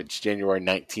 1985. It's January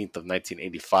 19th of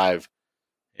 1985.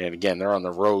 And again, they're on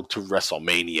the road to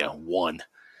WrestleMania 1.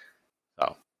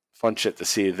 So, fun shit to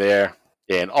see there.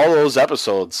 And all those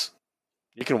episodes,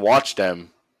 you can watch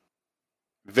them,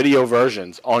 video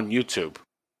versions, on YouTube.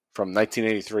 From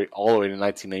 1983 all the way to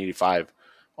 1985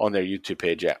 on their YouTube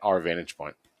page at Our Vantage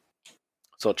Point.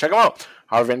 So check them out.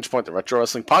 Our Vantage Point, the Retro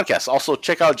Wrestling Podcast. Also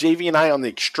check out JV and I on the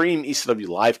Extreme ECW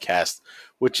Livecast,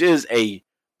 which is a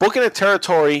Booking the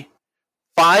Territory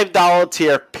 $5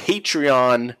 tier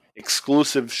Patreon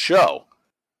exclusive show.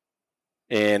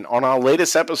 And on our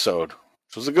latest episode,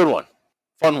 which was a good one,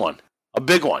 fun one, a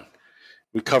big one,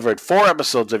 we covered 4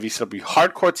 episodes of ECW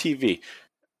Hardcore TV.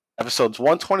 Episodes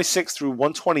 126 through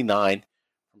 129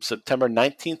 from September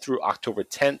 19th through October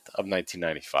 10th of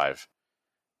 1995.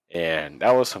 And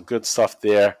that was some good stuff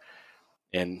there.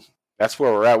 And that's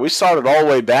where we're at. We started all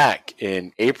the way back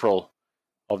in April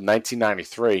of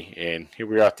 1993. And here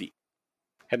we are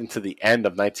heading to the end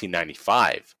of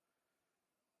 1995.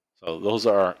 So those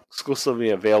are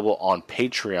exclusively available on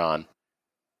Patreon,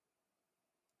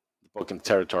 the Booking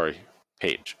Territory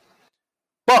page.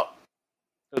 But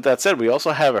with that said, we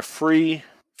also have a free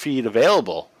feed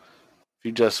available. If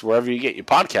you just, wherever you get your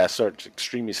podcast, search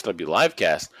Extreme ECW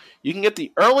Livecast, you can get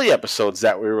the early episodes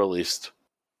that we released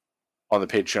on the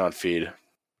Patreon feed,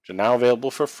 which are now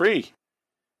available for free.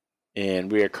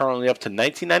 And we are currently up to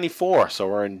 1994, so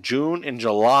we're in June and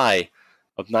July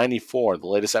of 94. The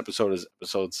latest episode is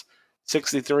episodes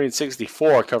 63 and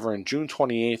 64, covering June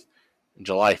 28th and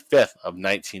July 5th of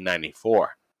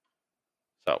 1994.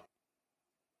 So,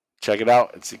 check it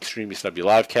out. It's Extreme ECW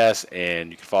Livecast,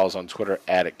 and you can follow us on Twitter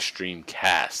at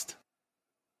ExtremeCast.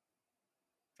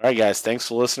 All right, guys. Thanks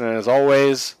for listening, as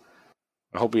always.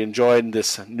 I hope you enjoyed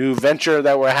this new venture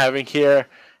that we're having here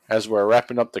as we're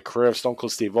wrapping up the career of Stone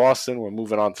Cold Steve Austin. We're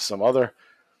moving on to some other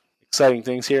exciting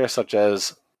things here, such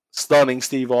as stunning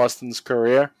Steve Austin's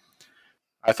career.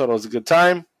 I thought it was a good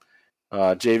time.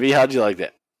 JV, how'd you like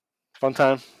that? Fun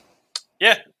time?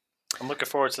 Yeah, I'm looking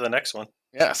forward to the next one.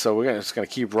 Yeah, so we're just gonna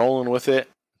keep rolling with it.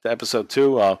 To episode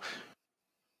 2.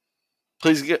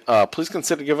 Please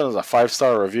consider giving us a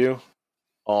 5-star review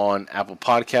on Apple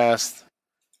Podcasts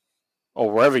or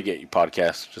wherever you get your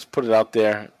podcasts. Just put it out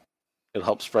there. It'll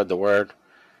help spread the word.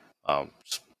 Or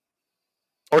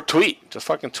tweet. Just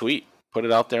fucking tweet. Put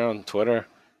it out there on Twitter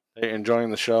that you're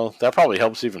enjoying the show. That probably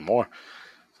helps even more.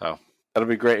 So that'll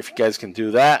be great if you guys can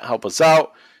do that. Help us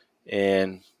out.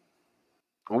 And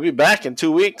we'll be back in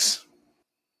 2 weeks.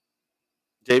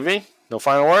 JV, no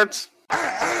final words? All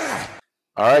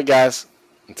right, guys.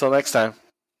 Until next time.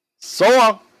 So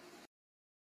long.